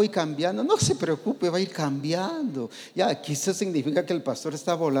ya voy cambiando. No se preocupe, va a ir cambiando. Ya, quizás significa que el pastor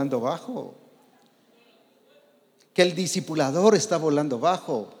está volando bajo, que el discipulador está volando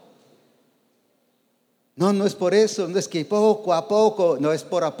bajo. No, no es por eso, no es que poco a poco, no, es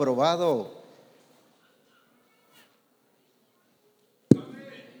por aprobado.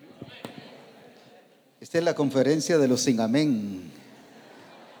 Esta es la conferencia de los sin amén.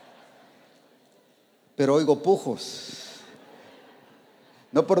 Pero oigo pujos,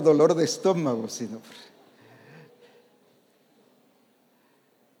 no por dolor de estómago, sino por...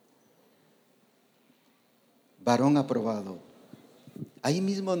 varón aprobado. Ahí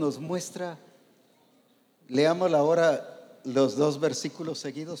mismo nos muestra, leamos ahora los 2 versículos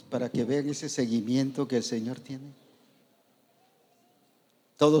seguidos para que vean ese seguimiento que el Señor tiene.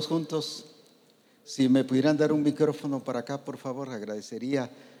 Todos juntos, si me pudieran dar un micrófono para acá, por favor, agradecería,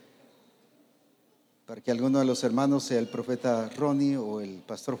 para que alguno de los hermanos, sea el profeta Ronnie o el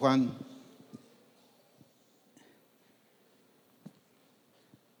pastor Juan,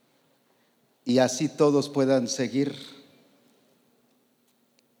 y así todos puedan seguir.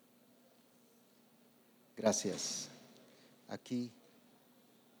 Gracias. Aquí.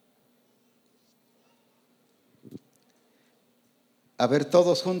 A ver,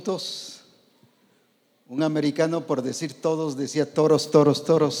 todos juntos. Un americano, por decir todos, decía toros, toros,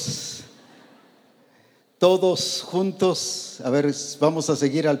 toros. Todos juntos. A ver, vamos a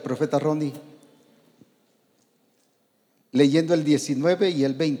seguir al profeta Ronnie, leyendo el 19 y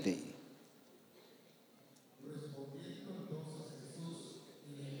el 20.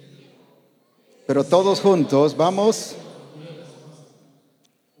 Pero todos juntos, vamos.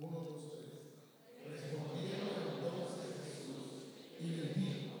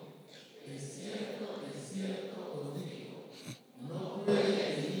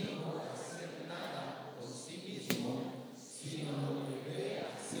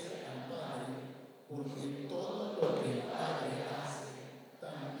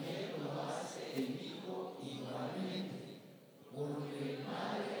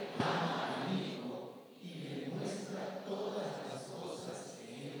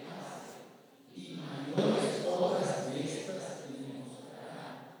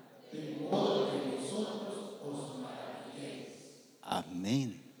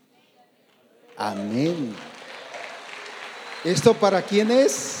 ¿Esto para quién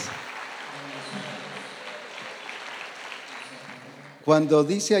es? Cuando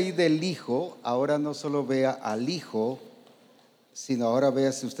dice ahí del Hijo, ahora no solo vea al Hijo, sino ahora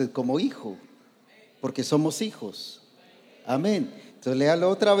véase usted como hijo, porque somos hijos. Amén. Entonces léalo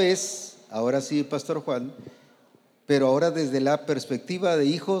otra vez, ahora sí, Pastor Juan, pero ahora desde la perspectiva de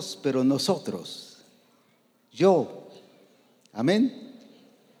hijos, pero nosotros, yo. Amén.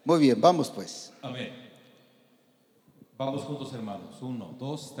 Muy bien, vamos pues. Amén. Vamos juntos, hermanos. 1,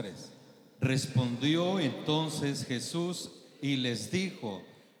 2, 3. Respondió entonces Jesús y les dijo: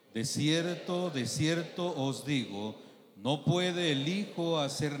 de cierto os digo, no puede el Hijo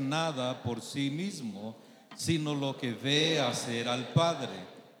hacer nada por sí mismo, sino lo que ve hacer al Padre,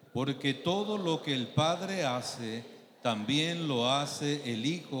 porque todo lo que el Padre hace, también lo hace el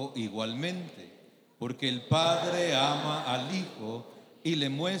Hijo igualmente, porque el Padre ama al Hijo y le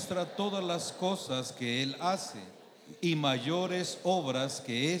muestra todas las cosas que Él hace, y mayores obras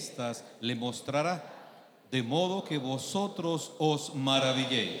que éstas le mostrará, de modo que vosotros os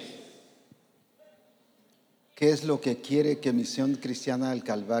maravilléis. ¿Qué es lo que quiere que Misión Cristiana del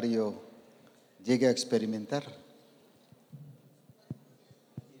Calvario llegue a experimentar?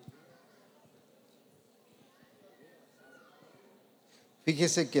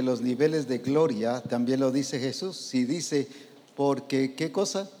 Fíjese que los niveles de gloria también lo dice Jesús. Si dice, porque ¿qué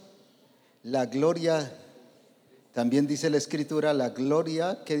cosa? La gloria, también dice la Escritura, la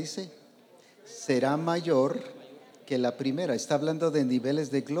gloria, ¿qué dice? Será mayor que la primera. Está hablando de niveles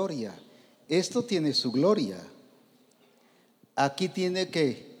de gloria. Esto tiene su gloria. Aquí tiene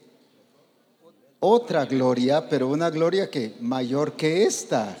que otra gloria, pero una gloria que mayor que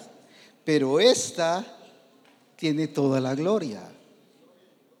esta. Pero esta tiene toda la gloria.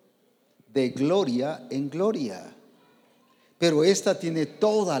 De gloria en gloria. Pero esta tiene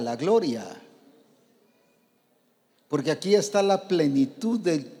toda la gloria. Porque aquí está la plenitud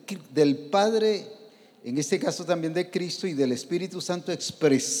del Padre, en este caso también de Cristo y del Espíritu Santo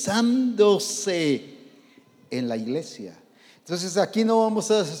expresándose en la iglesia. Entonces aquí no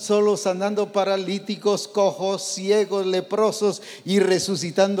vamos a solo sanando paralíticos, cojos, ciegos, leprosos y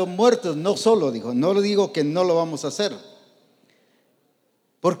resucitando muertos. No solo, dijo, no le digo que no lo vamos a hacer,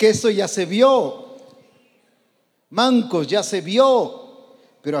 porque esto ya se vio. Mancos ya se vio.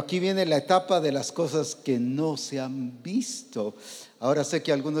 Pero aquí viene la etapa de las cosas que no se han visto. Ahora sé que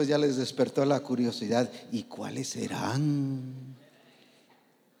a algunos ya les despertó la curiosidad. ¿Y cuáles serán?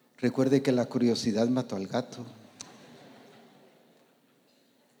 Recuerde que la curiosidad mató al gato.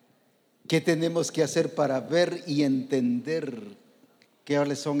 ¿Qué tenemos que hacer para ver y entender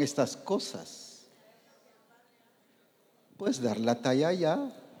qué son estas cosas? Pues dar la talla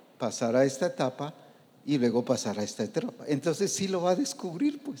ya, pasar a esta etapa y luego pasar a esta etapa. Entonces sí lo va a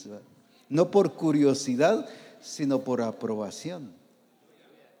descubrir, pues, no por curiosidad, sino por aprobación.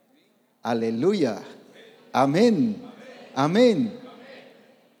 Aleluya. Amén. Amén.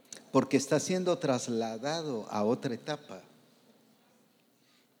 Porque está siendo trasladado a otra etapa.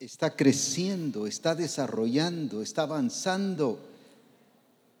 Está creciendo, está desarrollando, está avanzando.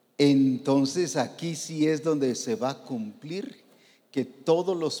 Entonces aquí sí es donde se va a cumplir que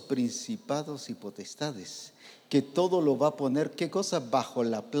todos los principados y potestades, que todo lo va a poner, ¿qué cosa? Bajo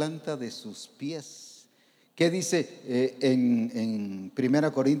la planta de sus pies. ¿Qué dice en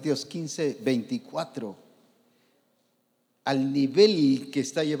 1 Corintios 15, 24? Al nivel que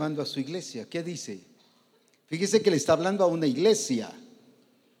está llevando a su iglesia. ¿Qué dice? Fíjese que le está hablando a una iglesia.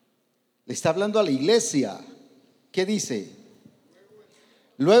 Le está hablando a la iglesia. ¿Qué dice?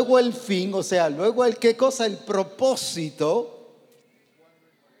 Luego el fin, o sea, luego el qué cosa, el propósito,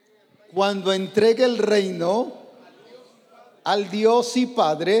 cuando entregue el reino al Dios y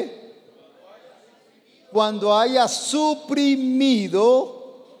Padre, cuando haya suprimido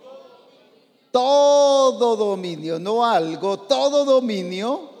todo dominio, no algo, todo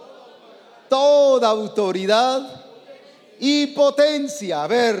dominio, toda autoridad y potencia. A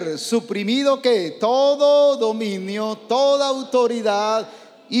ver, suprimido ¿qué? Todo dominio, toda autoridad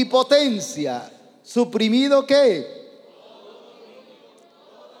y potencia. ¿Suprimido qué?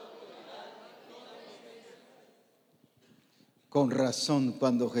 Con razón,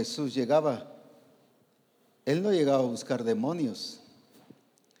 cuando Jesús llegaba, Él no llegaba a buscar demonios.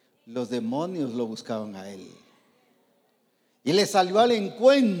 Los demonios lo buscaban a Él. Y le salió al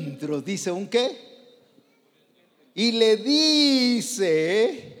encuentro, dice un qué. Y le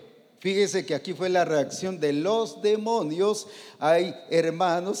dice, fíjese que aquí fue la reacción de los demonios. Hay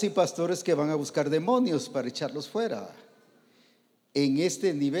hermanos y pastores que van a buscar demonios para echarlos fuera. En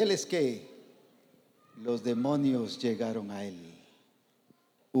este nivel es que los demonios llegaron a Él.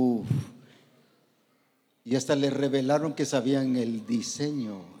 Y hasta le revelaron que sabían el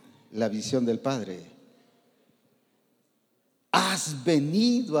diseño, la visión del Padre. Has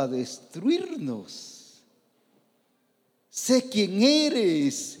venido a destruirnos. Sé quién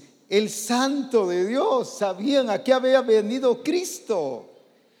eres, el Santo de Dios. Sabían a qué había venido Cristo.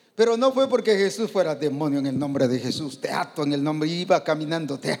 Pero no fue porque Jesús fuera demonio en el nombre de Jesús. Te ato en el nombre, iba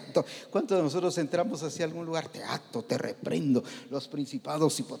caminando, te ato. ¿Cuántos de nosotros entramos hacia algún lugar? Te ato, te reprendo. Los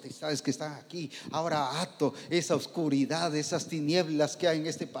principados y potestades que están aquí. Ahora ato esa oscuridad, esas tinieblas que hay en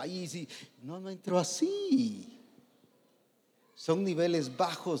este país. Y no entró así. Son niveles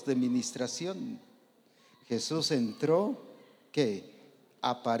bajos de ministración. Jesús entró, ¿qué?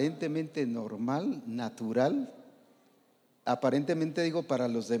 Aparentemente normal, natural. Aparentemente digo para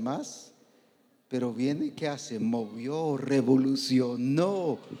los demás, pero viene, ¿qué hace? Movió,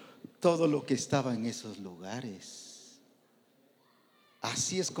 revolucionó todo lo que estaba en esos lugares.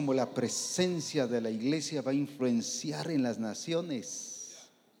 Así es como la presencia de la iglesia va a influenciar en las naciones.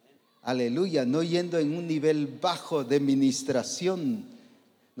 Aleluya, no yendo en un nivel bajo de ministración.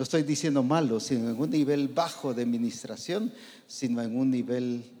 No estoy diciendo malo, sino en un nivel bajo de ministración, sino en un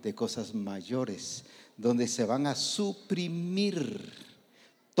nivel de cosas mayores, donde se van a suprimir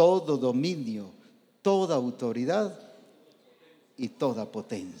todo dominio, toda autoridad y toda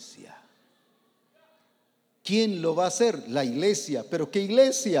potencia. ¿Quién lo va a hacer? La iglesia. ¿Pero qué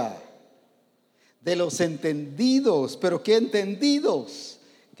iglesia? De los entendidos. ¿Pero qué entendidos?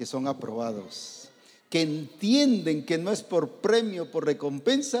 Que son aprobados, que entienden que no es por premio, por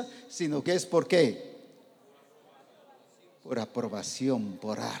recompensa, sino que es por qué, por aprobación,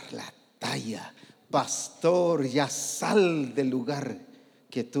 por dar la talla. Pastor, ya sal del lugar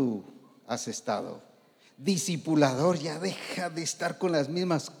que tú has estado. Discipulador, ya deja de estar con las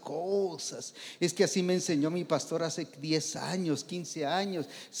mismas cosas. Es que así me enseñó mi pastor hace 10 años, 15 años.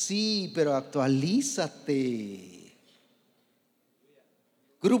 Sí, pero actualízate.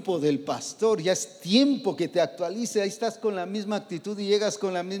 Grupo del pastor, ya es tiempo que te actualice. Ahí estás con la misma actitud y llegas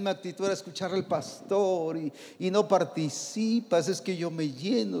con la misma actitud a escuchar al pastor y no participas. Es que yo me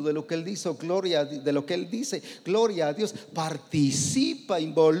lleno de lo que él dice, de lo que él dice, gloria a Dios. Participa,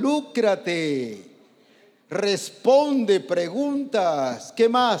 involúcrate, responde preguntas. ¿Qué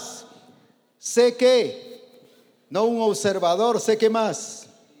más? Sé que, no un observador, sé que más.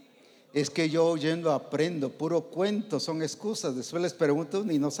 Es que yo oyendo aprendo, puro cuento, son excusas. Después les pregunto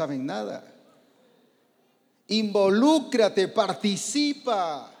y no saben nada. Involúcrate,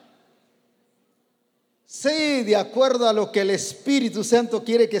 participa. Sé de acuerdo a lo que el Espíritu Santo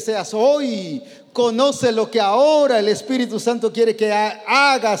quiere que seas hoy. Conoce lo que ahora el Espíritu Santo quiere que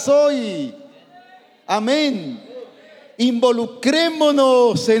hagas hoy. Amén.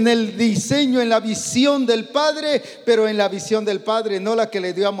 Involucrémonos en el diseño, en la visión del Padre, pero en la visión del Padre, no la que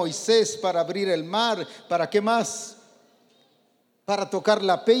le dio a Moisés para abrir el mar. ¿Para qué más? Para tocar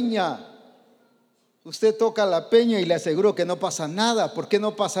la peña. Usted toca la peña y le aseguro que no pasa nada. ¿Por qué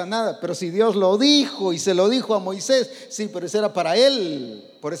no pasa nada? Pero si Dios lo dijo y se lo dijo a Moisés, sí, pero eso era para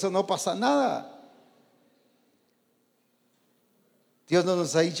él, por eso no pasa nada. Dios no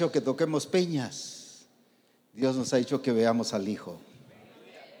nos ha dicho que toquemos peñas. Dios nos ha dicho que veamos al Hijo.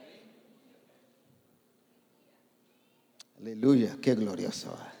 Aleluya, qué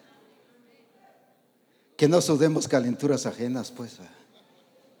glorioso. Que no sudemos calenturas ajenas, pues.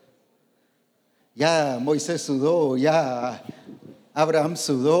 Ya Moisés sudó, ya Abraham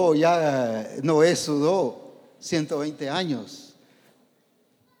sudó, ya Noé sudó 120 años.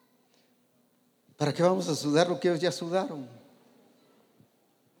 ¿Para qué vamos a sudar lo que ellos ya sudaron?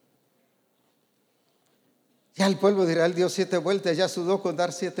 Ya el pueblo de Israel dio 7 vueltas, ya sudó con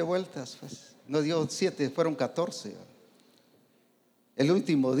dar 7 vueltas. Pues. No dio 7, fueron 14. El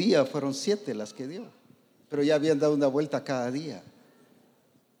último día fueron 7 las que dio, pero ya habían dado una vuelta cada día.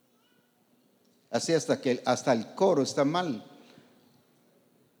 Así hasta el coro está mal.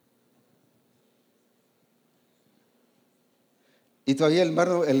 Y todavía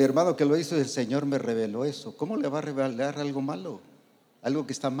el hermano que lo hizo, el Señor me reveló eso. ¿Cómo le va a revelar algo malo? Algo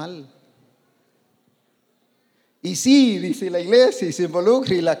que está mal. Y sí, dice la iglesia, y se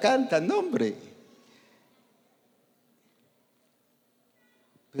involucra y la canta, no hombre.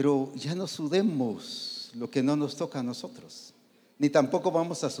 Pero ya no sudemos lo que no nos toca a nosotros, ni tampoco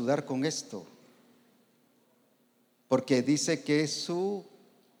vamos a sudar con esto, porque dice que su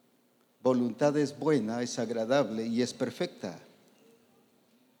voluntad es buena, es agradable y es perfecta.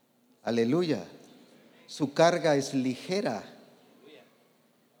 Aleluya. Su carga es ligera.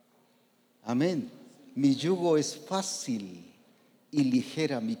 Amén. Mi yugo es fácil y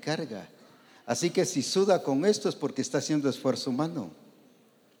ligera mi carga. Así que si suda con esto es porque está haciendo esfuerzo humano.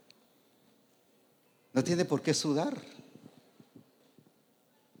 No tiene por qué sudar.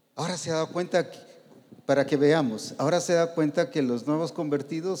 Ahora se ha dado cuenta, para que veamos, ahora se da cuenta que los nuevos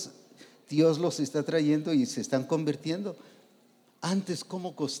convertidos, Dios los está trayendo y se están convirtiendo. Antes,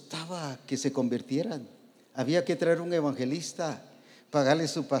 ¿cómo costaba que se convirtieran? Había que traer un evangelista, pagarle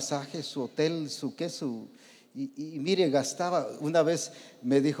su pasaje, su hotel, y mire, gastaba. Una vez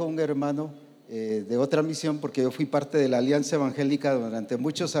me dijo un hermano de otra misión, porque yo fui parte de la Alianza Evangélica durante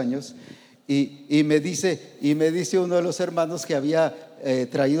muchos años, y me dice uno de los hermanos que había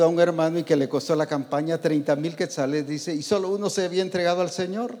traído a un hermano y que le costó la campaña 30,000 quetzales, dice, y solo uno se había entregado al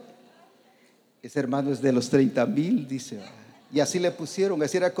Señor. Ese hermano es de los 30,000, dice. Y así le pusieron,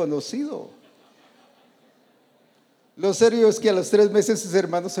 así era conocido. Lo serio es que a los 3 meses ese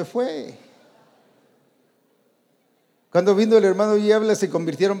hermano se fue. Cuando vino el hermano y habla, se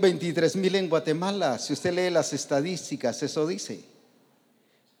convirtieron 23,000 en Guatemala. Si usted lee las estadísticas, eso dice.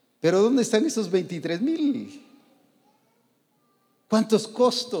 Pero ¿dónde están esos 23,000? ¿Cuántos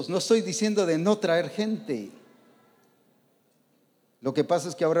costos? No estoy diciendo de no traer gente. Lo que pasa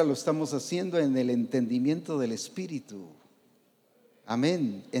es que ahora lo estamos haciendo en el entendimiento del Espíritu.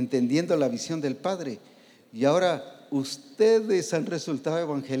 Amén. Entendiendo la visión del Padre. Y ahora ustedes han resultado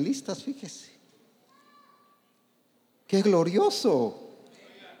evangelistas, fíjese. ¡Qué glorioso!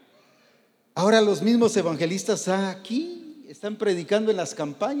 Ahora los mismos evangelistas están aquí, están predicando en las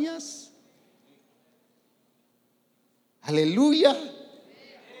campañas. ¡Aleluya!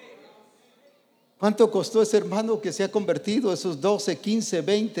 ¿Cuánto costó ese hermano que se ha convertido? Esos 12, 15,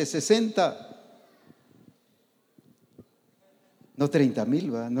 20, 60. No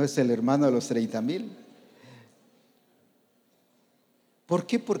 30,000, ¿va? No es el hermano de los 30,000. ¿Por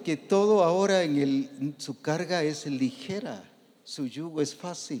qué? Porque todo ahora su carga es ligera, su yugo es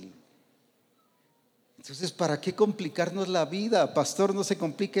fácil. Entonces, ¿para qué complicarnos la vida? Pastor, no se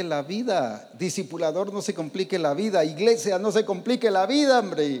complique la vida. Discipulador, no se complique la vida. Iglesia, no se complique la vida,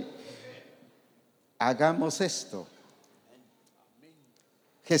 hombre. Hagamos esto.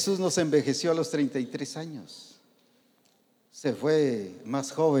 Jesús nos envejeció a los 33 años. Se fue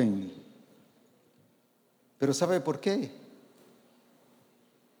más joven. Pero ¿sabe por qué?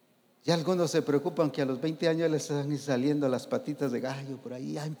 Ya algunos se preocupan que a los 20 años les están saliendo las patitas de gallo por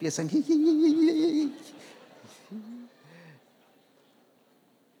ahí, ya empiezan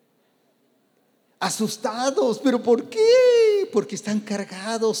asustados. ¿Pero por qué? Porque están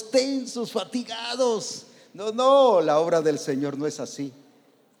cargados, tensos, fatigados. No, la obra del Señor no es así.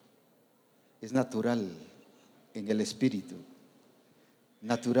 Es natural en el Espíritu,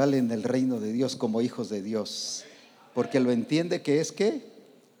 natural en el reino de Dios como hijos de Dios, porque lo entiende que es que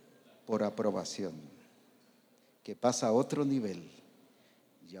por aprobación, que pasa a otro nivel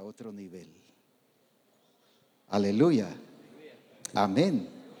y a otro nivel. Aleluya. Amén.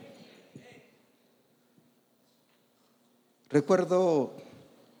 Recuerdo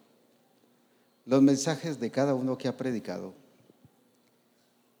los mensajes de cada uno que ha predicado,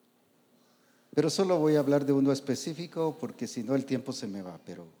 pero solo voy a hablar de uno específico porque si no el tiempo se me va.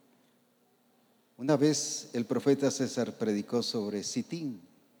 Pero una vez el profeta César predicó sobre Sitín,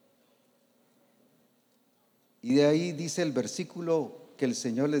 y de ahí dice el versículo que el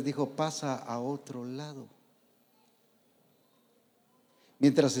Señor les dijo: pasa a otro lado.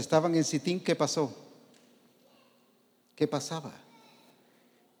 Mientras estaban en Sitín, ¿qué pasó? ¿Qué pasaba?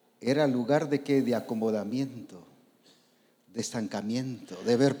 Era lugar de qué, de acomodamiento, de estancamiento,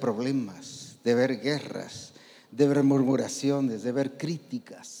 de ver problemas, de ver guerras, de ver murmuraciones, de ver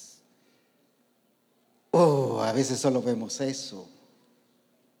críticas. A veces solo vemos eso.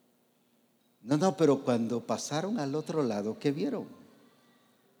 No, pero cuando pasaron al otro lado, ¿qué vieron?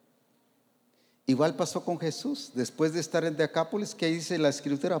 Igual pasó con Jesús. Después de estar en Decápolis, ¿qué dice la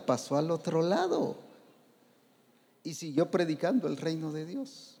Escritura? Pasó al otro lado y siguió predicando el reino de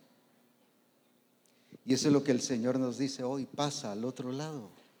Dios. Y eso es lo que el Señor nos dice hoy: pasa al otro lado.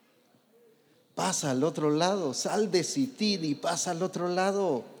 Pasa al otro lado, sal de Sitín y pasa al otro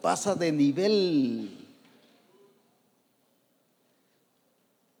lado, pasa de nivel.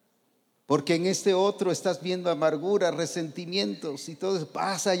 Porque en este otro estás viendo amargura, resentimientos y todo eso.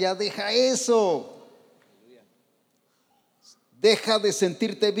 Pasa ya, deja eso. Deja de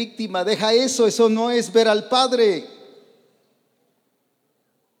sentirte víctima, deja eso. Eso no es ver al Padre.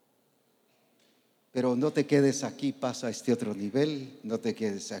 Pero no te quedes aquí, pasa a este otro nivel. No te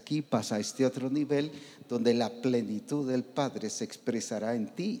quedes aquí, pasa a este otro nivel, donde la plenitud del Padre se expresará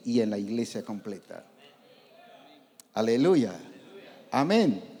en ti y en la iglesia completa. Aleluya.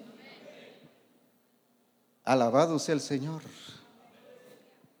 Amén. Alabado sea el Señor.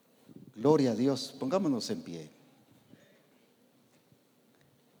 Gloria a Dios. Pongámonos en pie.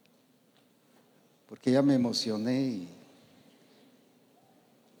 porque ya me emocioné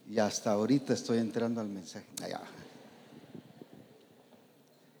y hasta ahorita estoy entrando al mensaje. Allá.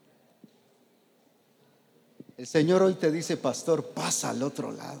 El Señor hoy te dice, pastor, pasa al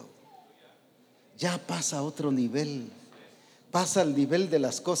otro lado. Ya pasa a otro nivel. Pasa al nivel de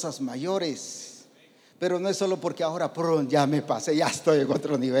las cosas mayores. Pero no es solo porque ahora ya me pasé, ya estoy en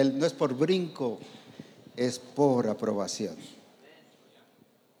otro nivel. No es por brinco, es por aprobación.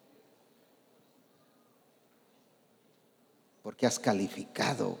 Porque has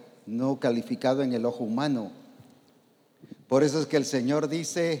calificado, no calificado en el ojo humano. Por eso es que el Señor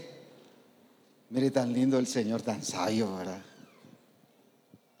dice, mire tan lindo el Señor, tan sabio, ¿verdad?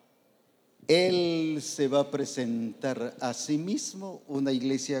 Él se va a presentar a sí mismo una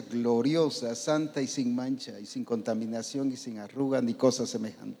iglesia gloriosa, santa y sin mancha, y sin contaminación y sin arruga ni cosa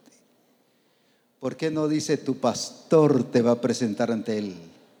semejante. ¿Por qué no dice tu pastor te va a presentar ante él?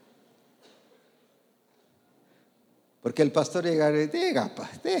 Porque el pastor llegará y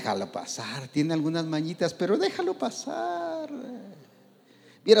déjalo pasar, tiene algunas mañitas, pero déjalo pasar.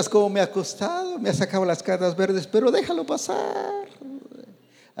 Vieras cómo me ha costado, me ha sacado las caras verdes, pero déjalo pasar.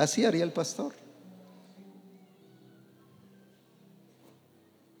 Así haría el pastor.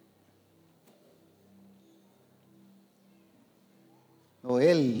 No,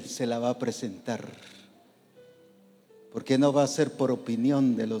 él se la va a presentar, porque no va a ser por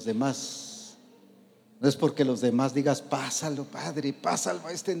opinión de los demás. No es porque los demás digas, pásalo, Padre, pásalo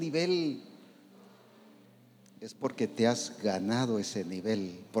a este nivel. Es porque te has ganado ese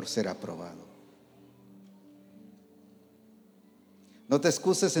nivel por ser aprobado. No te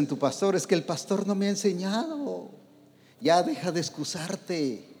excuses en tu pastor, es que el pastor no me ha enseñado. Ya deja de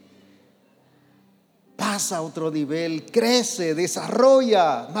excusarte. Pasa a otro nivel, crece,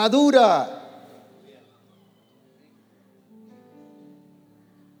 desarrolla, madura.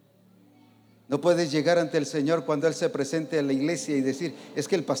 No puedes llegar ante el Señor cuando Él se presente a la iglesia y decir, es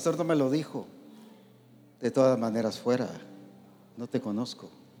que el pastor no me lo dijo. De todas maneras, fuera, no te conozco.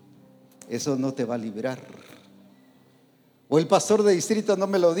 Eso no te va a librar. O el pastor de distrito no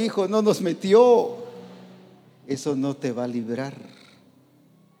me lo dijo, no nos metió. Eso no te va a librar.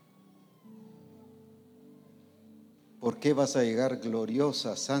 ¿Por qué vas a llegar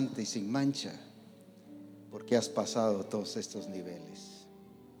gloriosa, santa y sin mancha? Porque has pasado todos estos niveles.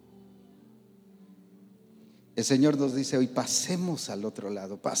 El Señor nos dice hoy, pasemos al otro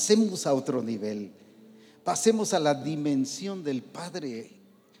lado, pasemos a otro nivel, pasemos a la dimensión del Padre,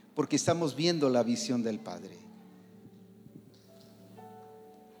 porque estamos viendo la visión del Padre.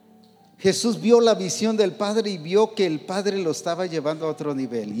 Jesús vio la visión del Padre y vio que el Padre lo estaba llevando a otro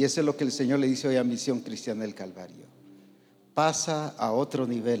nivel. Y eso es lo que el Señor le dice hoy a Misión Cristiana El Calvario. Pasa a otro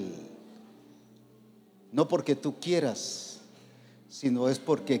nivel. No porque tú quieras, sino es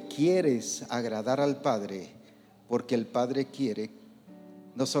porque quieres agradar al Padre, porque el Padre quiere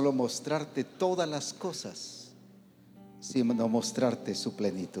no solo mostrarte todas las cosas, sino mostrarte su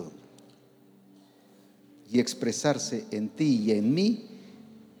plenitud y expresarse en ti y en mí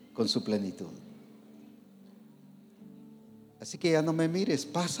con su plenitud. Así que ya no me mires,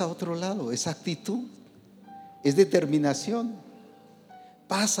 pasa a otro lado. Es actitud, es determinación.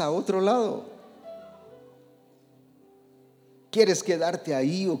 Pasa a otro lado. ¿Quieres quedarte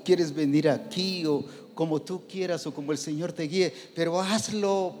ahí o quieres venir aquí o como tú quieras o como el Señor te guíe? Pero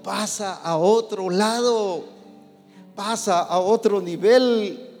hazlo, pasa a otro lado, pasa a otro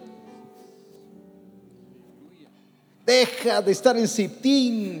nivel. Deja de estar en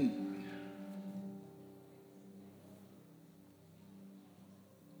Sitín.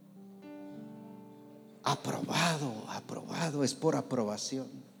 Aprobado, es por aprobación.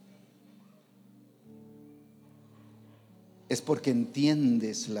 Es porque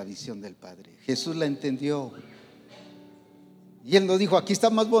entiendes la visión del Padre. Jesús la entendió. Y Él nos dijo, aquí está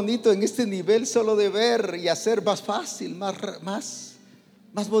más bonito en este nivel solo de ver y hacer más fácil, más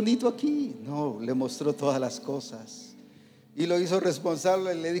bonito aquí. No, le mostró todas las cosas. Y lo hizo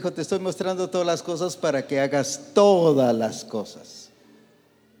responsable, le dijo, te estoy mostrando todas las cosas para que hagas todas las cosas.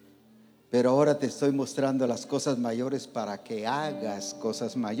 Pero ahora te estoy mostrando las cosas mayores para que hagas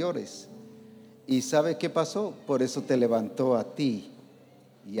cosas mayores. ¿Y sabe qué pasó? Por eso te levantó a ti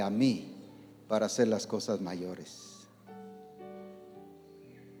y a mí para hacer las cosas mayores.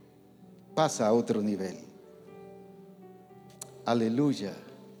 Pasa a otro nivel. Aleluya.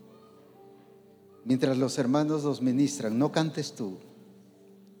 Mientras los hermanos los ministran, no cantes tú.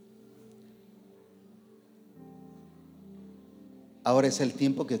 Ahora es el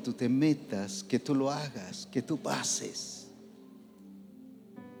tiempo que tú te metas, que tú lo hagas, que tú pases.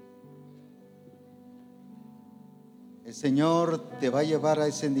 El Señor te va a llevar a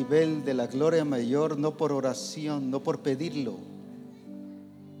ese nivel de la gloria mayor, no por oración, no por pedirlo,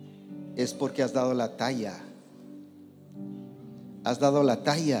 es porque has dado la talla. Has dado la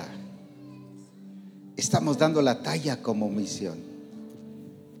talla. Estamos dando la talla como misión.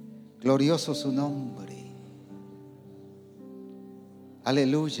 Glorioso su nombre.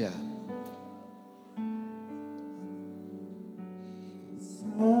 Aleluya.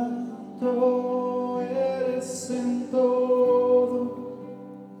 Santo eres en todo,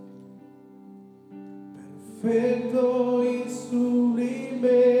 perfecto y sublime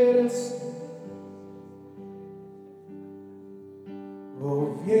eres.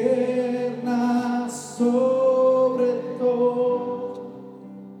 Gobierna sobre todo,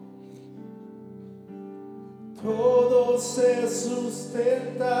 todo se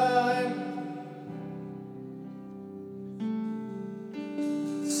sustenta en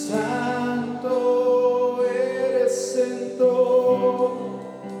Santo eres en todo,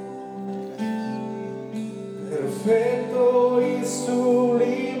 perfecto y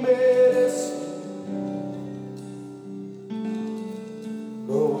sublime eres.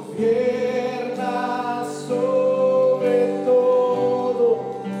 Gobierna sobre todo,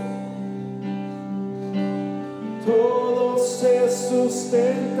 todo se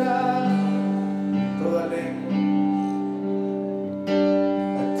sustenta.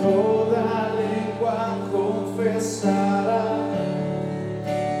 Toda lengua confesará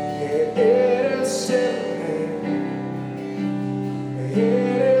que eres el Rey,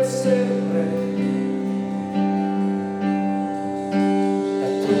 eres el Rey.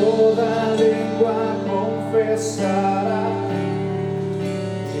 Toda lengua confesará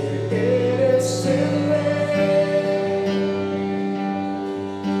que eres el Rey.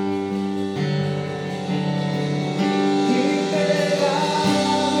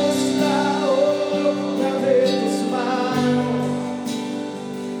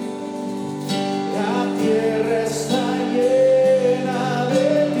 La tierra está llena de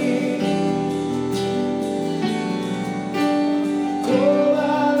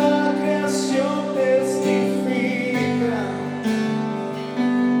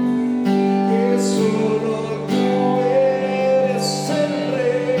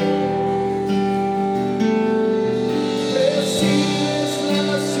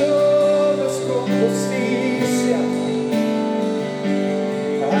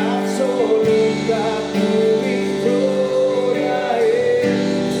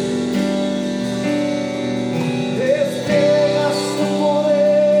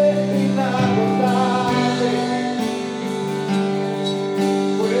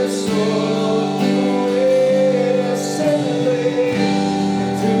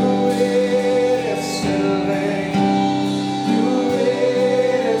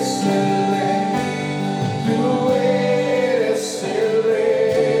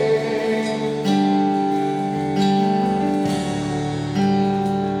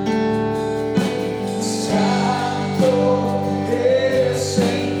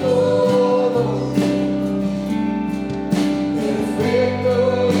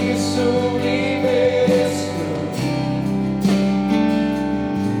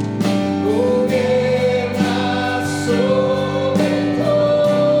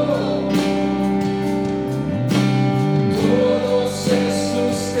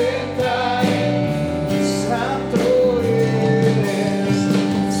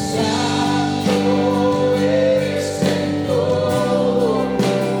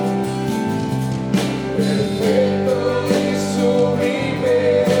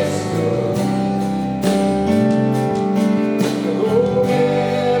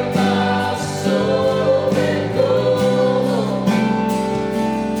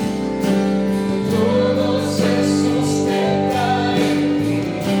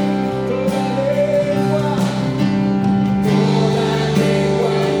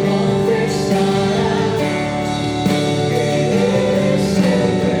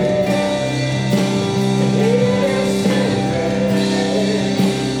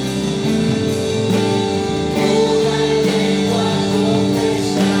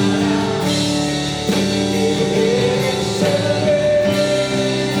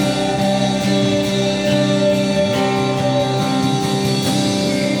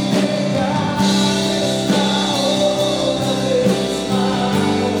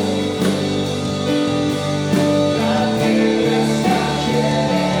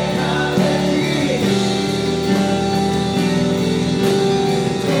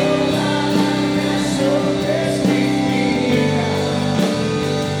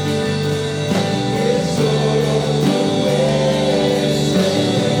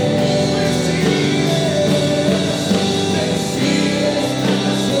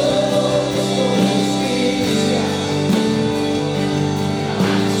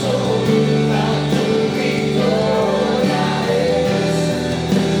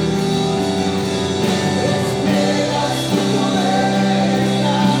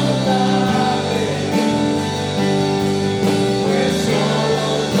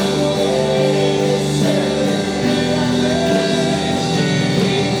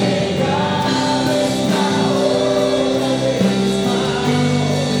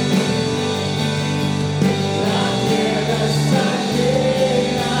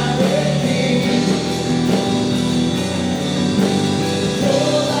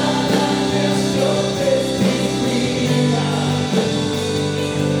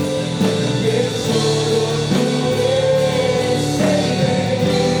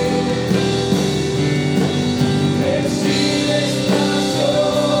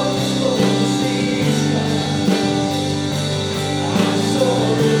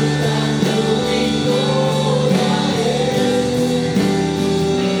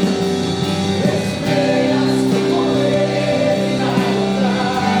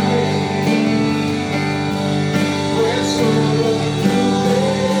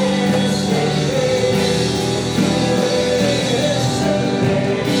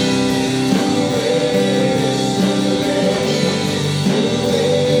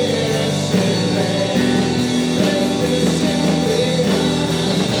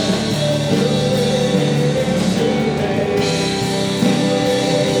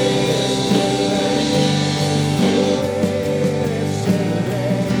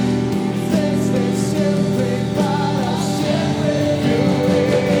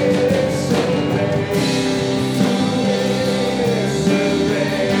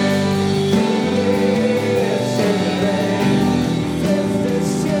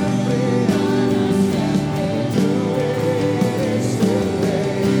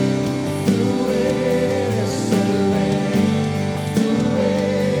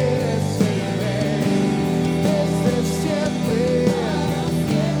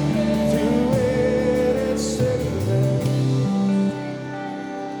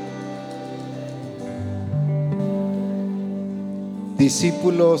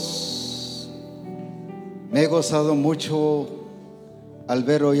discípulos, me he gozado mucho al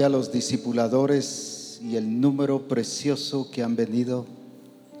ver hoy a los discipuladores y el número precioso que han venido.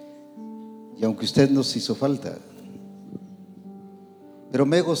 Y aunque usted nos hizo falta, pero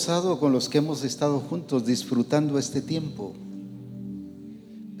me he gozado con los que hemos estado juntos disfrutando este tiempo.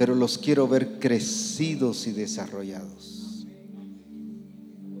 Pero los quiero ver crecidos y desarrollados.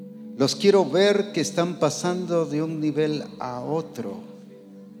 Los quiero ver que están pasando de un nivel a otro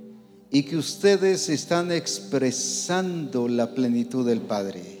y que ustedes están expresando la plenitud del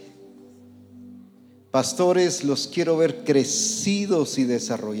Padre. Pastores, los quiero ver crecidos y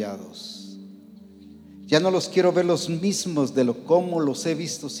desarrollados. Ya no los quiero ver los mismos de como los he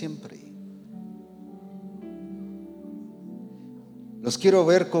visto siempre. Los quiero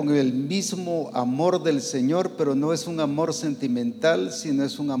ver con el mismo amor del Señor, pero no es un amor sentimental, sino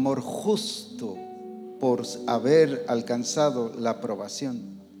es un amor justo por haber alcanzado la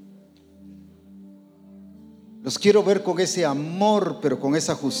aprobación. Los quiero ver con ese amor, pero con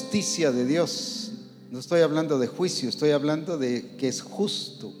esa justicia de Dios. No estoy hablando de juicio, estoy hablando de que es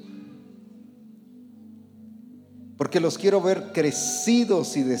justo. Porque los quiero ver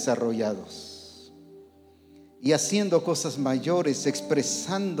crecidos y desarrollados y haciendo cosas mayores,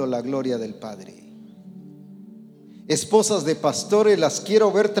 expresando la gloria del Padre. Esposas de pastores, las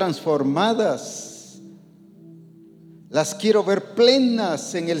quiero ver transformadas, las quiero ver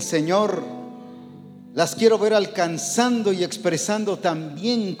plenas en el Señor, las quiero ver alcanzando y expresando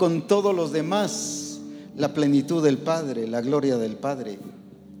también con todos los demás la plenitud del Padre, la gloria del Padre.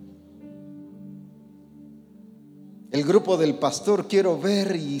 El grupo del pastor, quiero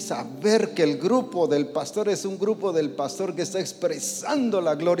ver y saber que el grupo del pastor es un grupo del pastor que está expresando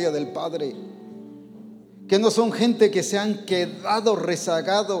la gloria del Padre, que no son gente que se han quedado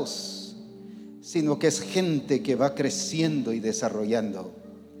rezagados, sino que es gente que va creciendo y desarrollando.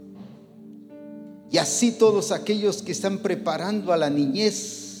 Y así todos aquellos que están preparando a la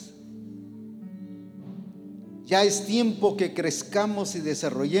niñez. Ya es tiempo que crezcamos y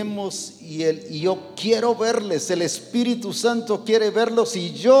desarrollemos y yo quiero verles, el Espíritu Santo quiere verlos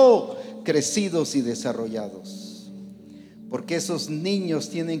y yo crecidos y desarrollados. Porque esos niños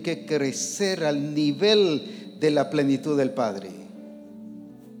tienen que crecer al nivel de la plenitud del Padre.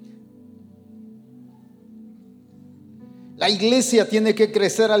 La iglesia tiene que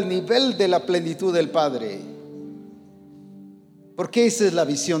crecer al nivel de la plenitud del Padre. Porque esa es la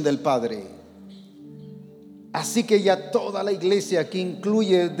visión del Padre. Así que ya toda la iglesia, que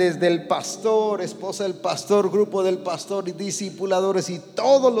incluye desde el pastor, esposa del pastor, grupo del pastor y discipuladores y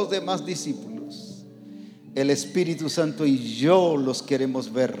todos los demás discípulos, el Espíritu Santo y yo los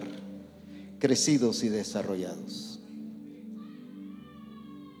queremos ver crecidos y desarrollados.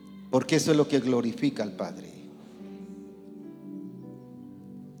 Porque eso es lo que glorifica al Padre.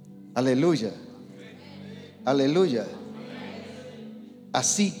 Aleluya. Aleluya.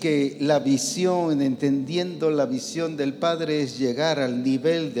 Así que la visión, entendiendo la visión del Padre, es llegar al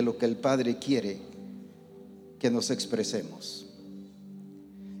nivel de lo que el Padre quiere que nos expresemos.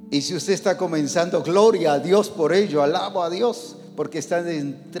 Y si usted está comenzando, gloria a Dios por ello, alabo a Dios, porque está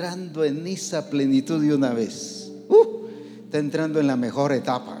entrando en esa plenitud de una vez. Está entrando en la mejor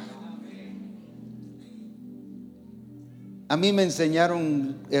etapa. A mí me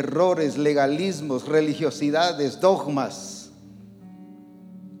enseñaron errores, legalismos, religiosidades, dogmas.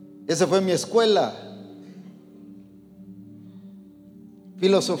 Esa fue mi escuela.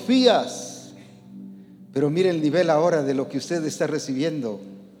 Filosofías. Pero mire el nivel ahora de lo que usted está recibiendo.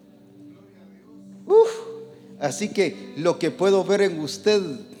 Así que lo que puedo ver en usted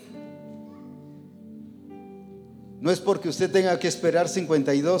no es porque usted tenga que esperar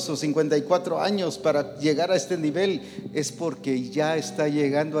 52 o 54 años para llegar a este nivel, es porque ya está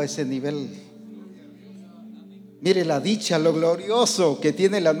llegando a ese nivel. Mire la dicha, lo glorioso que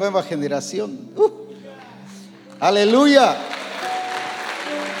tiene la nueva generación. Aleluya.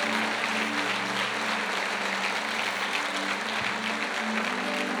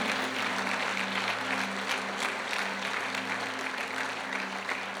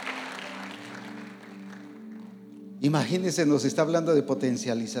 Imagínense, nos está hablando de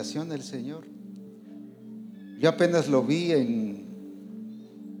potencialización el Señor. Yo apenas lo vi en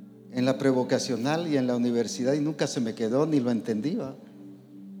la prevocacional y en la universidad y nunca se me quedó ni lo entendía.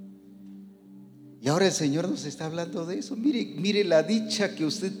 Y ahora el Señor nos está hablando de eso. Mire la dicha que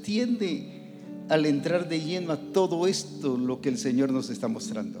usted tiene al entrar de lleno a todo esto, lo que el Señor nos está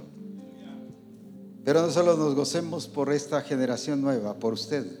mostrando. Pero no solo nos gocemos por esta generación nueva, por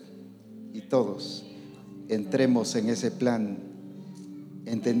usted y todos. Entremos en ese plan,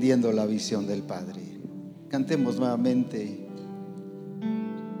 entendiendo la visión del Padre. Cantemos nuevamente.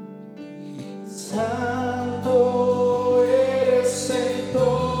 Santo eres en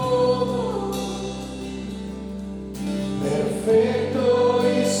todo, perfecto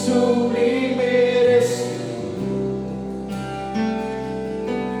y sublime eres tú,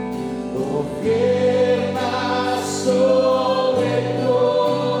 gobiernas sobre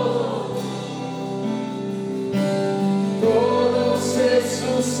todo, todo se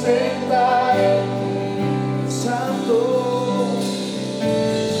sustenta en ti, Santo.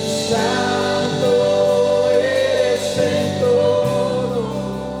 Santo eres en todo,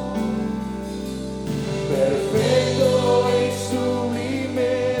 perfecto y sublime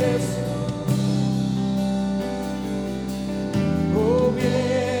eres tú,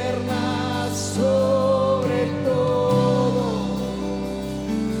 gobiernas sobre todo,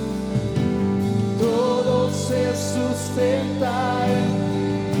 todo se sustenta en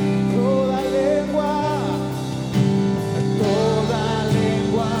toda lengua. Toda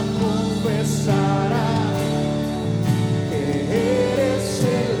lengua confesará que eres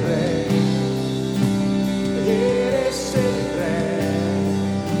el Rey, eres el Rey.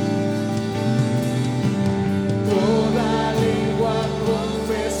 Toda lengua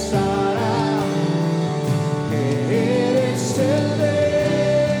confesará que eres el Rey.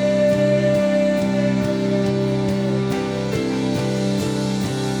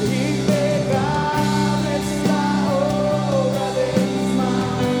 Innegable es la obra de tus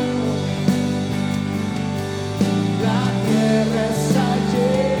manos, la tierra está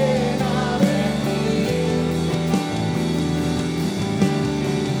llena de ti,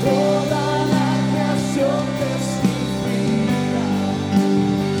 toda la creación testifica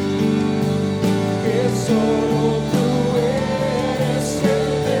que solo tú eres el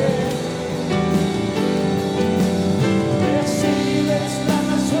Rey. Recibes las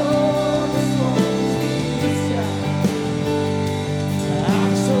naciones con justicia,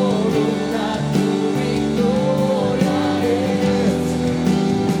 absoluta tu victoria es.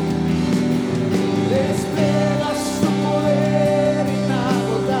 Desplegas tu poder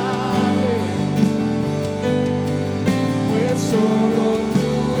inagotable, pues solo tú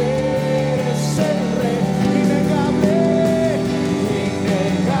eres el Rey. Innegable,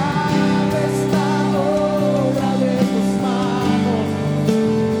 innegable es la obra de tus manos,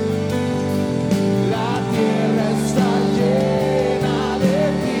 la tierra está llena de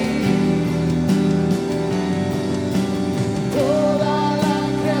ti, toda la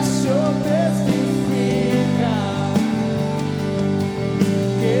creación testifica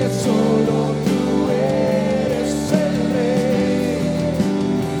que solo tú eres el Rey.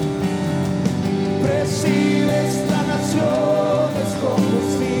 Presides las naciones con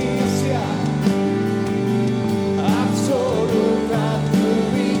justicia, absoluta tu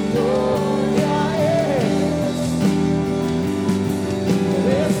victoria es.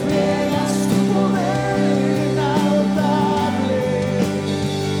 Despliegas tu poder inagotable,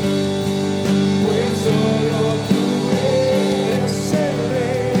 pues solo tú eres el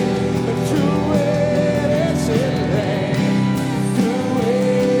Rey. Tú eres el Rey, tú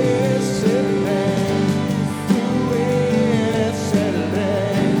eres el Rey, tú eres el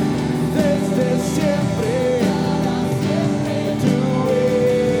Rey, desde siempre. Tú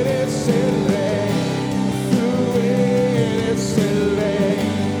eres el Rey, tú eres el Rey,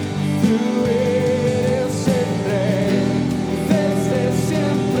 tú eres el Rey, desde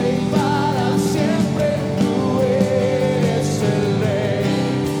siempre y para siempre. Tú eres el Rey,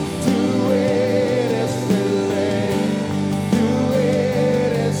 tú eres el Rey, tú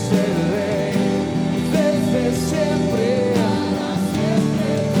eres el Rey, desde siempre para siempre.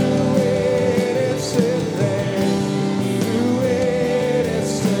 Tú eres el Rey, tú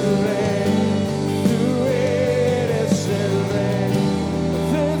eres el Rey, tú eres el Rey,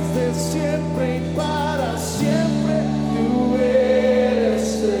 desde siempre y para siempre. Tú eres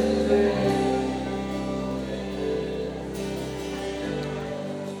el Rey.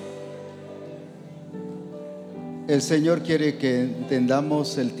 El Señor quiere que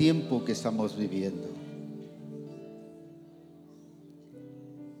entendamos el tiempo que estamos viviendo.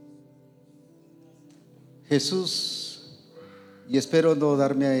 Jesús, y espero no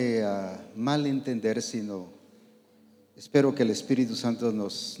darme a mal entender, sino espero que el Espíritu Santo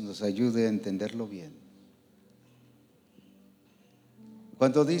nos ayude a entenderlo bien.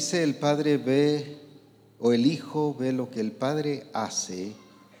 Cuando dice el Padre ve, o el Hijo ve lo que el Padre hace,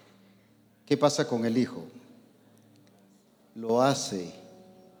 ¿qué pasa con el Hijo? Lo hace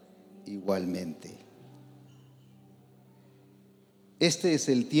igualmente. Este es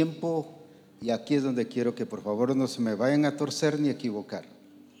el tiempo, y aquí es donde quiero que por favor no se me vayan a torcer ni equivocar.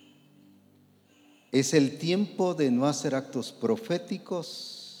 Es el tiempo de no hacer actos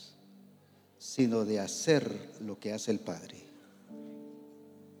proféticos, sino de hacer lo que hace el Padre.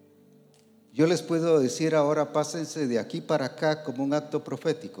 Yo les puedo decir ahora, pásense de aquí para acá como un acto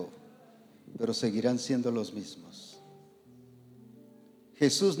profético, pero seguirán siendo los mismos.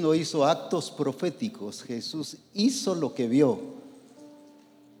 Jesús no hizo actos proféticos, Jesús hizo lo que vio.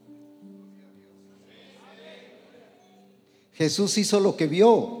 Jesús hizo lo que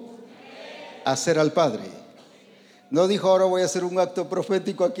vio hacer al Padre. No dijo, ahora voy a hacer un acto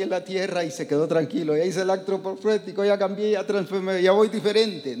profético aquí en la tierra, y se quedó tranquilo. Ya hice el acto profético, ya cambié, ya transformé, ya voy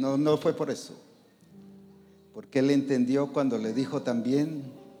diferente. No fue por eso. Porque Él entendió cuando le dijo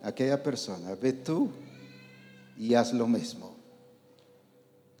también a aquella persona, ve tú y haz lo mismo.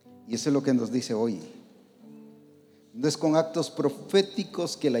 Y eso es lo que nos dice hoy. No es con actos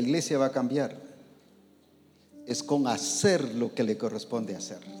proféticos que la iglesia va a cambiar, es con hacer lo que le corresponde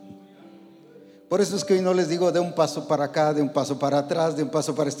hacer. Por eso es que hoy no les digo de un paso para acá, de un paso para atrás, de un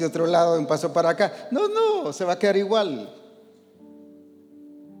paso para este otro lado, de un paso para acá. No, se va a quedar igual.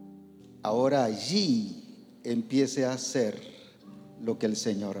 Ahora allí empiece a hacer lo que el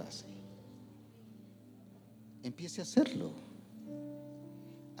Señor hace. Empiece a hacerlo.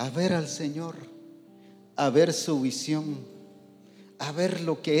 A ver al Señor, a ver su visión, a ver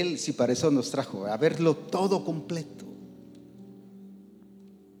lo que Él, si para eso nos trajo, a verlo todo completo.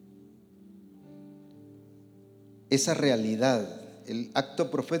 Esa realidad, el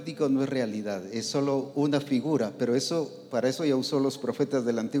acto profético no es realidad, es solo una figura, pero para eso ya usó los profetas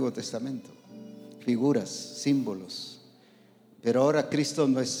del Antiguo Testamento. Figuras, símbolos. Pero ahora Cristo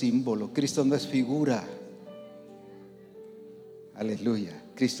no es símbolo, Cristo no es figura. Aleluya,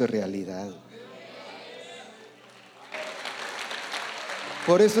 Cristo es realidad.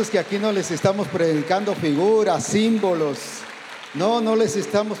 Por eso es que aquí no les estamos predicando figuras, símbolos. No les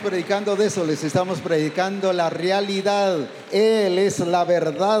estamos predicando de eso, les estamos predicando la realidad. Él es la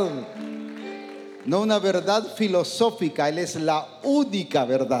verdad. No una verdad filosófica, Él es la única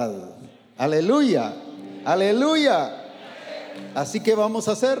verdad. Aleluya, aleluya. Así que vamos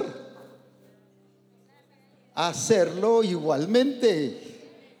a hacerlo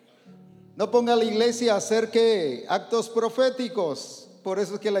igualmente. No ponga a la iglesia a hacer actos proféticos. Por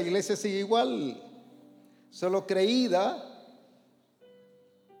eso es que la iglesia sigue igual, solo creída,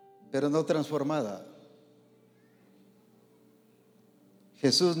 pero no transformada.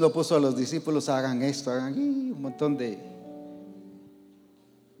 Jesús no puso a los discípulos, hagan esto, hagan un montón de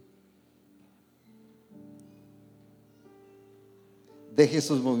deje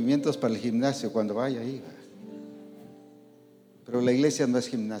sus movimientos para el gimnasio cuando vaya ahí. Pero la iglesia no es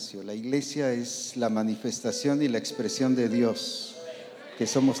gimnasio, la iglesia es la manifestación y la expresión de Dios, que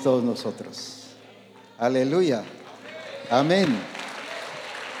somos todos nosotros. Aleluya, amén.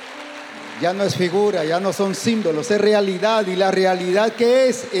 Ya no es figura, ya no son símbolos, es realidad. Y la realidad que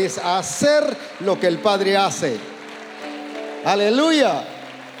es hacer lo que el Padre hace. Aleluya,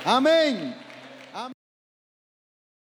 amén.